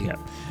play D&D. Yep.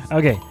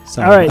 Okay.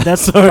 Sorry. All right.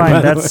 That's Sorry,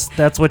 fine. by the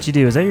That's what you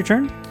do. Is that your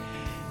turn?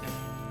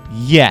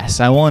 Yes,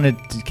 I wanted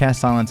to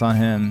cast silence on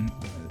him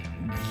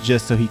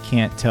just so he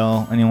can't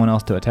tell anyone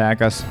else to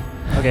attack us.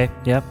 Okay.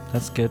 Yep.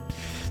 That's good.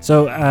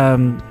 So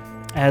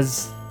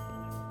as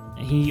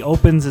he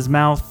opens his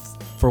mouth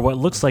for what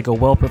looks like a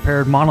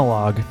well-prepared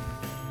monologue,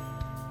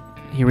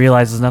 he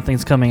realizes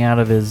nothing's coming out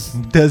of his.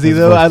 Does he his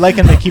though? voice. I'd like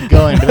him to keep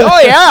going.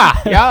 Oh yeah.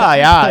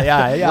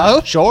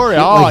 Sure.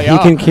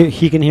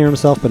 He can hear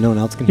himself, but no one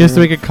else can He hear has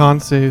to him. make a con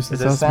save since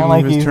Does it that's sound the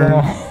like beginning he's of his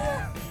in turn.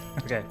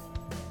 a... Okay.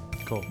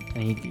 Cool.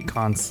 And he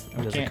cons.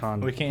 Does a con.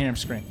 We can't hear him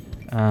scream.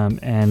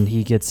 And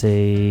he gets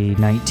a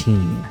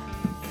 19.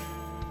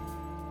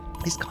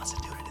 He's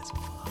constituted as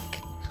fuck.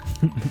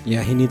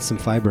 Yeah, he needs some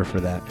fiber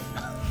for that.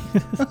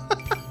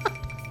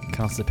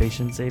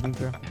 Constipation saving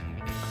throw.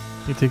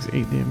 He takes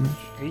 8 damage.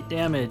 8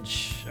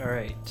 damage. All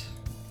right.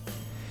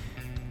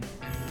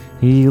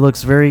 He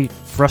looks very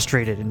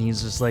frustrated, and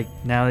he's just like,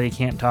 now that he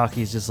can't talk,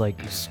 he's just like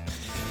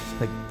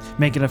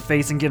making a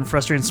face and getting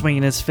frustrated and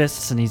swinging his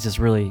fists, and he's just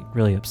really,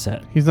 really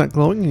upset. He's not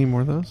glowing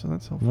anymore though, so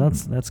that's helpful. Well,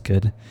 that's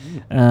good.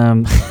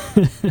 And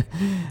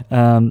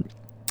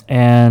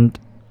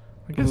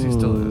I guess he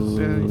still is.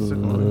 Yeah, he's still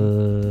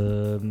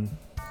glowing.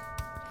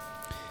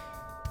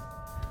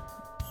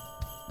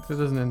 It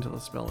doesn't end until the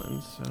spell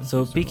ends.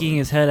 So peeking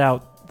his head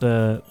out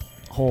the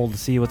hole to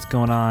see what's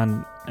going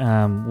on,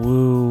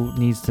 Wu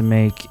needs to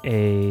make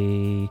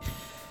a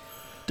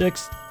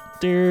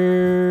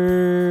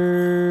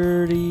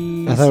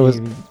dexterity. I thought it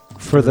was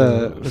for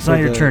the. It's for not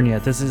your the- turn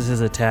yet. This is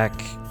his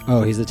attack.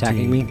 Oh, he's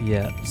attacking me?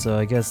 Yeah. So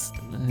I guess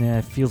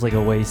it feels like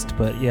a waste,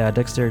 but yeah,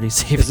 dexterity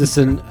save. Is this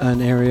an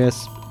area?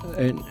 It's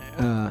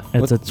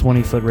a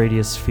 20-foot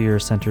radius sphere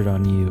centered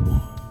on you.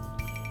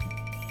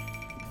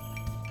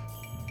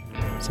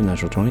 It's a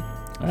natural 20.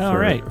 All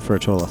right. For a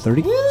total of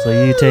 30.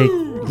 So you take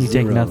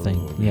Zero.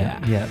 nothing.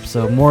 Yeah.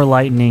 So more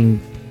lightning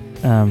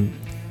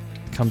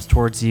comes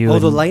towards you. Oh,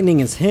 the and- lightning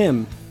is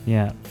him.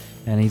 Yeah,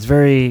 and he's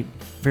very,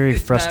 very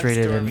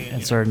frustrated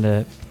and starting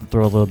to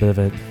throw a little bit of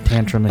a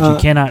tantrum that you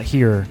cannot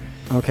hear.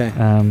 Okay.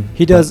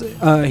 He doesn't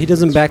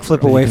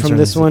backflip away from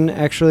this one.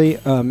 Actually,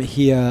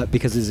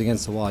 because he's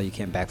against the wall, you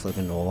can't backflip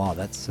into a wall.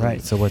 That's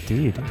Right. So what do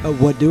you do?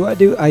 What do I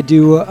do? I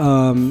do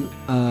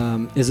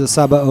is a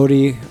Saba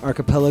Odi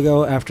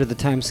archipelago after the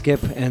time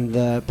skip and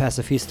the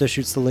pacifista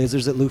shoots the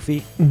lasers at Luffy.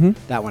 Mm-hmm.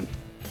 That one.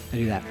 I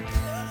do that.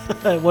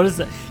 What is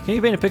that? Can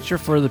you paint a picture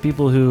for the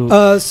people who,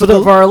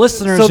 So for our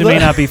listeners who may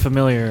not be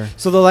familiar?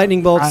 So the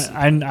lightning bolts.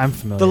 I'm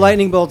familiar. The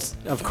lightning bolts,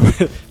 of course.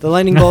 The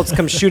lightning bolts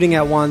come shooting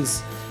at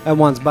one's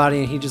body,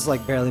 and he just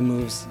like barely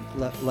moves,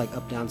 like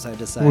up, down, side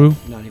to side, Woo.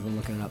 not even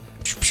looking up.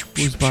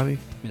 Whose body?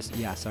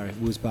 Yeah, sorry,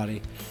 Wu's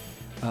body,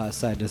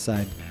 side to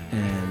side,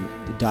 and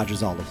it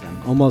dodges all of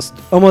them,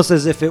 almost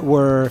as if it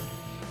were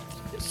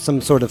some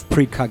sort of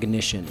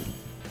precognition.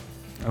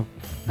 Oh,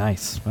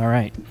 nice. All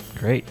right.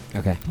 Great.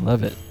 Okay.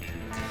 Love it.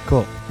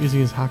 Cool.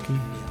 Using his hockey.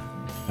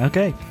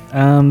 Okay.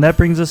 That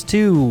brings us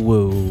to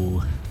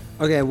Woo.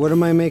 Okay, what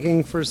am I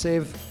making for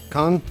save?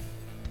 Con?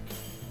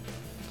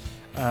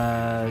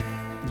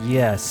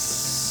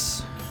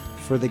 Yes.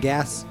 For the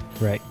gas?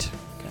 Right.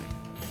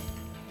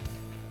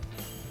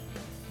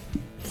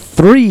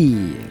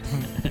 3.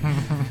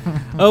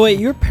 Oh wait,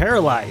 you're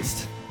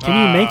paralyzed.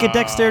 Can you make a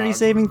dexterity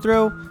saving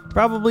throw?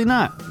 Probably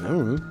not. I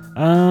don't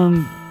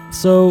know.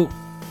 So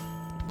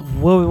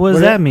what does What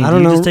that it- mean? I Do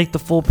don't you know. just take the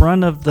full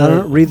brunt of the I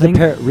don't read the thing?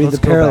 read Let's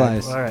the go back.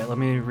 paralyzed. All right, let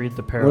me read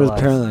the What paralyzed.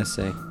 does paralyzed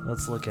say?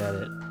 Let's look at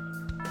it.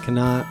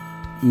 Cannot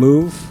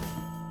move.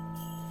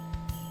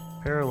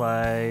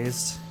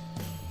 Paralyzed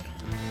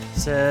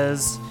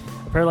says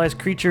a paralyzed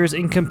creature is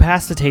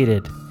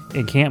incapacitated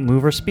and can't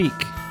move or speak.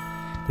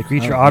 The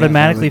creature Oh, yeah,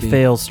 automatically that would be-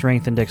 fails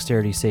strength and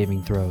dexterity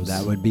saving throws.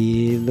 That would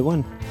be the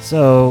one.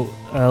 So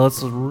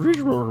let's.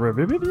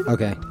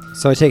 Okay,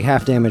 so I take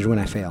half damage when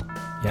I fail.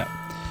 Yeah.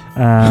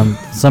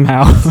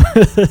 Somehow.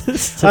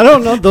 I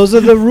don't know. Those are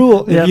the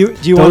rules. Yep. Do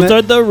you Those want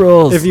are the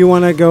rules. if you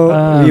want to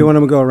go, if you want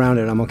to go around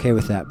it, I'm okay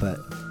with that. But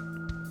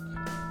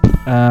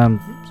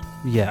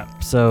yeah.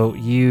 So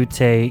you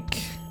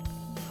take.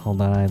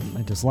 Hold on,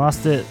 I just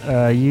lost it.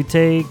 You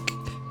take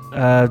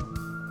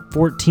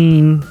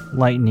 14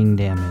 lightning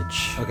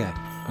damage. okay.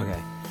 So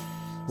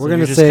We're you're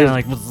gonna just say kinda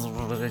like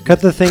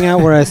cut the thing out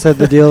where I said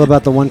the deal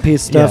about the One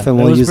Piece stuff, Yeah, and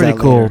that we'll was use pretty that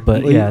cool, later.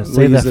 but We'll yeah,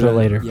 save use that for it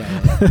later. Yeah.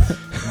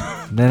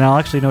 Then I'll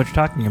actually know what you're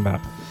talking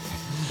about.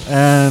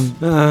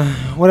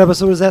 What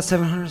episode was that?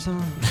 700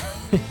 something?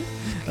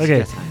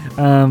 Okay.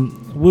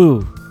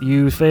 Woo,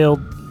 you failed,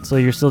 so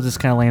you're still just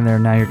kind of laying there.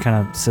 Now you're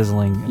kind of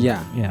sizzling.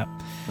 Yeah. Yeah.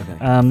 Okay.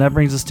 That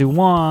brings us to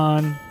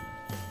Juan.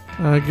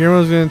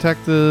 Guillermo's going to attack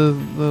the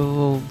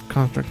little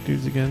construct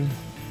dudes again.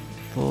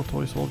 The little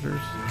toy soldiers.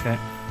 Okay.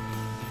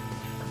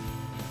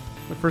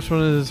 The first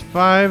one is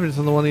 5. It's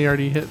on the one he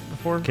already hit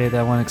before. Okay,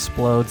 that one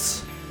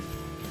explodes.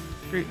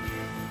 Great.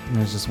 And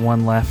there's just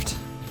one left.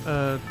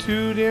 2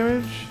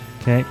 damage.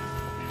 Okay.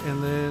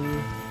 And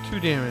then 2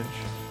 damage.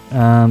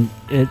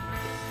 It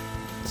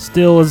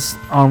still is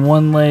on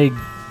one leg,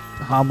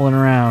 hobbling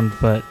around,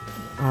 but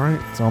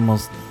Alright. it's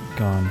almost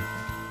gone.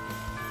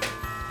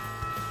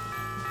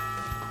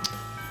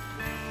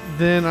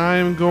 Then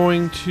I'm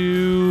going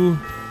to...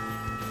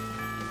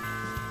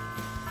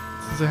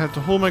 Since I have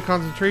to hold my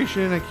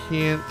concentration, I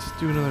can't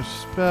do another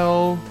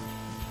spell.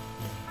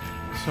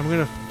 So I'm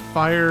going to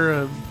fire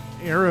an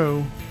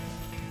arrow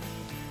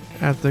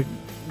at the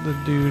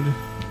dude.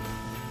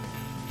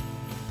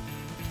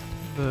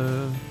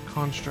 The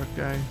construct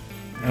guy.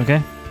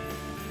 Okay.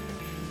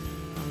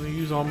 I'm going to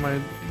use all my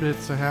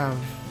bits I have.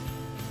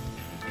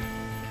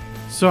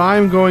 So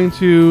I'm going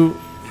to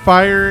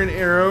fire an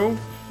arrow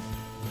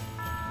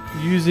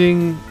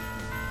using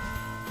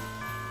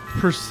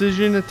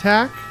precision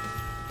attack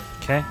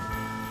Okay.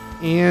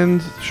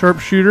 and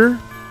sharpshooter.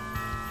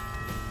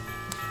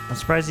 I'm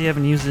surprised you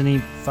haven't used any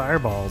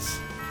fireballs.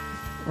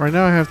 Right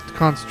now I have to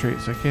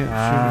concentrate, so I can't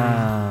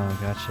Ah,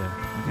 gotcha. shoot.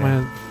 Okay.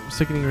 My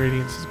sickening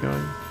radiance is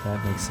going.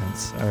 That makes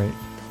sense. All right.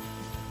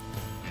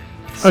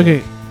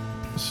 Okay,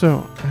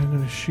 so I'm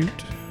going to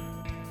shoot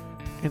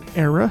an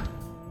arrow.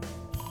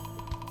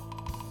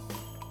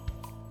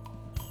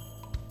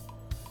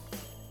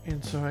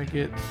 And so I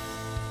get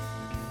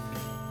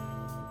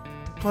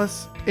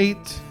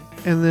 +8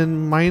 and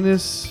then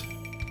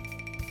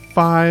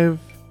 -5.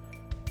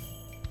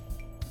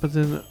 But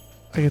then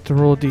I get to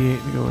roll a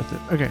d8 to go with it.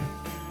 Okay.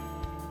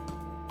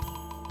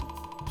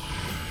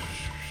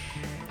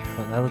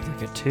 Well, that looks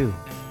like a 2.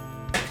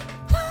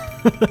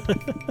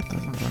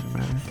 Doesn't fucking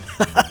matter.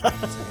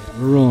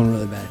 We're rolling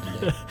really bad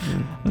today.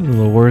 This is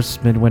the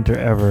worst midwinter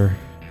ever.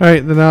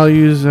 Alright, then I'll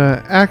use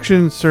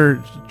action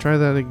surge. Try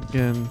that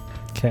again.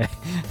 Okay.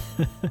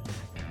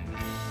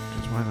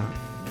 Because why not?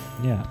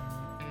 Yeah.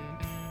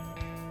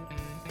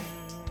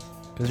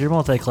 Because you're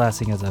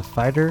multi-classing as a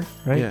fighter,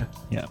 right? Yeah.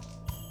 Yeah.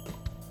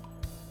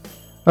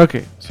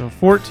 Okay, so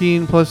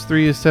 14 plus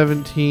 3 is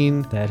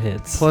 17. That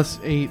hits. Plus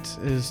 8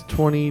 is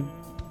 20.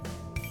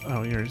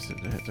 Oh, you already said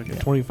that hits. Okay, Yeah.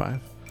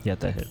 25. Yeah,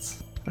 that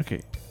hits.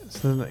 Okay,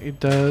 so then it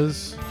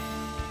does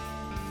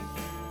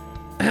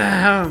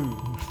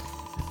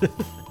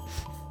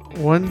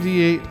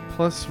 1d8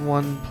 plus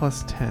 1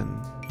 plus 10.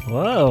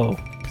 Whoa.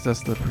 Because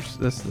that's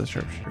the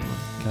sharpshooter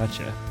one.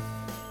 Gotcha.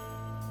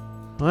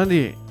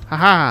 1d8.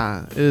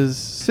 Haha! Is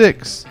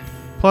 6.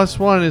 Plus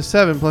 1 is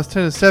 7. Plus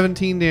 10 is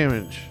 17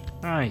 damage.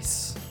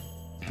 Nice.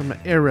 From an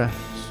arrow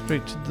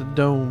straight to the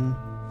dome.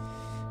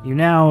 You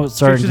now Straight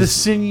starting to to the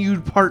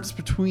sinewed parts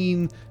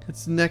between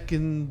its neck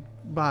and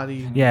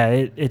body. Yeah,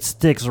 it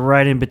sticks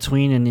right in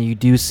between, and you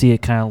do see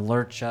it kind of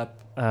lurch up,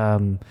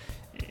 and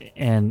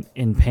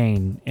in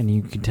pain, and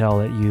you can tell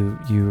that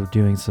you're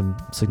doing some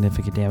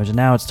significant damage, and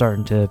now it's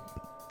starting to.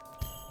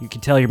 You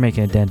can tell you're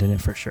making a dent in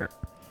it for sure.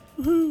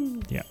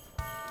 Woohoo. Yeah.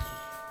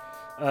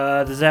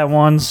 Does that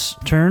one's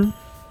turn?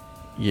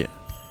 Yeah.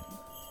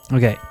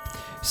 Okay,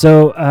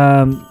 so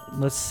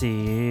let's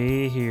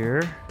see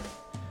here.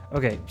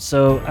 Okay,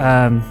 so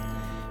a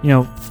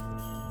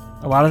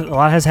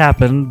lot has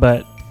happened,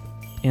 but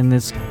in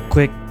this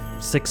quick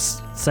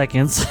 6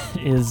 seconds,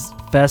 is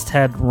Fest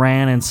had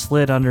ran and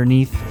slid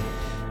underneath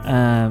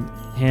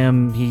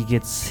him. He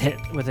gets hit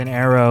with an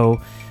arrow,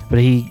 but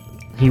he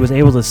was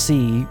able to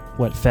see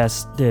what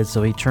Fest did,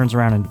 so he turns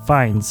around and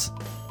finds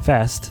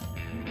Fest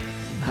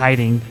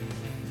hiding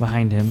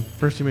behind him.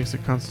 First, he makes a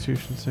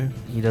Constitution save.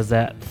 He does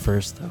that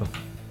first, though.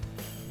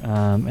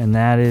 And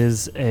that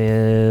is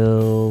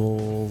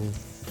a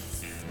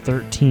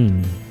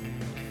 13.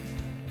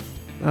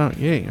 Oh,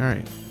 yay. All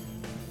right.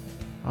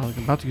 I was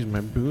about to use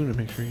my boon to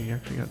make sure he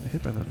actually got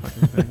hit by that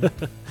fucking thing.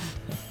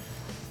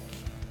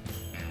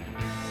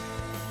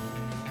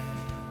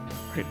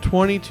 Alright,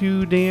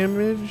 22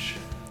 damage.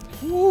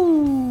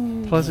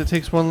 Woo! Plus it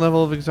takes 1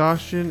 level of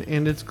exhaustion,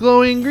 and it's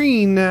glowing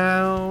green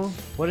now.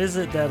 What is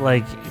it that,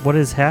 what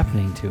is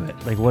happening to it?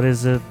 What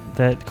is it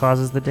that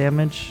causes the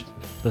damage?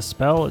 The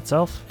spell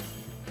itself?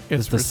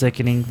 It's the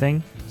sickening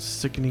thing?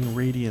 sickening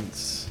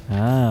radiance.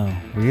 Oh,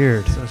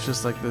 weird. So it's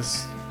just like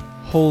this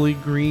holy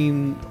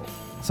green.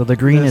 So the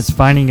green This- is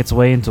finding its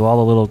way into all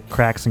the little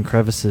cracks and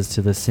crevices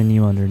to the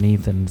sinew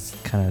underneath, and it's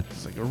kind of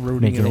It's like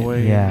eroding making it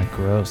away. Yeah,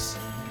 gross.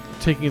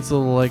 Taking its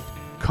little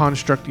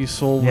constructy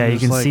soul. Yeah, and you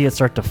just, can see it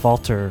start to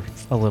falter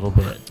a little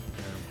bit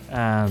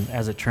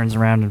as it turns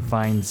around and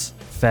finds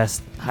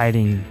Fest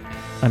hiding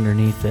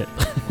underneath it,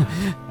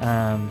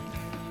 and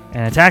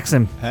attacks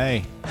him.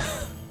 Hey,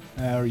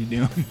 how are you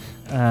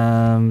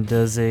doing?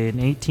 Does an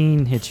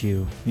 18 hit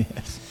you?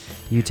 Yes.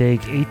 You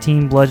take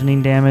 18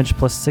 bludgeoning damage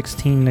plus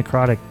 16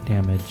 necrotic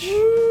damage.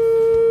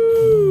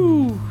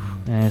 Woo!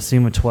 And I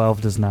assume a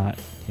 12 does not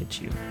hit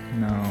you.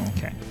 No.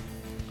 Okay.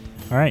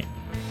 All right.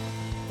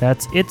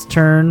 That's its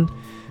turn.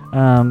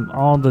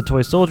 All the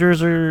toy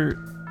soldiers are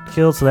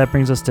killed, so that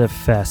brings us to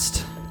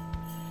Fest.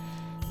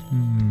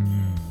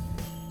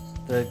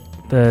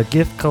 The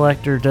gift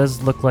collector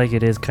does look like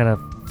it is kind of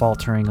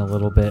faltering a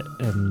little bit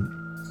and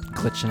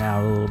glitching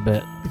out a little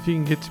bit. If you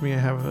can get to me, I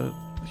have a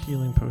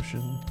healing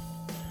potion.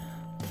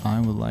 I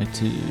would like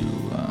to.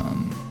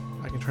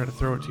 I can try to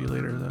throw it to you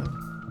later, though.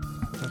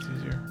 That's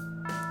easier.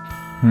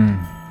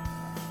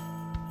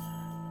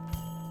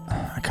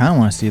 I kind of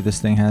want to see if this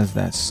thing has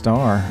that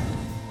star.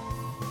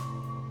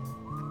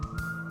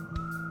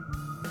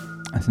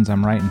 Since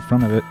I'm right in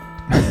front of it.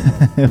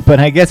 But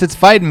I guess it's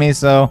fighting me,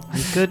 so.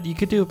 You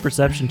could do a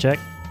perception check.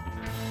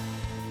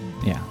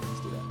 Yeah. Let's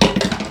do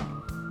that.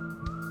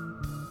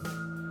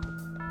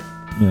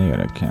 Yeah, you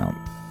gotta count.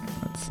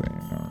 Let's see.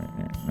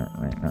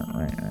 Right.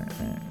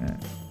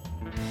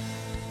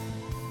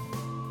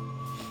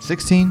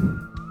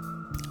 16.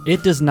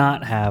 It does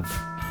not have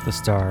the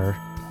star.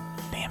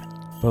 Damn it.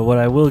 But what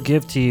I will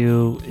give to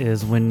you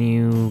is when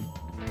you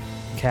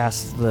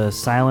cast the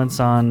silence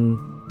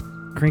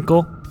on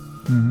Crinkle,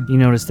 you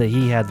notice that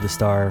he had the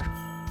star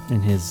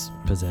in his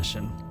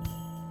possession.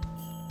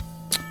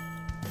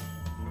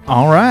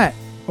 All right.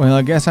 Well,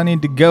 I guess I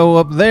need to go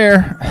up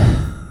there.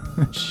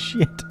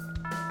 Shit.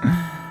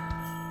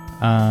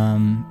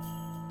 I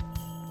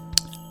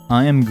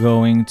am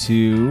going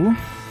to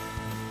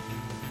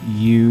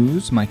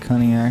use my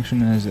cunning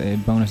action as a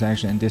bonus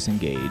action and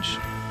disengage.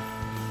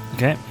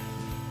 Okay.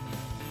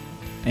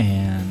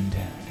 And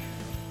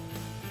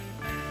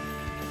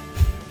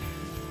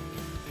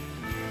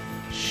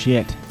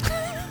shit.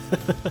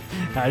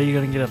 How are you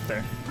going to get up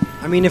there?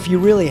 I mean, if you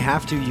really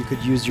have to, you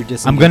could use your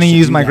disengage. I'm gonna to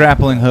use do my that.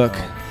 grappling hook.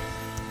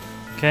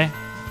 Okay.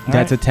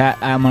 That's a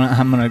I'm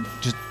gonna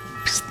just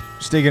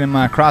stick it in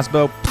my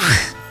crossbow.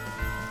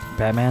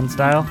 Batman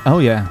style. Oh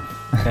yeah.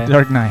 Okay.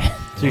 Dark Knight.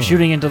 So you're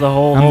shooting into the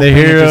hole. I'm the hoping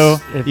it hero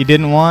just- you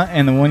didn't want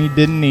and the one you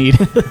didn't need.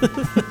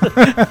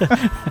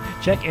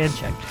 check and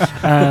check.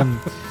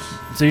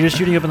 So you're just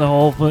shooting up in the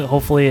hole.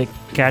 Hopefully it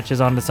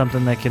catches onto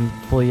something that can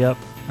pull you up.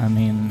 I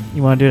mean,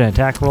 You want to do an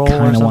attack roll or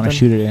kind of something? want to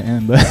shoot it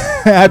in, but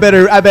I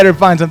better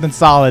find something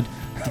solid.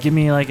 Give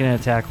me like an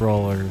attack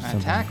roll or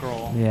something.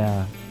 roll.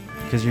 Yeah,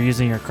 because you're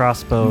using your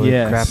crossbow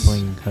Yes.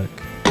 grappling hook.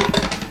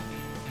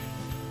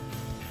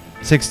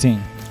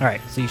 16. All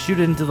right, so you shoot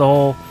it into the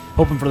hole,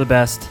 hoping for the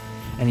best,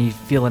 and you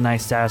feel a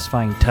nice,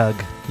 satisfying tug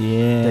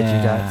Yeah. that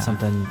you got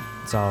something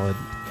solid,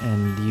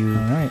 and you.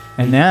 All right.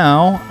 And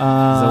now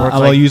Does it work I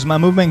will like- use my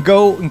movement,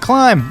 go and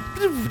climb.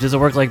 Does it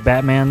work like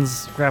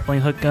Batman's grappling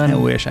hook gun? I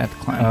wish I had to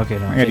climb. Okay,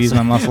 no. I gotta use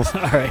my muscles.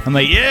 All right. I'm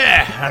like,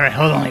 yeah. All right,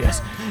 hold on,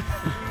 guys.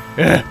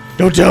 Yeah.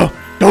 Don't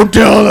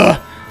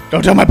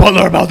tell my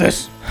butler about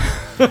this.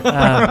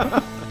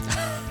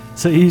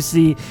 So you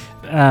see,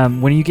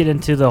 when you get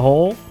into the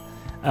hole,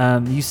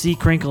 you see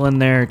Crinkle in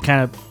there,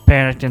 kind of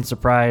panicked and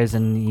surprised,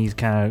 and he's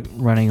kind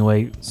of running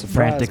away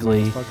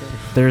frantically.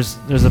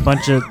 motherfucker. There's a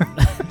bunch of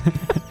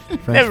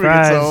French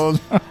fries.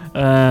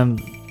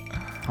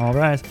 All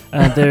right.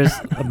 There's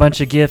a bunch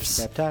of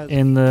gifts Baptized.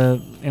 in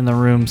the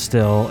room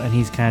still, and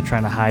he's kind of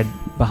trying to hide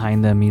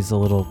behind them. He's a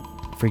little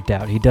freaked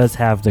out. He does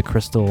have the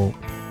crystal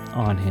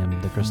on him,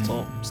 the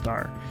crystal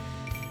star.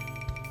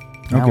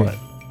 Now Okay. what?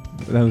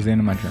 That was the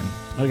end of my turn.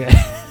 Okay.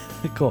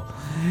 Cool.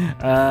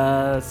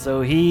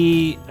 So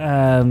he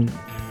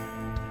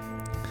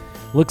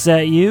looks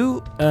at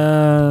you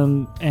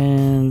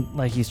and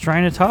like he's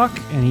trying to talk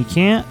and he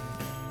can't.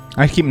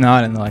 I keep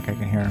nodding like I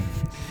can hear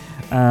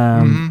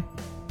him.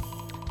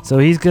 So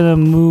he's gonna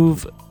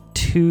move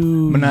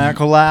to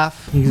Maniacal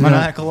laugh. He's gonna-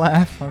 Maniacal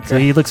laugh. Okay. So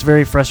he looks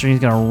very frustrated.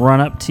 He's gonna run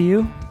up to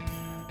you.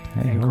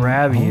 Hey, and hold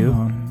grab on, you.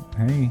 hold on.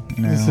 Hey,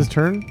 no. Is this his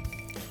turn?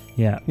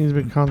 Yeah. He's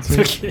been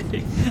constant. Son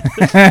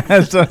of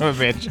a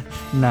bitch.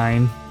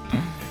 9.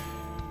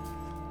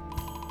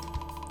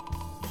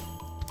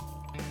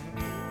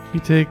 He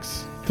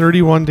takes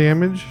 31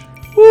 damage.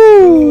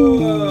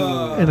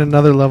 Woo! And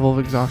another level of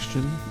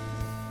exhaustion.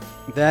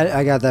 That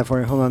I got that for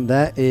you. Hold on.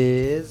 That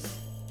is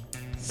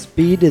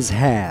speed is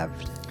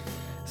halved.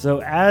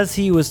 So as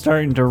he was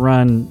starting to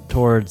run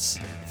towards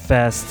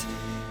Fest,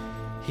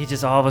 he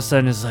just all of a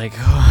sudden is like,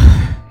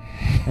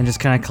 and just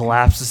kind of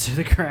collapses to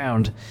the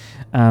ground,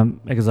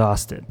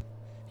 exhausted.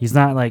 He's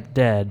not like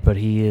dead, but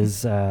he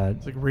is.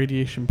 It's like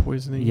radiation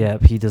poisoning.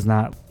 Yep, he does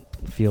not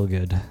feel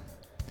good.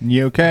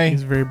 You okay?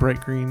 He's very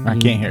bright green. I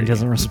can't hear He you.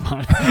 doesn't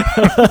respond,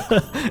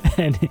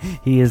 and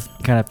he is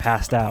kind of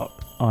passed out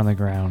on the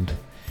ground.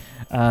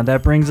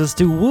 That brings us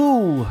to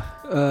Woo.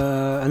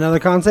 Another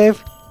con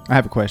save. I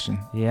have a question.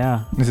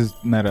 Yeah. This is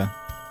meta.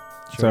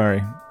 Sure.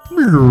 Sorry.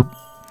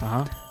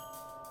 Uh-huh.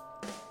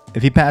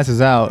 If he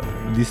passes out,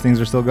 these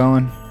things are still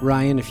going?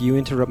 Ryan, if you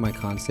interrupt my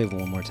con save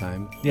one more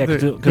time. Yeah,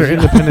 They're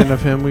independent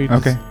of him. We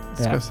Okay.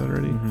 discussed that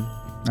already.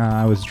 Mhm.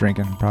 I was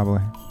drinking,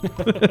 probably.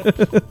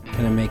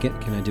 Can I make it?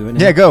 Can I do it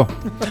now? Yeah, go.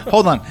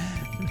 Hold on.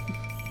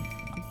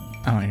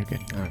 Oh, you're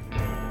good.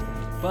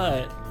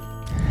 But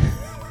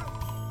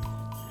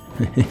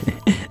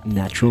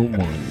Natural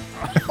 1.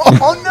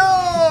 Oh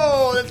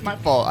no! That's my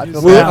fault. I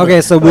feel Woo, bad.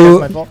 okay, so Oh,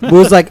 that's my fault.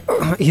 Woo's like,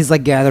 he's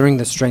like gathering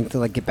the strength to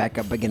like get back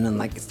up again and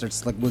like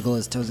starts to like wiggle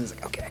his toes. And he's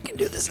like, okay, I can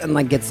do this. And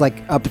like gets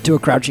like up to a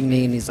crouching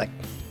knee and he's like,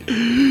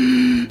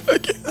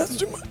 okay, that's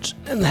too much.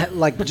 And that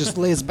like just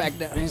lays back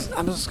down.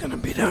 I'm just going to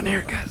be down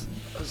here, guys.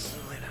 He's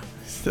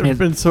never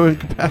been so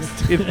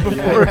incapacitated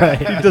before.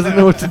 He doesn't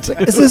know what to do.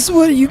 Is this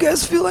what you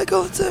guys feel like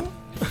all the time?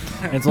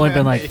 it's only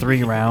been like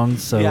 3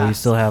 rounds, so Yeah. we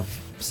still have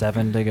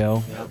 7 to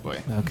go. Oh boy.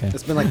 Okay.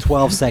 It's been like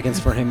 12 seconds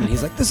for him, and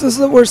he's like, this is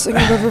the worst thing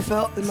I've ever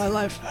felt in my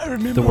life. I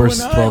remember The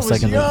worst when 12 I was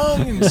seconds.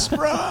 young and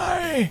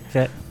spry.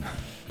 Okay.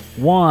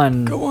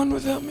 1. Go on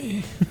without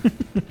me.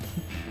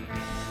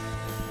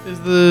 Is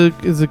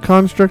the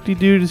constructy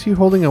dude? Is he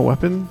holding a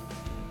weapon?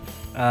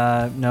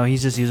 No,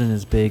 he's just using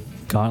his big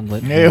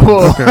gauntlet. Hey,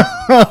 whoa.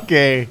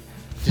 Okay.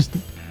 Just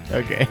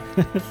okay.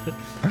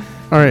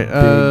 All right.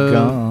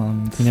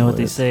 You know what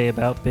they say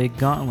about big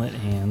gauntlet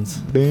hands.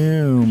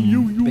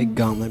 Boom. Big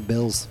gauntlet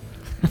bills.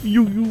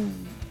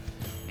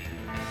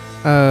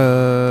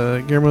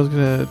 Guillermo's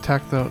gonna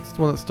attack the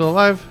one that's still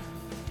alive.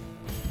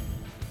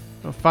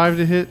 5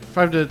 to hit.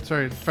 5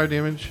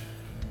 damage.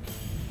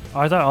 Oh,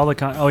 I thought all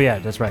the oh yeah,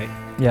 that's right.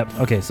 Yep.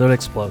 Okay, so it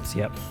explodes.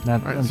 Yep.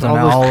 That, Alright, and so so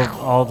now all those-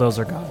 all of those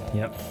are gone.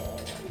 Yep.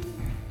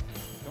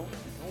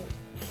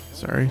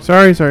 Sorry.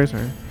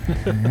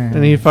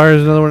 And he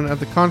fires another one at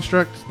the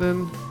construct.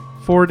 Then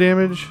 4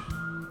 damage,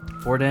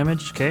 4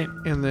 damage. Okay.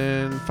 and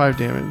then 5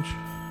 damage.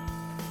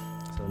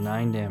 So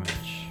 9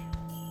 damage.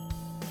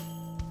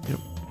 Yep.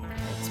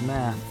 That's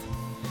math.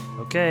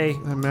 Okay.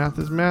 That math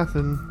is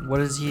mathin'. What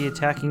is he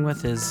attacking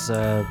with? His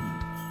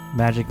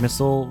magic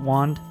missile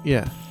wand?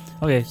 Yeah.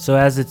 Okay, so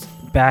as its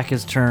back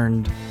is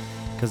turned,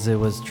 because it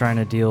was trying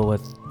to deal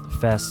with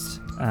Fest,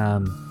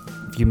 a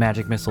few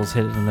magic missiles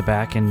hit it in the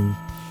back, and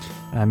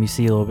you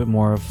see a little bit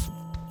more of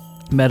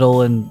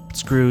metal and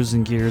screws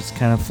and gears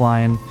kind of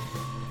flying.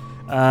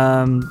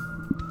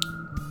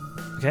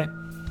 Okay.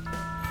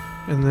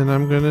 And then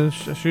I'm gonna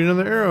shoot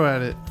another arrow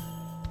at it.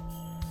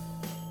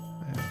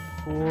 I have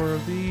 4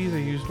 of these. I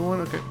used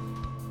 1. Okay.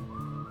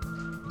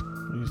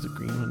 I'll use the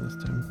green one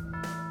this time.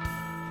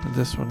 And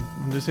this one.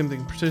 I'll do the same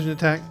thing. Precision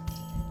attack.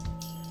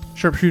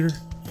 Sharpshooter.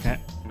 Okay.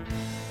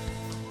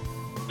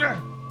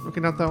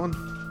 Okay, not that one.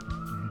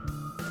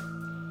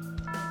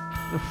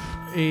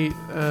 8,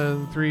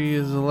 3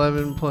 is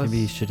 11 plus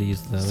Maybe you should have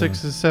used the other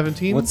 6 one. is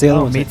 17. What's the other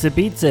Oh, one? meets it,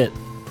 beats it.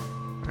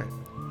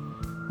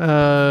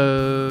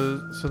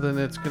 So then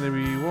it's going to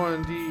be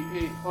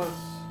 1d8 plus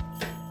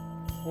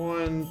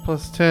 1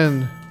 plus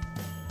 10.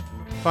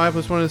 5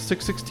 plus 1 is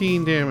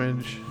 616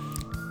 damage.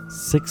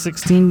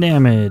 616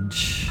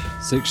 damage.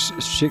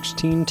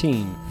 16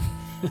 teen.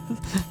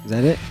 Is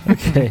that it?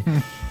 Okay.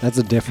 That's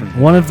a different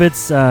One of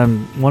its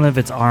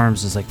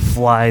arms just like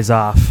flies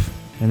off,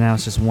 and now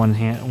it's just one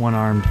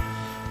armed,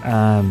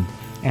 and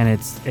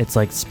it's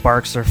like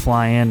sparks are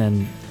flying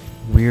and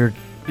weird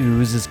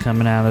ooze is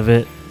coming out of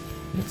it.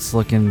 It's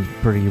looking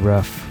pretty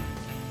rough.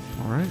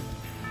 All right.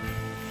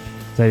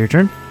 Is that your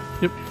turn?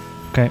 Yep.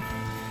 Okay.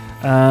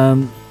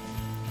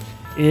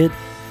 It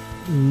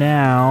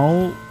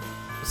now,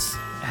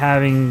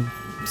 having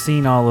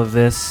seen all of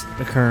this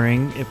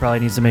occurring, it probably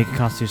needs to make a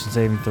Constitution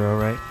saving throw,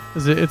 right?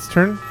 Is it its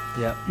turn?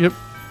 Yep. Yep.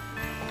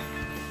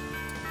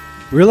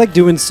 We're like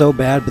doing so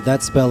bad, but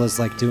that spell is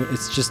like doing.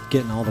 It's just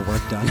getting all the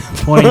work done.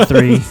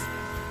 23.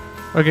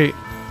 Okay,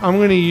 I'm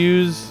going to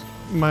use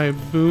my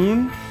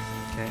boon,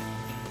 Okay.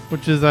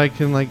 which is I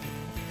can like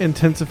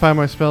intensify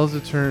my spells to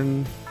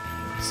turn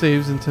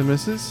saves into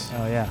misses.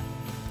 Oh yeah.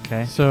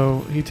 Okay. So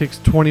he takes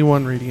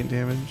 21 radiant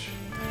damage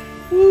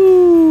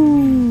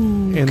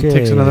Woo! and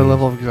takes another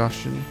level of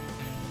exhaustion.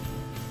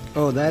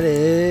 Oh, that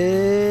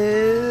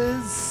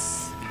is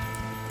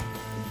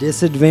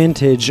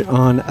disadvantage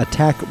on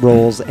attack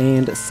rolls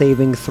and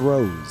saving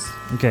throws.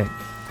 Okay.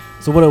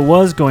 So what it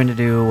was going to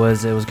do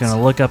was it was going to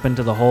look up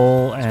into the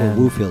hole That's what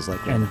Woo and feels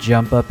like. Right and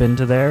jump up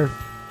into there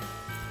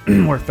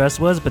where Fest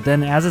was, but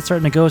then as it's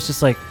starting to go, it's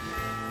just like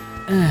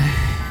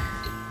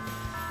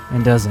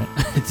and doesn't.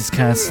 It just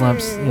kind of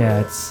slumps.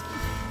 Yeah, it's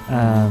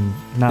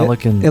not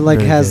looking. It like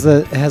very has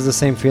good. the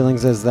same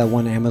feelings as that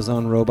one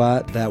Amazon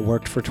robot that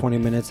worked for 20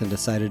 minutes and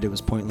decided it was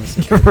pointless.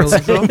 And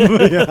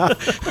Yeah.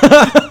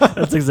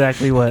 That's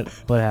exactly what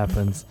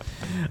happens.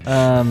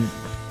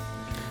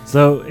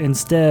 So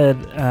instead,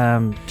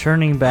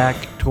 turning back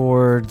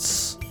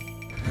towards,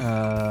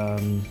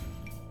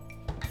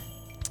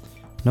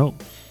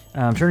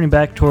 turning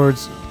back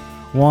towards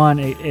one,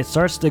 it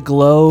starts to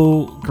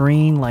glow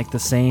green like the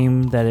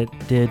same that it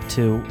did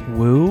to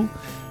Woo,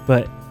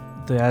 but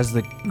as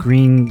the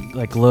green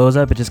like glows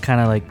up, it just kind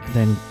of like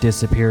then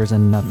disappears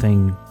and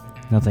nothing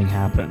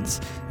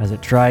happens as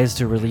it tries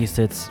to release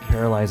its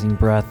paralyzing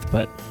breath,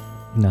 but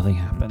nothing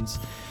happens.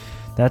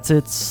 That's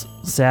its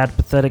sad,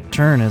 pathetic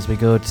turn as we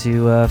go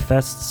to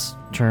Fest's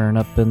turn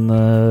up in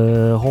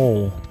the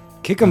hole.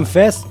 Kick him,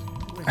 Fest.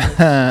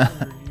 I'm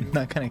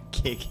not gonna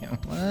kick him.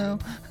 Well,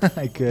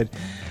 I could.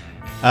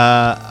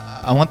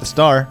 I want the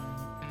star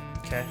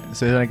Okay.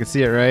 so that I can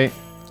see it, right?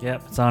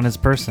 Yep, it's on his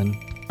person.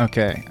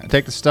 Okay. I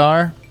take the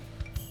star.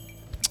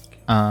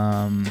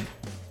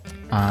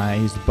 I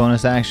use the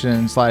bonus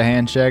action slide a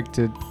hand check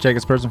to check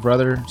his person for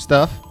other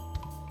stuff.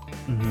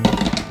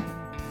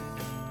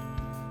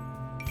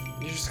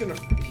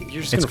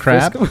 You're just It's gonna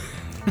crap. frisk him?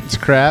 It's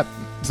crap,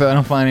 so I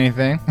don't find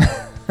anything.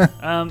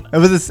 It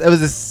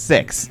was a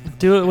 6.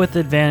 Do it with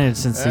advantage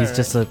since he's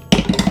just a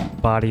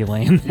body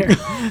laying there.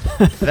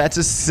 That's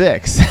a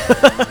 6.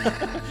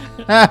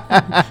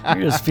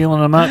 You're just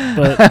feeling him up,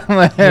 but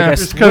like, I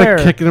Just kind swear,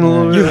 of kicking him a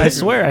little bit. I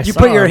swear, I You saw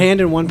put your him.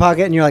 hand in one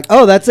pocket and you're like,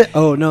 oh, that's it.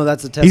 Oh, no,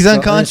 that's a testicle. He's So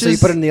unconscious? you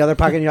put it in the other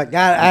pocket and you're like,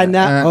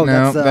 oh,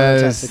 that's the other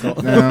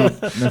testicle. No,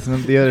 that's not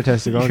the other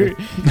testicle.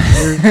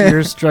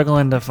 You're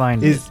struggling to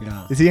find it.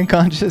 Is he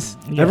unconscious?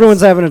 Yes.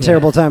 Everyone's having a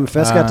terrible time.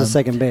 Fest got to Um,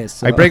 second base.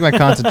 So. I break my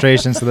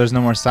concentration, so there's no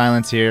more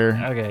silence here.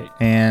 Okay.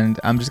 And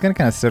I'm just gonna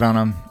kind of sit on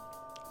him.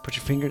 Put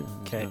your finger.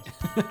 Okay.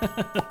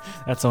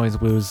 That's always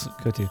Woo's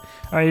go-to. All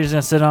right, you're just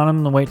gonna sit on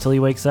him and wait till he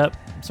wakes up,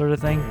 sort of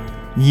thing.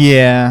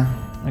 Yeah.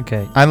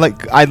 Okay.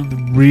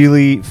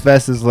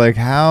 Fest is like,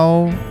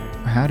 how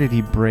did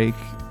he break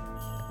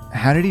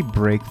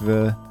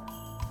the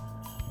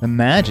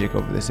magic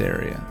over this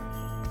area?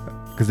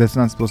 Because that's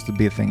not supposed to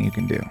be a thing you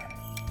can do.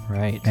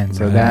 Right. And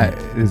so that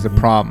is a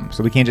problem.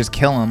 So we can't just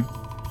kill him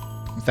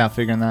without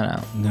figuring that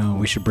out. No,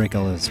 we should break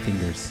all his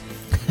fingers.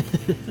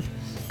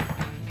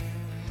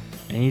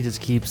 And he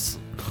just keeps.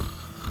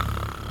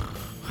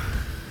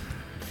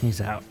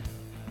 He's out.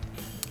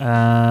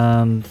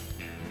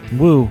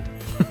 Woo.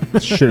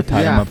 Should have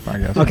tied him up, I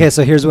guess. Okay,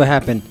 so here's what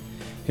happened.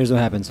 Here's what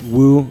happens.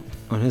 Wu,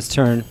 on his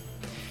turn,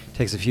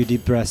 takes a few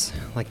deep breaths,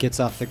 like gets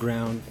off the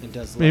ground and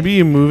does. Maybe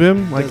you move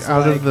him like does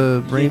out like of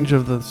the yin- range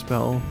of the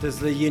spell. Does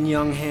the yin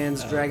yang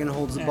hands? Dragon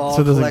holds the ball,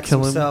 So it doesn't collects kill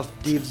him? himself,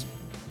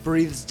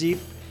 breathes deep,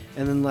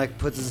 and then like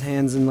puts his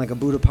hands in like a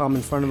Buddha palm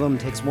in front of him, and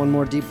takes one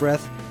more deep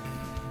breath,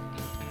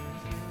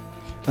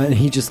 and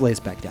he just lays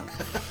back down.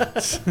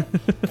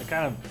 I'm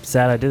kind of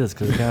sad I did this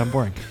because it's kind of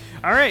boring.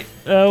 All right,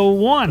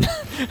 1.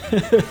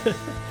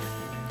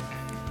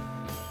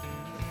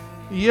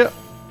 Yep.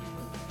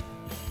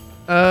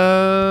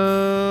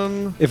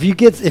 If he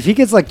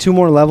gets like 2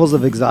 more levels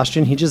of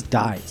exhaustion, he just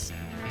dies.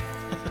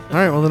 All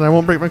right. Well, then I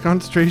won't break my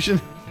concentration.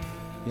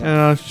 Yeah.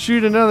 And I'll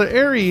shoot another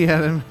arrow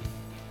at him.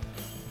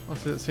 I'll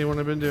see the same one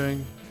I've been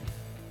doing.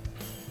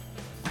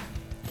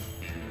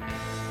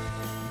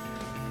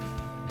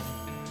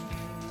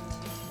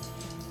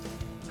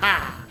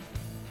 Ha!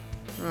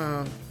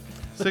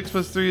 6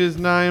 plus 3 is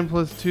 9.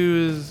 Plus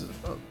 2 is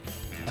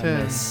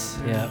 10.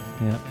 Yep.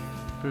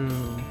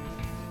 Boo.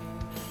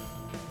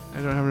 I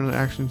don't have an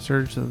action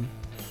surge, so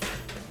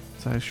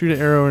I shoot an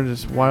arrow and it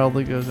just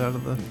wildly goes out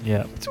of the.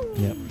 Yep.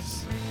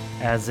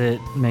 As it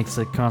makes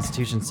a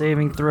Constitution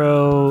saving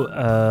throw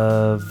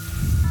of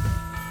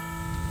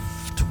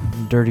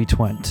dirty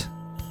 20.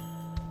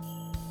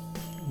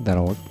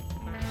 That'll work.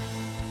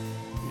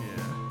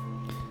 Yeah.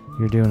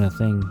 You're doing a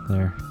thing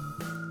there.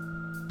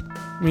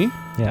 Me?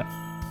 Yeah.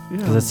 Yeah.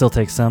 Does it still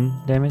take some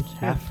damage?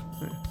 Half?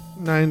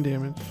 9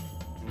 damage.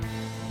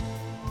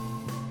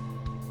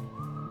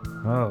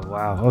 Oh,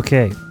 wow.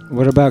 Okay.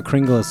 What about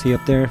Kringle? Is he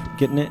up there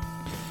getting it?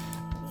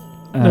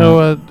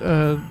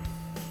 No,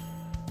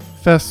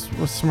 Fest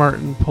was smart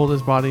and pulled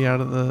his body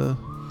out of the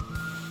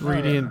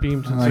radiant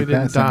beam so he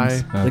didn't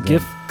die. The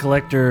gift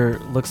collector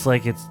looks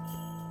like it's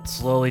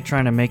slowly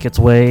trying to make its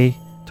way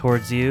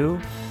towards you,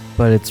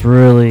 but it's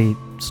really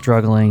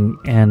struggling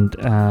and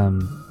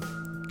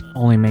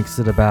only makes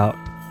it about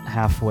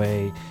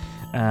halfway.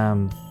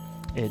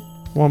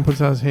 One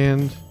puts out his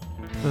hand,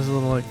 does a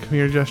little like come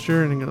here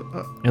gesture, and he goes,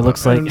 It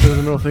looks like and does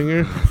a middle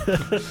finger.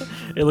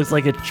 it looks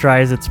like it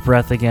tries its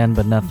breath again,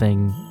 but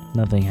nothing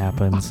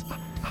happens.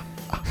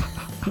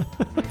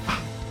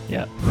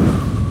 Yeah.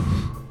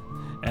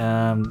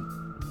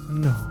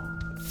 No.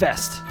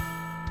 Fest.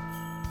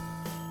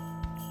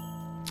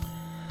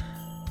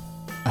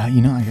 I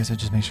guess I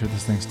just make sure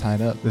this thing's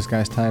tied up. This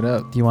guy's tied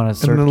up. Do you want to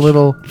search And the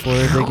little. for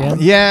it again?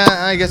 Yeah,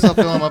 I guess I'll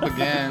fill him up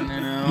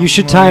again. You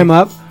should tie him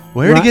up.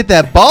 Where to get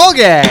that ball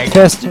gag?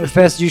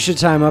 Fest, you should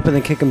tie him up and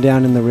then kick him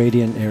down in the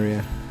radiant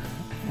area.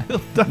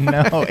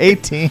 No,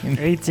 18.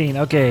 18.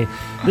 Okay.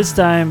 This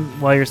time,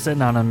 while you're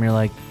sitting on him, you're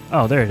like,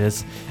 oh, there it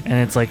is. And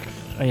it's like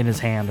in his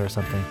hand or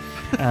something.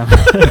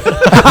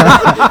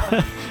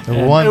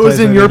 It was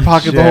in your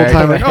pocket the whole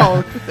time. Like,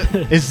 oh,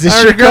 is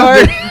this your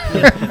card?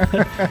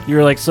 You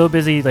were like so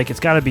busy, like it's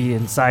got to be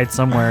inside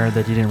somewhere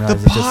that you didn't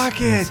realize The it's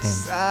just in his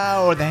pockets. hand.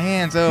 Oh, the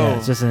hands. Oh. Yeah,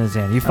 it's just in his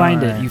hand. You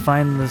find it. Alright. You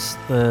find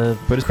the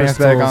Put his pants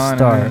crystal back on.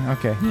 star.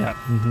 Okay. Yeah.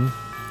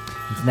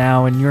 It's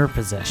now in your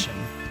possession.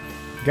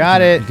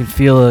 Got it. You can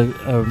feel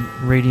a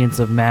radiance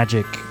of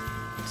magic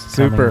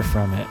Super. coming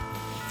from it.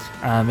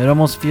 It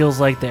almost feels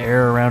like the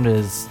air around it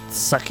is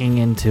sucking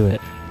into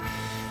it.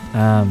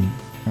 I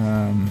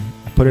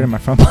put it in my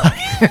front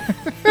pocket.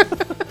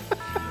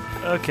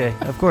 Okay,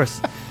 of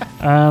course.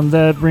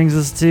 That brings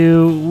us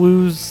to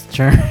Woo's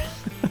turn.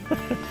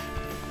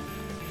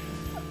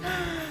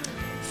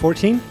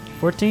 14?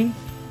 14.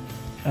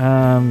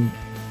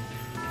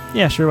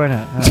 Yeah, sure, why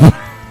not?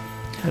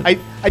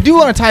 I do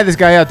want to tie this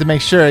guy up to make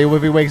sure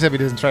if he wakes up, he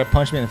doesn't try to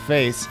punch me in the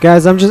face.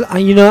 Guys, I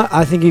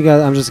think you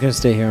guys. I'm just gonna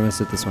stay here. I'm gonna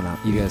sit this one out.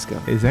 You guys go.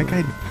 Is that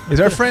guy? Is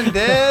our friend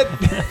dead?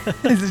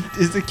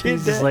 is the kid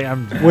He's dead? just like,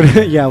 I'm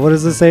What? Yeah. What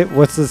is the save?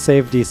 What's the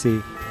save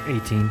DC?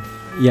 18.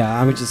 Yeah,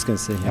 I'm just gonna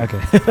sit here. Okay.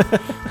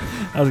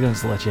 I was going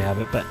to let you have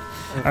it, but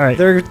all right.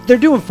 They're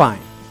doing fine.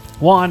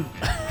 Juan.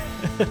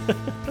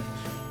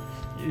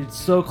 It's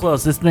so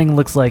close. This thing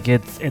looks like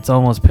it's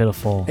almost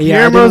pitiful.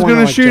 Yeah, Guillermo's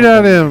gonna shoot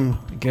at him.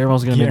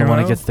 Guillermo's going to be the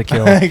one that gets the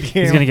kill. He's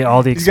going to get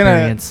all the He's gonna-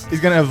 experience. He's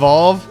gonna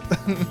evolve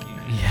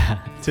Yeah.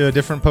 to a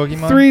different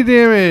Pokemon. 3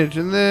 damage,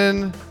 and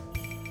then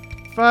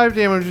 5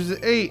 damage, which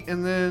is 8,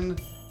 and then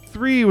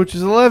 3, which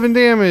is 11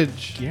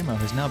 damage. Guillermo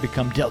has now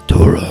become Del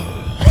Toro.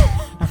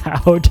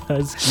 How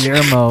does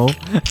Guillermo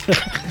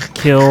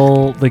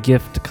kill the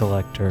gift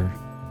collector?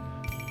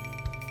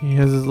 He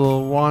has his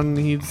little wand,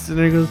 and he's sitting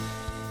there and goes,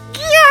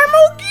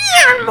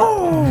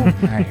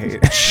 I hate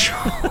it.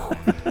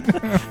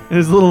 and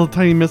his little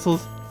tiny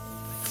missiles.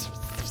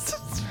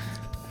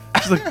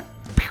 Just like,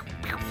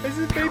 Is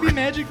it baby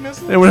magic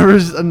missile? and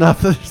whenever's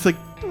enough, it's like,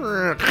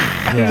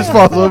 he just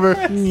falls over.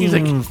 He's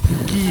like,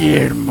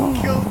 Guillermo.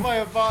 Killed by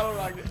a bottle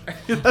rocket.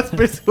 That's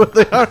basically what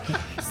they are.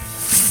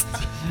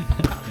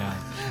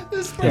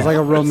 It's like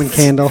a Roman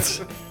candle.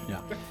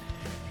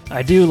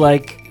 I do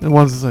like And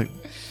one's just like,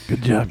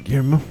 good job,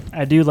 Guillermo.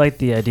 I do like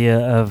the idea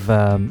of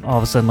all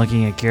of a sudden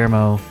looking at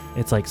Guillermo.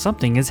 It's like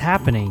something is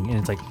happening, and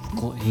it's like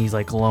he's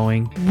like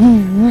glowing,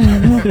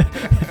 and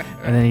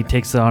then he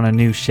takes on a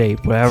new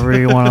shape. Whatever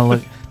you want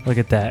to look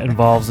at that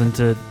evolves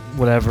into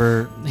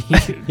whatever.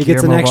 He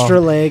gets an extra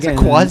leg. It's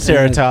a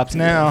quadceratops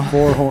now.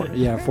 4 horn.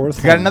 Yeah, 4th.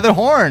 He's got another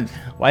horn.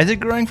 Why is it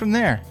growing from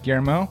there,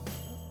 Guillermo?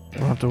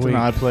 We'll have to It's wait. an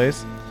odd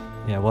place.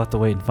 Yeah, we'll have to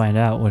wait and find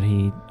out what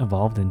he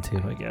evolved into,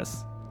 I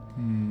guess.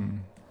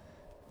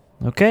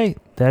 Okay,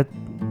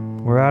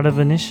 we're out of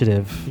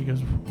initiative. He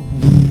goes,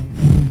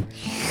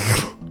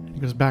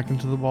 back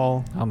into the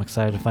ball. I'm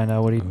excited to find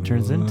out what he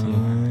turns into.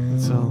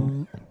 So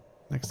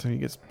next time he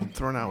gets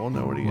thrown out, we'll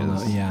know what he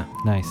is. Yeah.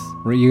 Nice.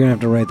 You're gonna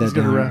have to write that He's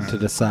gonna down rest. to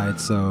decide,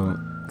 so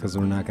because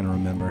we're not gonna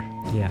remember.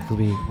 Yeah,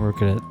 we're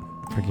good at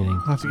forgetting.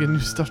 I'll have to get new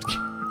stuff.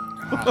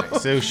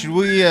 So should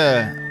we?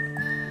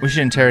 We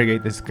should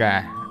interrogate this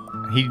guy.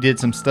 He did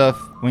some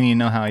stuff. We need to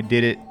know how he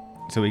did it,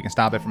 so we can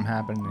stop it from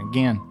happening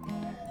again.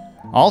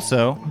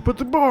 Also, Put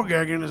the ball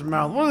gag in his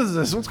mouth. What is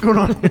this? What's going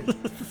on?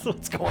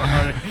 What's going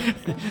on?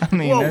 I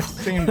mean, that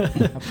seemed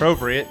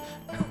appropriate.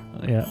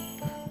 Yeah.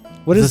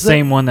 What It's is the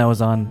same one that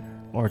was on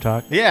Or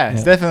Talk? Yeah, it's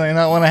Yeah. definitely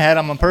not one I had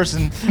on my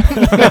person.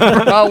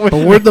 But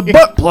where'd the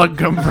butt plug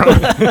come from?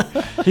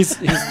 He's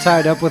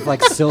tied up with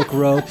like silk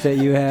rope that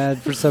you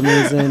had for some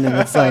reason, and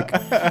it's like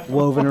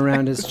woven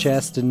around his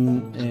chest,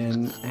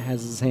 and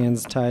has his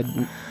hands tied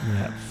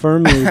Yeah.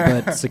 firmly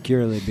but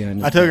securely behind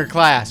his I took a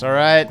class, all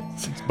right?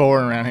 It's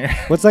boring around here.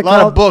 What's that A lot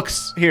called? of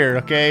books here,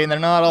 okay? And they're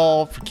not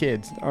all for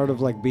kids. Art of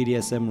like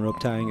BDSM rope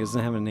tying. Doesn't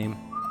it have a name?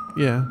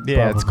 Yeah.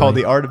 Yeah, it's called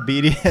The Art of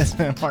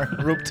BDSM Art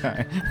Rope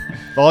Time.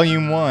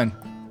 Volume 1.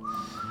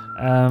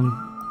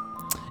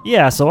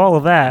 Yeah, so all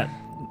of that.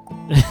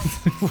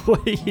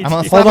 What are you I'm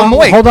on doing? Stop, I'm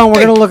awake. Hold on. We're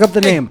Hey. gonna look up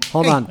the name.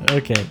 Hold on.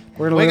 Okay.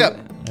 We're gonna Wake look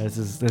up. This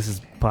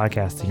is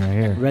podcasting right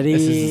here. Ready?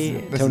 This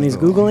is Tony's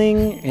the one.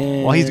 googling,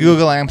 and While he's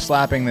Googling, I'm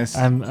slapping this.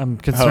 I'm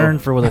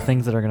concerned for the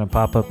things that are going to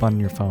pop up on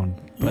your phone.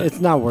 It's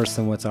not worse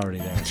than what's already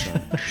there. So.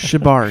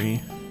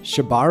 Shibari.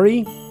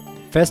 Shibari.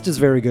 Fest is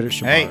very good at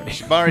Hey, Shibari.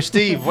 Shibari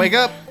Steve, wake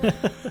up.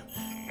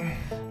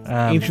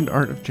 Ancient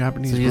art of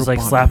Japanese So you just rope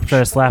like bondage. try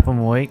to slap him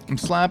awake. I'm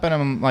slapping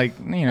him, like,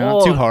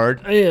 not too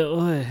hard.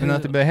 And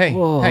Not to be, hey, hey.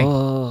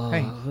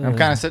 I'm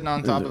kind of sitting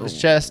on top of his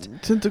chest.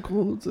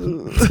 Tentacles.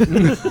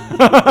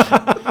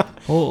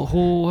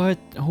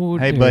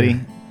 Hey, buddy,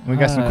 we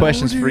got some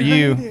questions for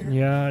you.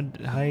 Yeah,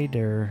 hi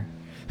there.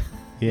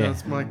 Yeah.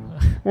 That's like,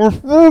 All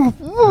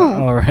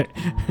right.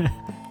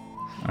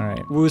 All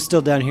right. Woo's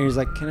still down here. He's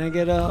like, can I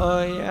get a?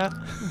 Oh yeah.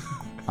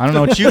 I don't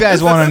know what you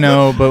guys want to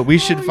know, but we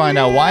should find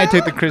out why I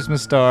took the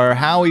Christmas star,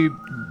 how he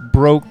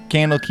broke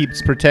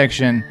Candlekeep's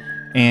protection,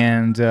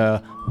 and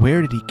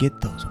where did he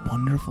get those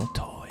wonderful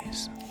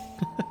toys?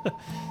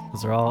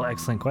 Those are all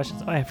excellent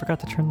questions. Oh, I forgot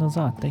to turn those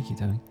on. Thank you,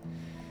 Tony.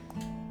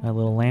 My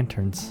little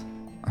lanterns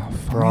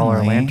for all our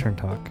finally. lantern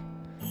talk.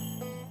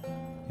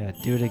 Yeah,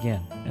 do it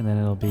again, and then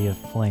it'll be a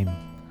flame.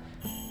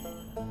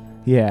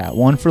 Yeah,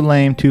 1 for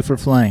lame, 2 for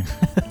flame.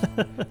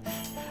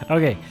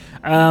 Okay.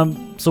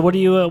 So what do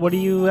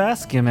you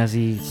ask him as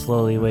he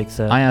slowly wakes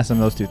up? I asked him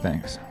those 2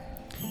 things.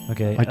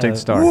 Okay. I take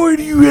star. Why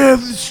do you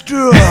have the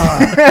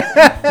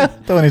star?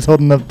 Tony's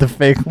holding up the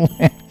fake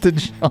lamp to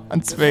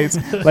John's face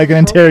like an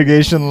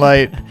interrogation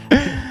light.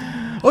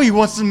 Oh, you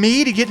want some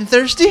meat? You getting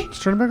thirsty?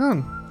 just turn it back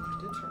on.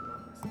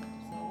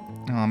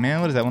 Oh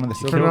man, what is that? One of the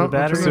Kill silver, the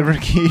battery? silver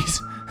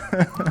keys?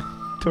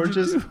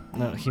 Torches?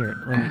 No, here.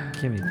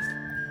 Give me this.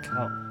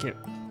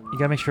 You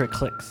gotta make sure it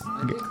clicks.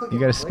 You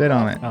gotta spit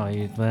on it.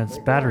 Oh, that's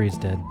battery's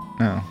dead.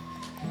 No.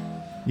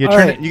 You All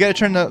turn right. it. You gotta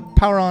turn the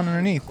power on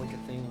underneath. I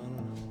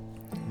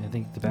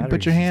think the You battery.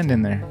 put your hand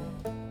in there.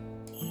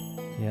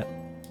 Yep.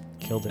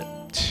 Killed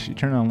it. You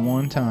turn on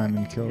one time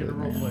and you killed it,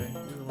 man.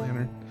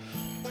 Lantern.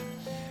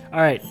 All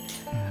right.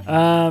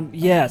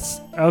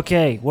 Yes.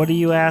 Okay. What do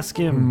you ask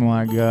Oh him?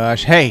 my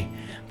gosh. Hey,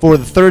 for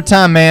the third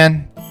time,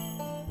 man,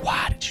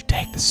 why did you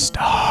take the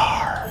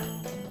star?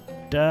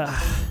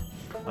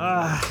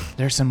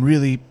 There's some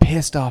really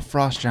pissed off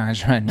frost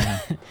giants right now.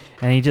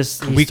 And he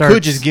We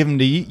could just give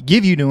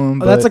you to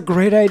him. Oh, that's a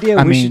great idea.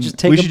 I we mean, should just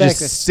take we him should back.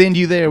 just send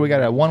you there. We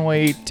got a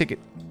one-way ticket.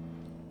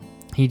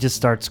 He just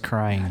starts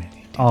crying.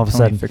 All of a Tony,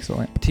 sudden, fix the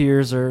lamp.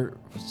 tears are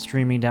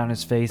streaming down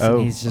his face, Oh,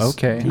 and he's just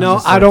okay. he No,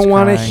 just I don't starts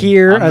want to crying.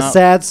 hear I'm a not-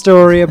 sad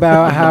story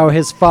about how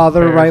his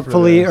father Prepare for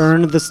rightfully this.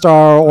 earned the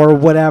star or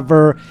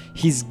whatever.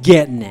 He's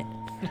getting it.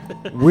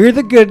 We're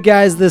the good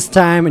guys this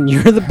time, and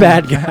you're the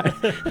bad guy.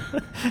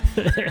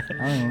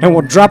 And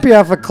we'll drop you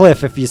off a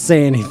cliff if you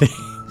say anything.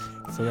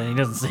 So then he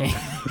doesn't say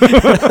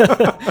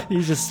anything.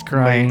 He's just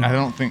crying. I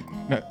don't think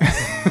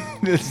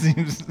this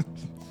seems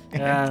Um,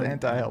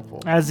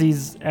 anti-helpful. As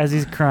he's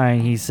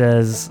crying, he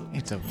says,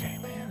 It's okay,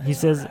 man. he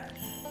says,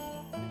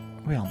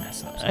 We all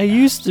mess up. I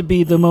used to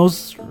be the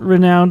most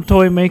renowned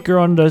toy maker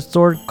on the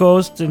Sword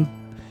Coast, and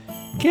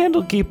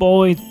Candlekeep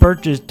always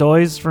purchased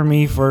toys for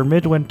me for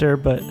Midwinter,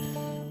 but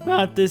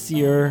not this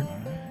year.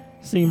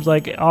 Seems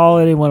like all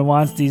anyone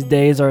wants these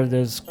days are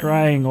the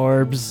scrying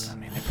orbs. I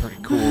mean, they're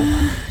pretty cool.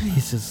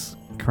 He's just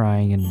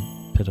crying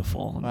and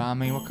pitiful. Well, I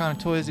mean, what kind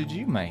of toys did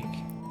you make?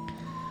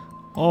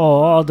 Oh,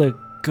 all the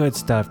good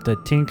stuff. The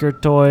Tinker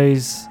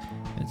toys,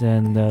 and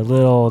then the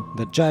little,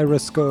 The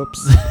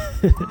gyroscopes,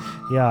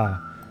 yeah,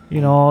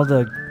 you know, all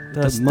the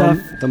stuff.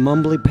 the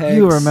mumbly pegs.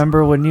 You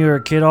remember when you were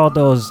a kid, all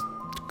those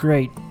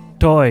great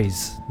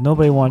toys.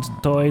 Nobody wants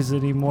toys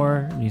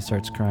anymore. And he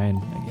starts crying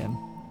again.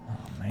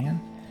 Oh, man.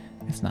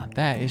 It's not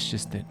that. It's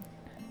just that,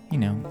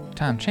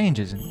 time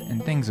changes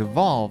and things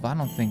evolve. I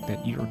don't think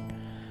that your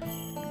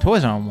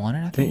toys aren't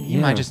wanted. I think you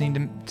might just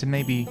need to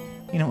maybe,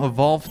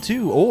 evolve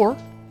too. Or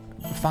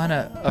find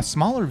a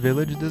smaller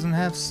village that doesn't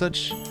have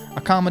such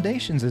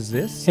accommodations as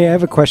this. Hey, I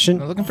have a question.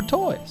 They're looking for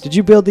toys. Did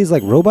you build these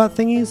like robot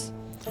thingies?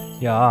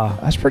 Yeah.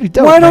 That's pretty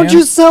dope. Why don't man.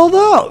 you sell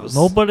those?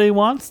 Nobody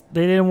wants.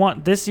 They didn't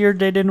want this year.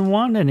 They didn't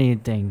want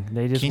anything.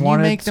 They just Can you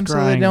wanted make them so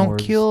they scrying don't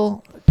orbs.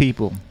 kill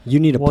people? You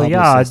need a Well,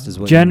 yeah. publicist. Is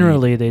what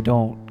Generally, they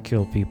don't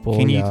kill people.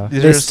 Can you? yeah. Is You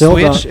there need.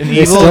 a switch? An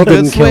They evil still and good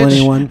didn't kill switch?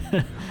 anyone.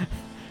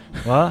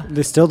 What?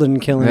 They still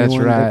didn't kill That's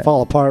anyone. They right.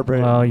 fall apart.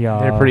 Right? Well, yeah.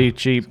 They're pretty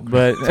cheap,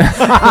 but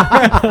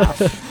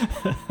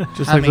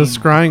Just I like mean- those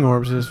scrying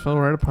orbs, they just fell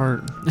right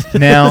apart.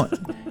 now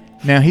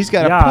he's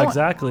got a Yeah, point.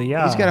 exactly.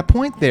 Yeah. He's got a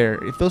point there.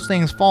 If those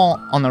things fall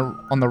on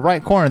the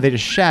right corner, they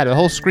just shatter. The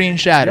whole screen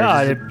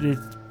shatters. Yeah.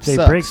 They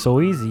Sucks. break so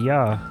easy.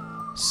 Yeah.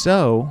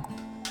 So,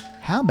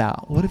 how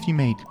about what if you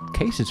made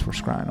cases for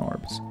scrying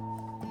orbs?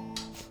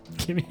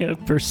 Give me a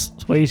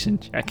persuasion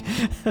check.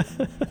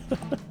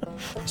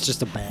 It's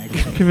just a bag.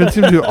 Convince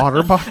him to do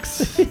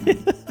OtterBox.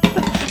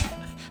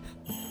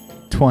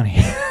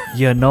 20.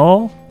 You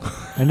know,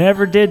 I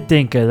never did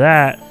think of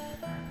that.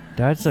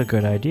 That's a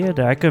good idea.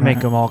 I could make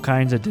them all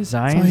kinds of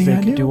designs. you They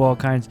gotta could do. do all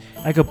kinds.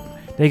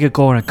 They could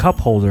go in a cup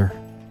holder.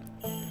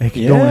 They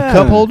could go in a Yeah.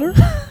 cup holder.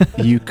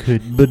 You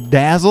could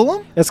bedazzle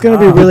them. It's gonna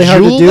be really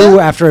hard to Jewel do them?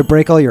 after I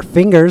break all your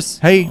fingers.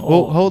 Hey,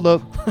 Oh. hold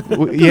up. Yeah,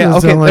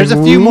 Does it okay. sound There's a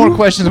like few woo? more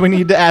questions we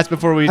need to ask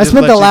before we. I just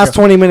spent let the you last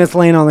go. 20 minutes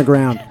laying on the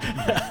ground.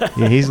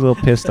 Yeah, he's a little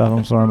pissed off.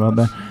 I'm sorry about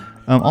that.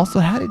 Also,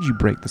 how did you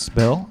break the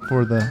spell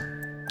for the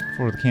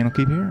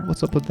Candlekeep here?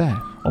 What's up with that?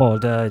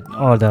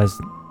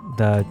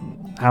 The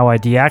how I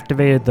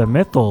deactivated the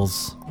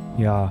mythals.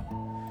 Yeah.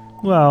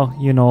 Well,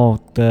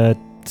 the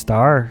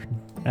star.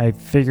 I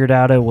figured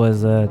out it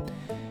was a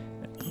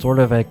sort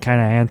of a kind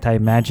of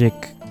anti-magic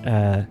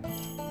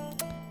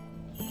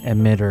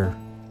emitter,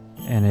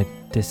 and it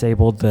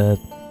disabled the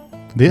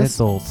This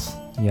missiles.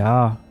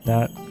 Yeah,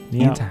 that.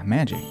 Yeah.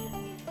 anti-magic.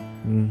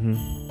 Mm-hmm.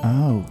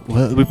 Oh,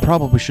 well, we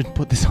probably shouldn't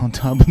put this on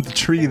top of the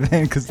tree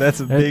then, because that's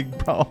a big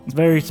problem. It's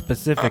very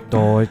specific,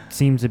 though. It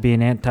seems to be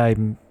an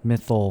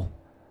anti-mythal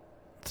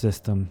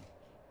system.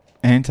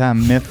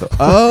 Anti-mythal.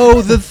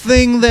 Oh, the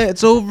thing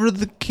that's over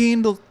the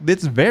candle.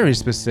 That's very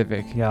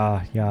specific.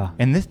 Yeah, yeah.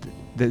 And this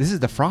is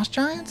the frost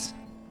giants?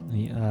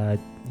 Yeah,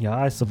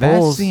 I That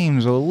suppose.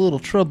 seems a little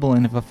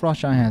troubling if a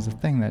frost giant has a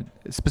thing that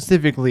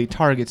specifically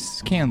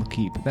targets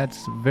Candlekeep.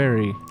 That's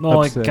very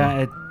No,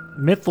 upsetting.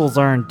 mythals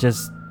aren't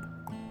just.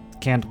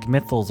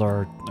 Mythals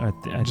are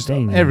a Just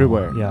thing.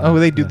 everywhere. Yeah. Oh,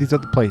 they do yeah, these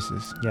other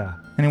places. Yeah.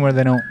 Anywhere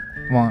they don't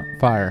want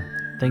fire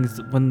Things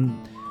when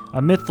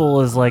a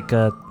mythal is like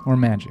or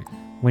magic.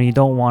 when you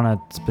don't want a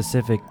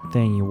specific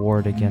thing, you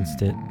ward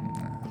against it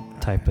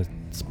type of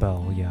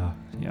spell. Yeah,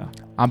 yeah.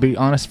 I'll be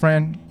honest,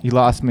 friend. You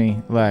lost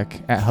me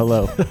like at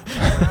hello.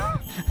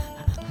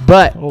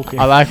 But Okay.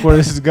 I like where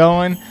this is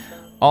going.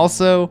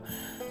 Also,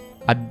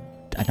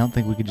 I don't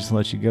think we could just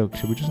let you go.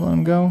 Should we just let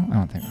him go? I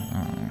don't think.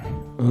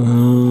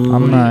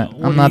 I'm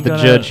not the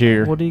judge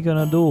here. What are you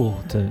gonna do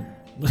to?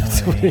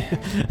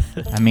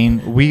 I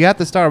mean, we got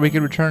the star. We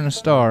could return the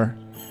star.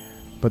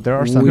 But there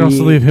are We some. We can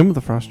also leave him with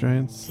the frost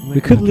giants.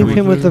 We could leave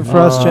him with the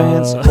frost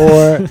giants,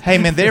 or Hey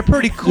man, they're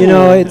pretty cool. You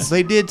know, it's-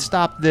 they did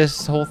stop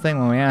this whole thing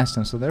when we asked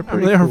them, so they're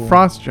pretty They are cool.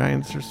 frost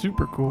giants. They're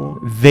super cool.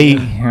 They.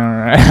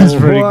 Alright, that's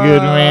pretty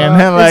good, man.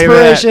 I like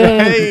Inspiration.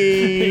 that.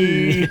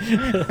 Hey.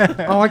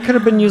 oh, I could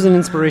have been using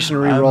inspiration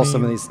to I re-roll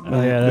some of mean, these. yeah,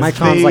 My that's-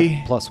 con's like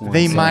They- +1.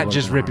 They so might it just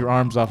wasn't rip your hard.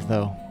 arms off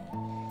though.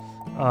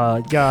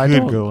 Yeah, I Could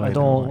don't. go I either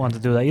don't way. want to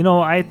do that.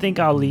 I think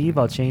I'll leave.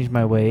 I'll change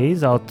my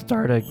ways. I'll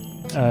start a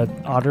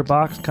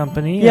OtterBox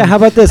company. Yeah, and- how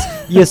about this?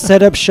 You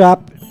set up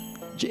shop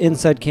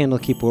inside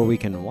Candlekeep where we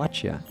can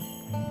watch you.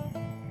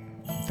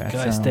 That Can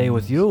I stay sounds-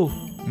 with you?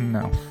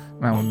 No,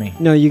 not with me.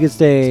 No, you can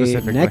stay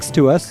Specifically. next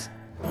to us.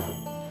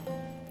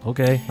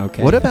 Okay.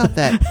 Okay. What about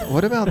that?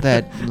 What about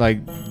that?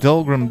 Like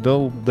Dolgrim,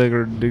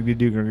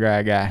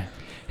 Digger guy.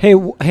 Hey,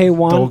 hey,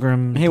 Juan.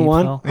 Dolgrim. Hey,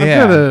 Juan. Deepfell?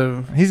 I've got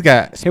a, He's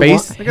got Hey, Juan-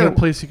 space. I got a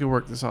place you could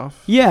work this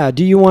off. Yeah.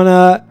 Do you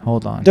wanna?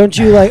 Hold on. Don't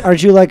you like?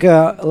 Aren't you like an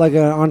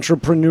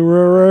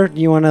entrepreneur? Do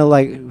you wanna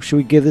like? Should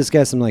we give this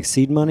guy some like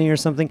seed money or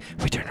something?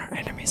 We turn our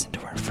enemies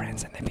into our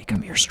friends, and they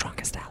become your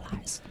strongest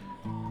allies.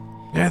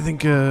 Yeah, I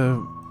think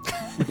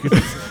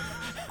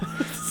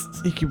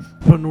he could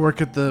put in work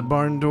at the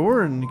barn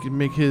door, and he could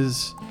make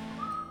his.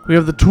 We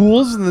have the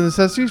tools and the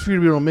necessities for you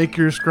to be able to make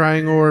your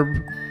scrying orb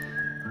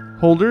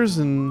holders,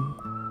 and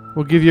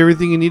we'll give you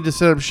everything you need to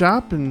set up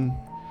shop. And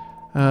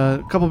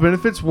a couple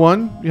benefits: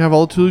 1, you have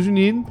all the tools you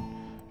need.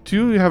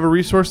 2, you have a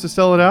resource to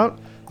sell it out.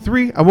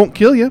 3, I won't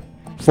kill you.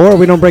 4,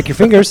 we don't break your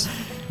fingers.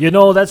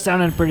 That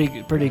sounded pretty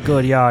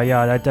good. Yeah.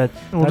 And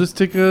we'll That- just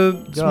take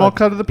a small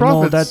cut of the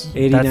profits.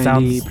 80, that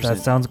 90%.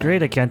 sounds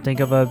great. I can't think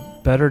of a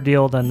better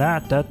deal than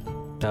that.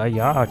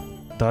 Yeah,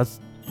 let's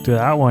do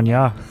that one.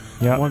 Yeah.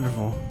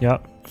 Wonderful. Yeah.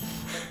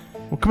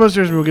 Well, come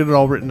upstairs and we'll get it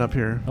all written up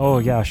here. Oh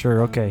yeah,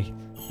 sure, okay.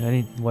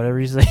 Whatever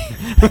you say.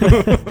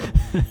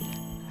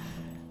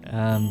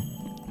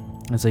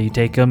 And so you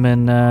take them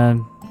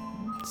and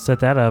set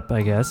that up,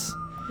 I guess.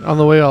 On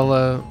the way,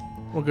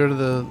 we'll go to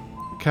the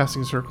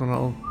casting circle and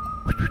I'll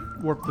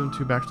warp them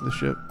 2 back to the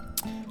ship.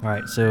 All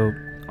right. So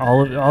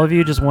all of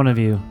you, just one of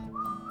you.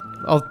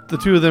 The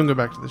 2 of them go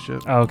back to the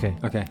ship, Oh, okay.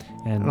 Okay.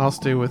 And and I'll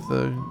stay with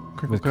the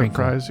crinkle With cut Crinkle.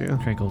 fries. Yeah.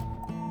 Crinkle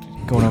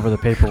going over the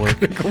paperwork.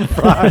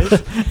 All I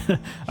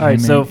right. mean,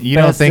 So you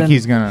don't think Festin-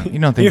 he's gonna? You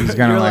don't think he's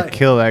gonna You're like like-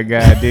 kill that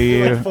guy, do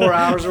you? Like 4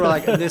 hours, we're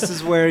like, this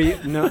is where you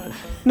no.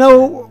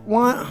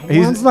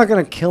 Juan's not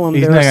gonna kill him.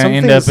 He's There not are gonna some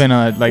end things- up in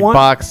a Juan-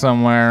 box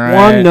somewhere. Right?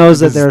 Juan knows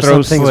that His there are some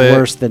throat things slit.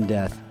 worse than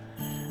death.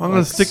 I'm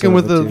gonna Like stick him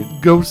with a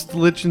servitude. ghost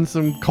lich and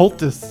some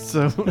cultists.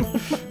 So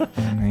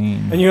I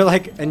mean, And you're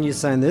like, and you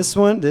sign this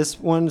one. This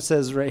one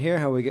says right here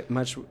how we get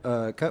much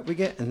cut we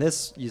get, and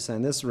this you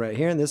sign this right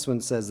here, and this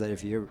one says that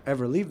if you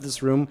ever leave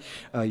this room,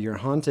 you're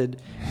haunted.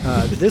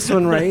 This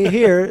one right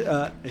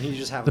here, and you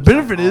just have the to sign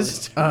benefit all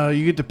is these.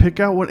 you get to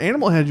pick out what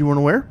animal head you want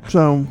to wear.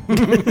 So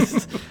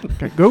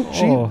got goat,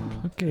 sheep. Oh,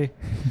 okay.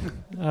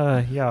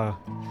 Yeah.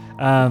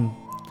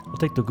 I'll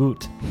take the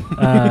goot.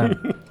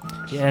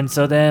 Yeah, and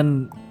so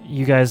then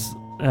you guys,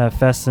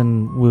 Fess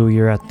and Woo,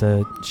 you're at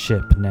the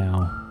ship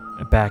now,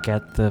 back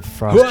at the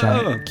Frost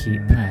Giant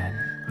Keep. man,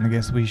 I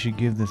guess we should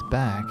give this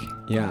back.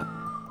 Yeah,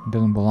 It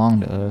doesn't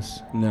belong to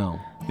us. no,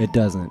 it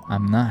doesn't.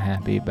 I'm not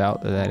happy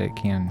about that. It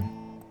can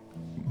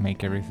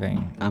make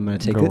everything I'm gonna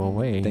take go it.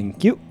 away.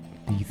 Thank you.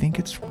 Do you think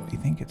it's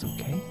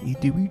okay?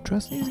 Do we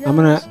trust these guys? I'm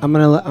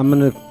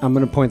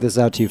gonna point this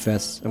out to you,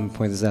 Fess. I'm gonna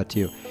point this out to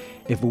you.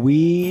 If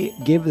we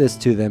give this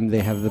to them, they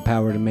have the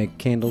power to make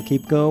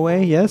Candlekeep go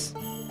away. Yes.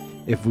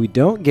 If we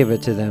don't give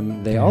it to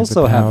them, they They have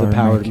also the have the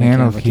power power to to make make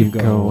Candlekeep Candlekeep go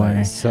go away.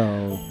 away.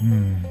 So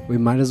we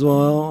might as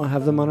well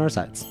have them on our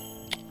sides.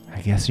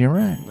 I guess you're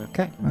right.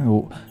 Okay.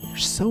 Oh, you're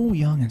so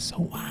young and so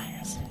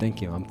wise,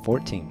 Thank you. I'm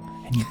 14.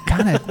 and you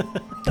kind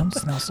of don't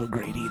smell so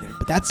great either.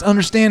 But that's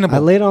understandable. I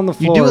laid on the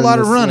You floor. do a in lot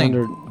of this running.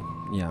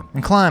 Yeah.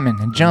 And climbing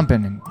and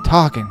jumping and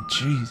talking.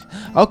 Jeez.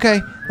 Okay,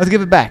 let's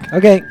give it back.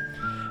 Okay.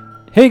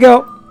 Here you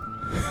go.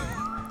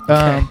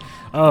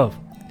 Oh,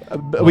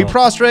 We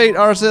prostrate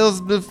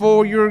ourselves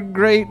before your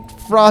great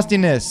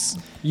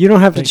frostiness. You don't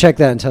have to check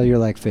that until you're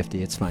like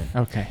 50. It's fine.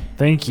 Okay.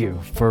 thank you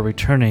for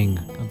returning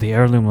the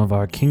heirloom of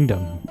our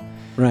kingdom.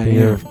 Right. We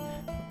Yeah. are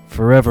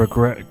forever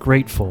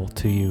grateful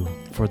to you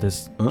for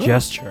this Oh.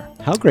 gesture.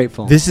 How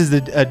grateful. This is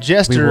a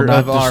gesture not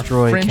of our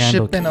destroy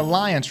friendship Candlekeep. and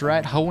alliance,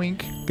 right?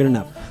 Hoink. Good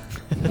enough.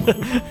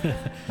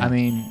 I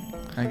mean,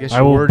 I guess I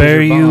your will word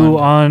bear is your you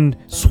bond. on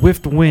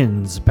swift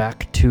winds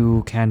back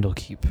to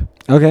Candlekeep.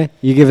 Okay.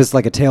 You give us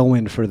like a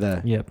tailwind for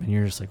the. Yep, and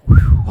you're just like,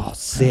 Oh,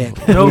 sick.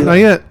 No, not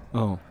yet.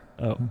 Oh.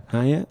 oh,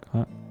 Not yet?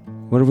 Huh?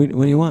 What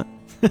do you want?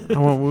 I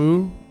want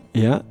Woo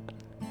Yeah.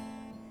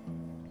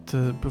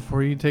 to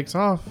before he takes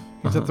off.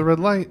 He's at the red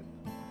light.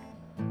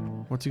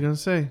 What's he gonna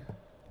say?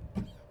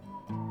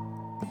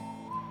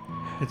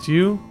 It's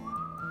you.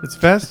 It's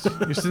Fest.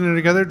 You're sitting there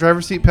together,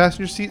 driver's seat,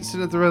 passenger seat,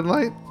 sitting at the red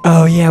light.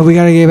 Oh, yeah. We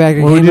got to get back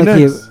to What do we do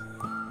Candlekeep. next?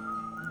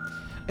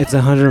 It's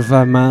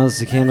 105 miles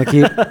to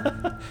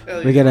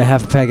Candlekeep. We got a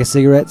half pack of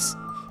cigarettes,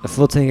 a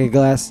full tank of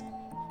glass.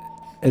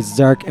 It's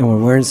dark, and we're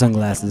wearing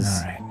sunglasses.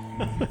 All right.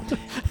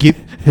 Hit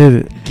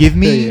it. Give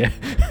me Yeah.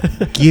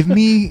 give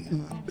me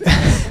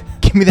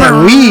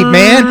that weed,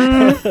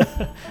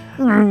 man.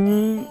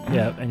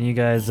 Yeah, and you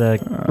guys We're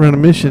on a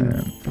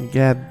mission from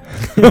Gad.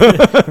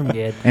 from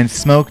Gad. And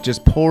smoke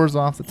just pours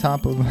off the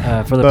top of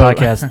For the boat.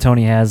 podcast,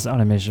 Tony has On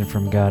a Mission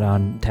from God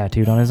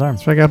tattooed on his arm.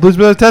 So I got Blues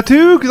Brothers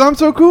tattoo because I'm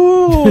so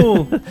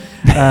cool.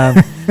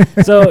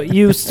 So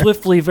you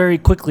swiftly, very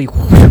quickly,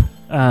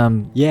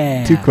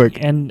 Yeah. Too quick.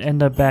 and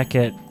end up back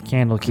at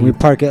Candlekeep. We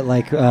park it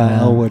like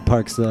Elwood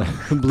parks the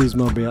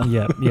Bluesmobile.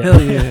 Yeah, yeah.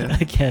 Hell yeah.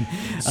 Again.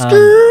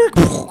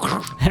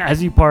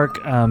 As you park,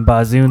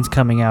 Bazoon's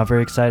coming out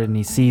very excited, and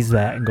he sees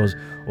that and goes,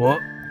 What?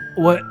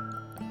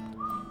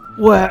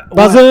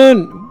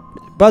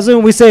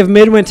 Bazoon, we saved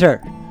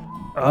Midwinter.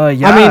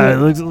 Yeah, I mean- it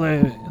looks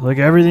like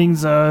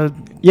everything's,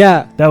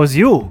 Yeah. that was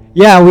you.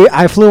 Yeah,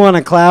 I flew on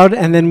a cloud,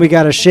 and then we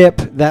got a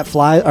ship that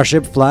flies. Our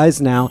ship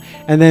flies now,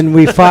 and then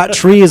we fought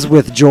trees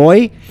with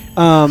joy.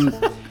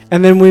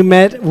 And then we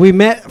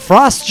met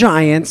frost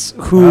giants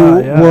who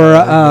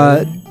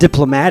were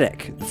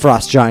diplomatic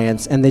frost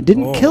giants, and they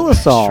didn't kill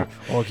us all.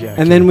 Okay,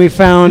 And then we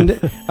found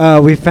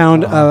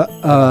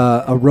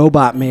a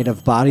robot made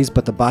of bodies,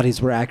 but the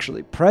bodies were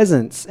actually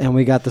presents, and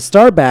we got the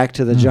star back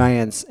to the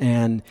giants,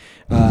 and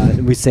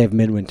we saved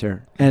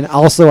Midwinter. And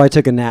also, I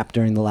took a nap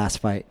during the last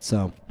fight.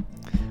 So,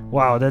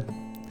 Wow,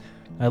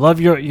 I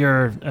love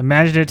your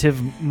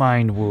imaginative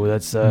mind, Woo.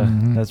 That's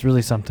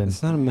really something.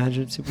 it's not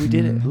imaginative. We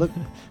did it. Look.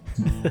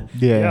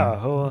 Yeah.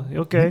 Oh,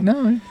 okay.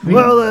 No.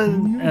 Well, did.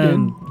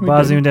 We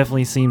Bazoon did.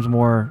 definitely seems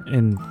more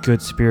in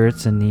good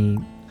spirits, and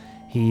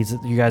he's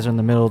you guys are in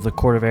the middle of the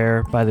court of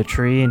air by the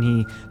tree, and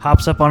he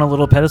hops up on a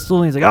little pedestal,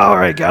 and he's like, "All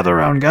right, gather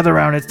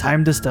around. It's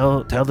time to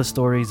tell the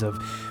stories of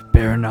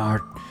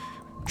Bernard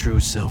True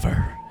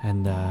Silver."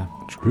 And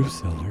True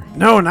Silver.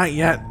 No, not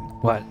yet.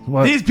 what?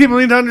 These people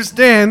need to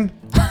understand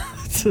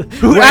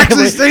who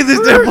actually saved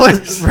this damn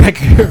place.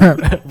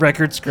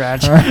 record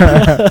scratch.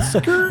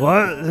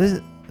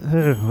 What?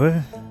 What?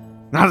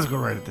 Now let's go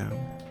write it down.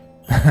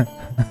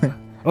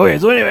 Okay,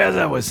 so anyway, as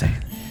I was saying,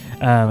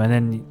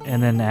 and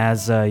then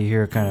as you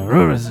hear kind of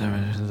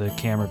the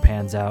camera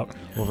pans out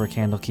over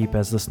Candlekeep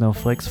as the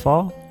snowflakes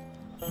fall,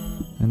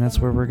 and that's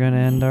where we're gonna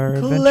end our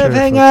adventure. for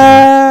tonight.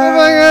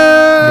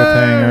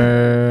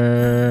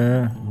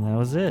 And that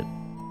was it.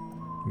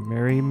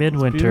 Merry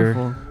Midwinter.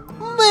 Beautiful.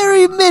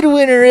 Merry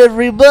Midwinter,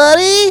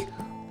 everybody!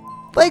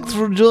 Thanks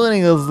for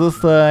joining us this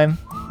time.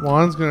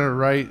 Juan's gonna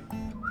write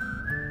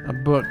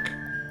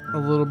a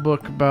little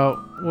book about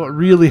what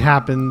really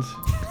happened.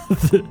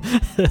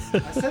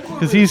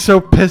 Because he's so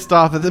pissed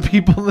off that the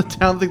people in the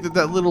town think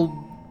that little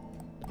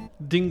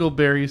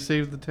dingleberry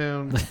saved the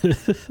town.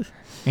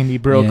 And he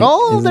broke Yeah,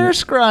 all is their it-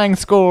 scrying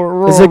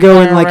score. Does it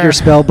go in like your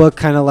spell book,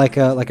 kind of like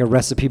a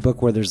recipe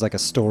book where there's like a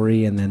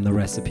story and then the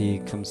recipe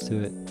comes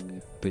to it?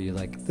 But you're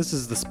like, this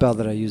is the spell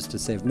that I used to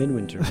save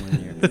Midwinter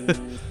 1 year.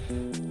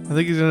 I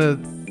think he's gonna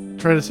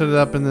try to set it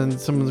up, and then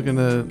someone's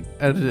gonna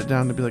edit it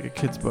down to be like a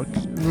kid's book.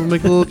 And we'll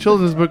make a little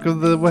children's book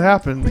of what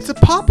happened. It's a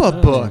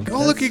pop-up book.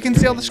 Oh, look, you can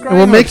see all the scrying. And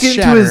we'll make it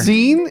shatter. into a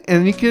zine,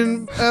 and you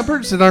can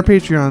purchase it on our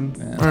Patreon.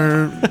 Yeah.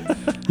 Or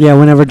Yeah,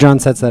 whenever John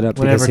sets that up,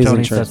 Whenever because he's Tony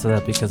in charge. sets it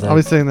up, because I'll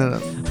be saying that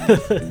up.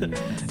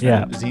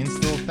 yeah, Zine's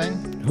still a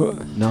thing?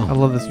 I No.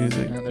 love this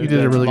music. Yeah, You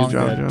did a really good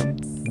job, long John.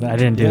 I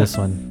didn't do Yeah. this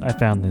one. I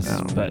found this,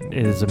 Oh. but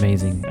it is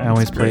amazing. I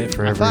always play it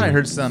for I every. thought I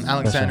heard some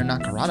Alexander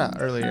Nakarada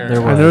earlier.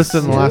 There I was. noticed it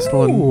in the last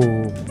one.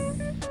 Ooh.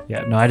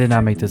 Yeah, no, I did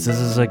not make this. This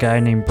is a guy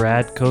named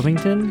Brad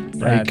Covington. I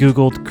Brad.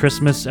 googled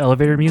Christmas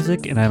elevator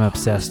music, and I'm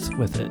obsessed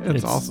with it.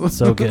 It's awesome.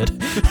 so good.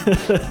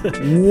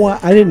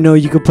 What? I didn't know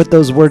you could put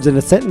those words in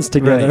a sentence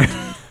together. Right.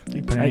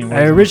 You put I, any words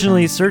I in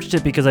originally the searched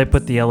it because I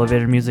put the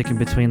elevator music in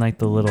between like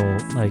the little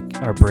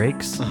our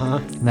breaks, Uh-huh.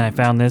 and then I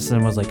found this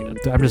and was like,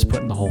 I'm just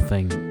putting the whole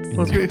thing. In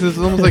Well, it's, there. great 'cause it's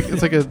almost like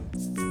it's like a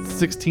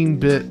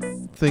 16-bit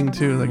thing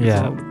too. Like Yeah.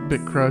 it's all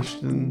bit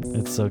crushed and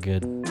It's so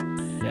good.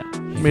 Yeah.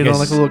 made guys on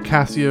like a little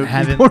Casio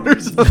haven't keyboard or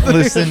something.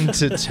 Listen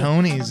to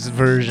Tony's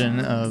version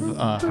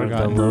of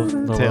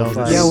Forgotten the Tales.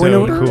 lo-fi. It's Yeah, so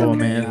whenever- cool,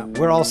 man. Yeah.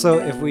 We're also,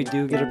 if we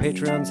do get a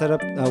Patreon set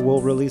up,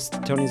 we'll release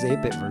Tony's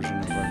 8-bit version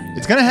of our music.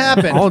 It's gonna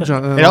happen. All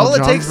John, And all it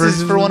John's takes is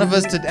versions for one of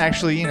us to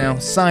actually,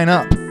 sign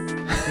up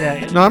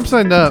Yeah. No, I'm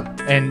signed up.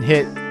 and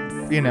hit,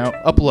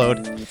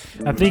 upload.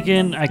 I'm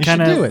thinking. You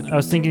should do it. I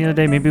was thinking the other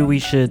day maybe we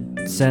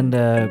should send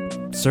a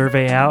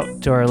survey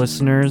out to our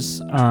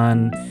listeners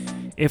on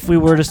if we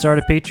were to start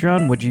a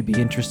Patreon. Would you be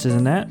interested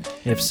in that?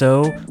 If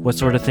so, what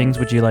sort of things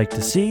would you like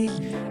to see?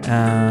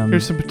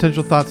 Here's some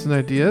potential thoughts and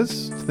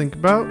ideas to think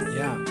about.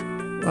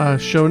 Yeah.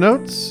 Show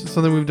notes,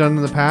 something we've done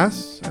in the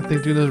past. I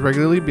think doing those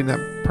regularly, being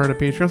that part of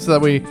Patreon, so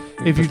that way,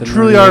 if you put the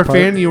truly nerdy are a part.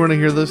 fan, you want to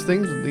hear those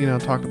things.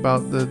 Talk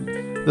about the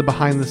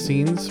behind the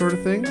scenes sort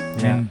of thing.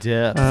 Yeah. In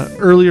depth.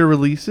 Earlier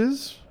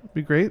releases would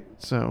be great.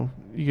 So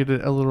you get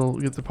it you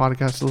get the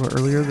podcast a little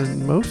earlier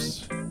than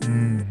most.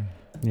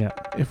 Yeah.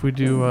 If we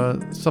do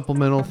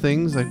supplemental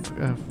things like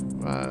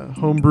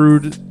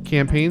homebrewed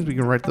campaigns, we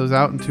can write those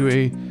out into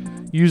a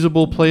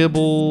usable,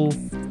 playable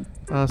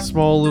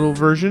small little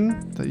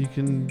version that you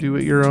can do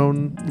at your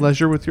own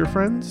leisure with your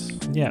friends.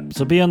 Yeah,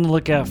 so be on the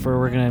lookout for,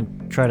 we're going to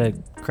try to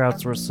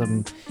crowdsource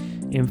some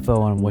info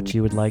on what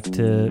you would like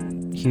to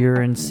hear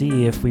and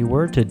see if we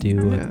were to do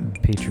a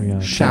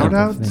Patreon shout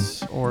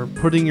outs or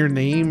putting your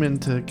name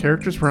into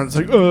characters where it's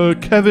like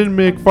Kevin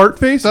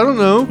McFartface, I don't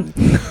know.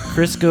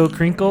 Crisco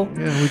Crinkle.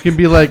 Yeah, we can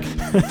be like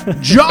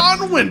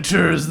John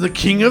Winters, the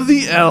king of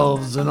the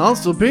elves, and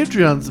also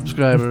Patreon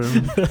subscriber.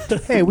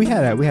 Hey, we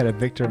had a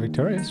Victor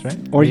Victorious, right?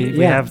 Or we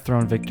have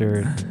thrown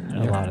Victor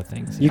a lot of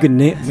things. You can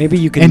maybe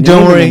you can. And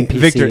don't worry, NPC.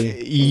 Victor,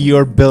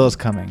 your bill is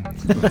coming.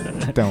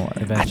 Don't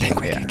worry. I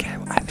think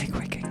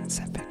we can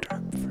set Victor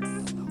up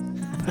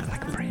for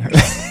like free. We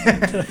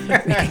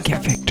can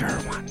get Victor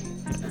one.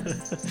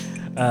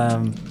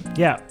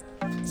 Yeah.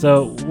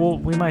 So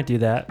we might do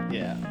that.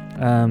 Yeah.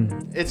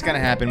 It's gonna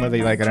happen whether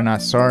you like it or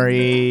not.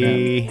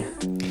 Sorry. Yeah.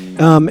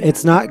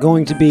 It's not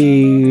going to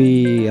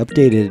be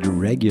updated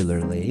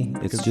regularly.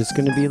 It's just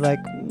going to be like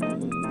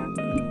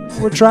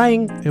we're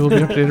trying. It will be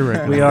updated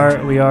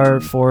regularly. We are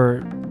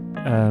for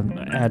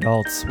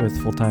adults with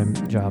full-time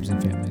jobs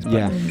and families.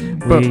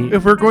 But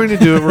if we're going to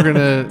do it, we're going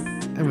to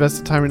invest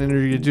the time and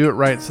energy to do it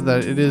right so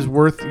that it is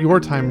worth your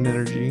time and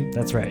energy.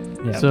 That's right.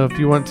 Yeah. So if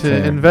you want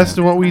to invest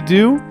in what we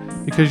do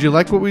because you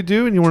like what we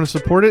do and you want to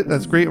support it,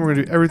 that's great. We're going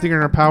to do everything in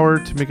our power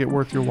to make it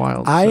worth your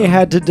while. I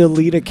had to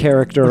delete a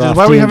character which off is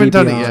why we haven't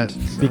D&D done it Beyond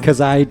yet. because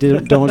I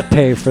don't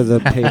pay for the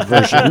paid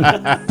version.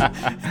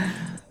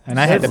 And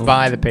I had to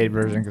buy the paid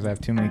version because I have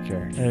too many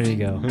characters. There you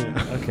go.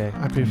 Okay.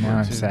 I pay for Now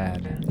it I'm too.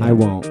 sad. I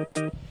won't.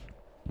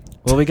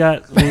 Well,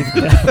 Nice.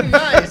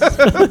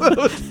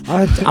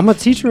 I'm a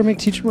teacher. I make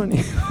teacher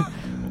money.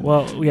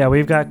 Well, yeah,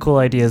 we've got cool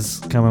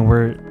ideas coming.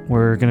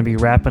 We're going to be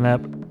wrapping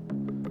up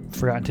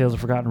Forgotten Tales of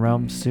Forgotten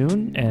Realms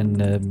soon,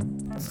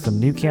 and some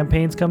new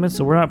campaigns coming.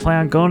 So we're not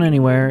planning on going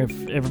anywhere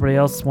if everybody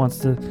else wants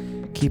to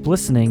keep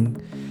listening.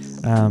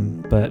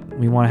 But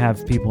we want to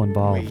have people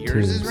involved too.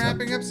 Yours is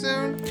wrapping up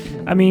soon?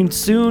 I mean,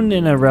 soon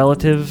in a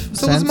relative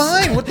So sense. is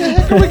mine. What the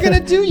heck are we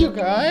gonna do, you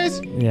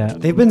guys? Yeah.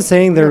 They've been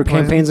saying their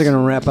Plans. campaigns are going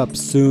to wrap up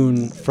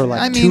soon for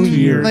like I 2 mean,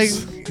 years.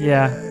 like,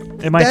 Yeah.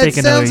 It might that take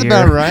another sounds year.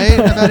 about right.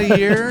 About a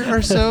year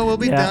or so, we'll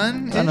be Yeah,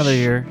 done. another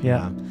year.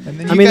 Yeah. And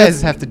then I you mean,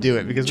 guys have to do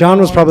it because John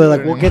we was don't probably wanna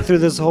like, do it we'll get through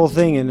this whole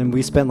thing, and then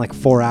we spent like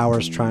 4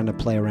 hours trying to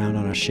play around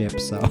on a ship.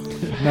 So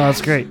No,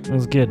 it's great. It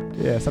was good.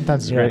 anymore. Yeah,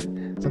 sometimes it's Yeah.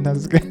 great.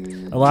 Sometimes it's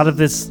good. A lot of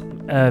this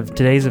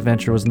today's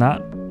adventure was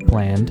not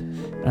planned.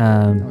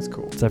 That was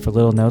cool. Except for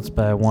little notes,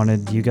 but I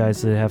wanted you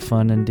guys to have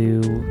fun and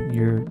do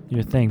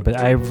your thing. But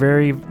I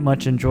very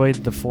much enjoyed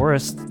the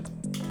forest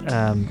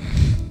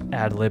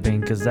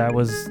ad-libbing because that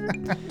was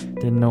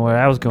didn't know where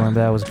I was going,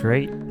 but that was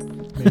great.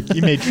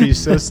 You made trees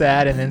so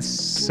sad and then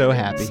so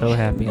happy. So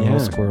happy, Yeah. little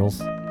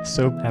squirrels,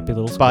 So happy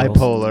little squirrels.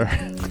 bipolar.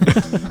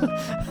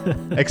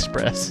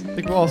 Express. I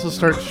think we'll also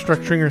start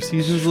structuring our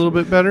seasons a little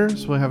bit better,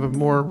 so we'll have a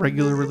more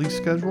regular release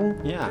schedule.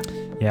 yeah,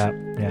 Yeah.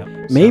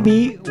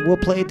 maybe we'll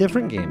play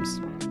different games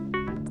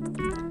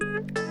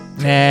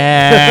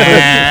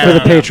Nah. for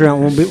the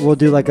Patreon. We'll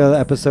do like an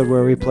episode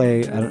where we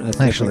play a different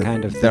Actually,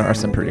 kind of thing. there are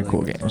some We'll pretty be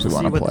cool like- games we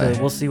want to play.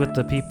 We'll see what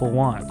the people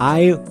want.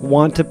 I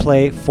want to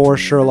play 4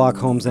 Sherlock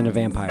Holmes and a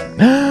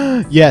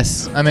vampire.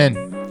 Yes, I'm in.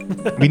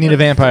 We need a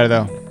vampire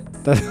though.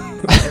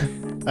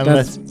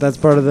 Unless That's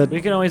part of the.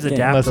 We can always Yeah,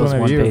 adapt unless those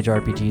one of you- one-page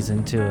RPGs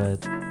into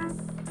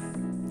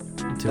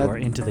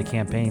the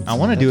campaigns. I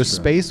want to do a That's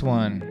true. space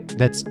one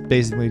that's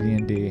basically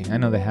D&D. I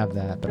know they have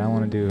that, but I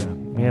want to do.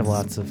 We have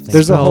lots of things.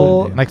 There's a to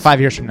whole- do. Like 5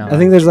 years from now. I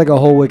think there's like a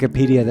whole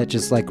Wikipedia that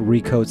just like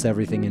recoats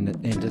everything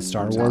into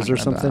Star Wars or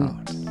something.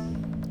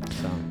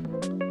 So,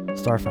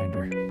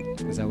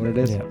 Starfinder. is that what it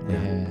is? Yeah.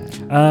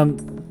 Yeah.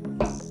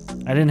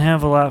 I didn't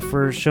have a lot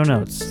for show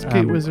notes.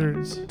 Skate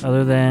Wizards,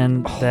 Other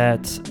than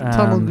that,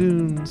 Tunnel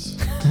Goons.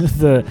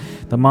 the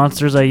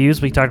monsters I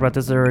use, we talked about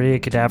this already. A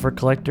cadaver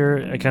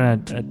collector. I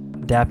kind of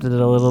adapted it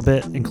a little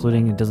bit,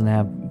 including it doesn't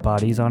have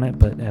bodies on it,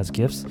 but it has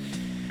gifts.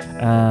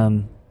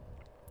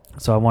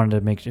 So I wanted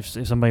to make if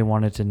somebody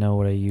wanted to know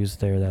what I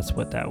used there, that's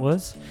what that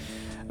was.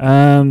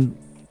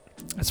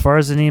 As far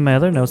as any of my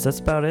other notes, that's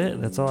about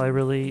it. That's all I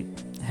really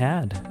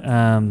had.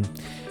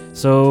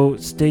 So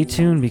stay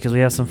tuned because we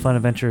have some fun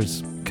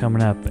adventures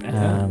coming up.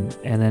 And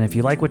then if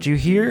you like what you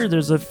hear,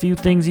 there's a few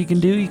things you can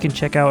do. You can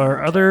check out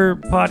our other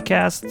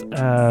podcast,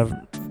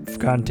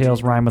 Forgotten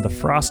Tales Rime of the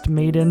Frost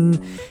Maiden,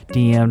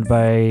 DM'd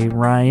by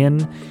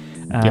Ryan.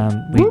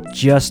 We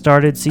just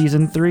started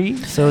season 3,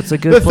 so it's a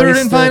good The place third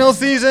and to- final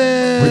season.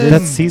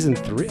 That's season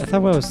 3. I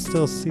thought it was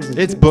still season.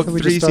 It's 2. book I thought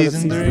we 3, just started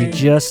season 3. We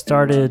just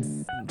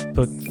started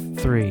book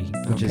 3,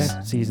 which is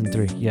Okay. season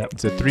 3. Yep.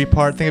 It's a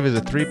 3-part. Think of it as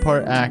a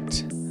 3-part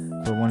act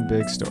for one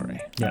big story.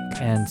 Yep.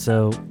 And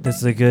so this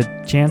is a good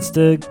chance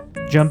to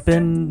jump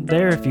in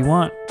there if you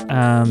want.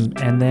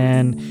 And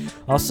then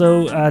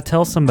also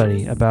tell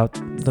somebody about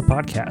the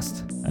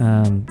podcast.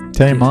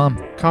 Tell your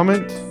mom.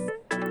 Comment,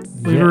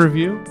 leave yeah, a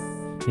review,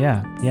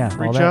 yeah. All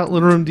reach that. out,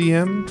 Little Room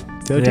DM.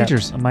 To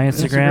teachers. My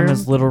Instagram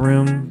is Little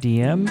Room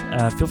DM.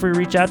 Feel free to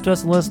reach out to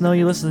us and let us know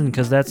you listen,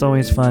 because that's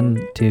always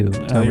fun too.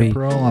 Tell your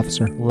parole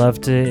officer.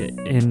 Love to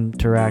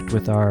interact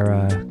with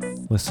our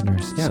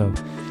listeners. Yeah. So,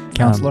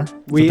 Counselor. so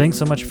thanks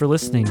so much for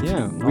listening.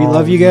 Yeah, we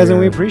love you guys and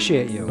we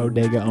appreciate you.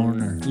 Bodega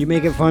owner. You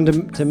make it fun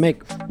to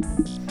make.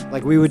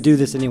 Like, we would do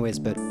this anyways,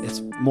 but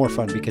it's more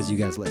fun because you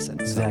guys listen.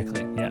 So.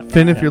 Exactly. Yeah.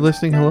 Finn, if you're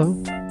listening, hello.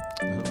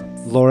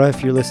 Laura,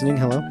 if you're listening,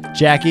 hello.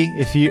 Jackie,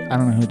 I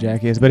don't know who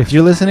Jackie is, but if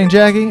you're listening,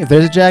 Jackie, if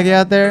there's a Jackie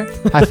out there,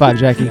 high five,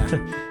 Jackie.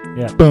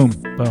 Yeah. Boom.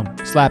 Boom.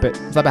 Slap it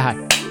high.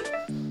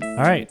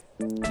 All right.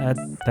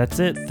 That's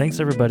it.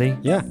 Thanks, everybody.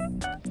 Yeah.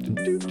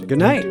 Good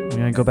night. We're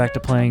going to go back to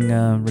playing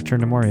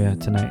Return to Moria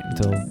tonight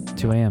until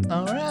 2 a.m.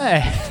 All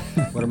right.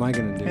 What am I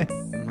going to do?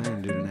 What am I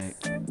going to do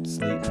tonight?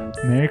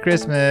 Sleep. Merry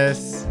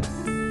Christmas.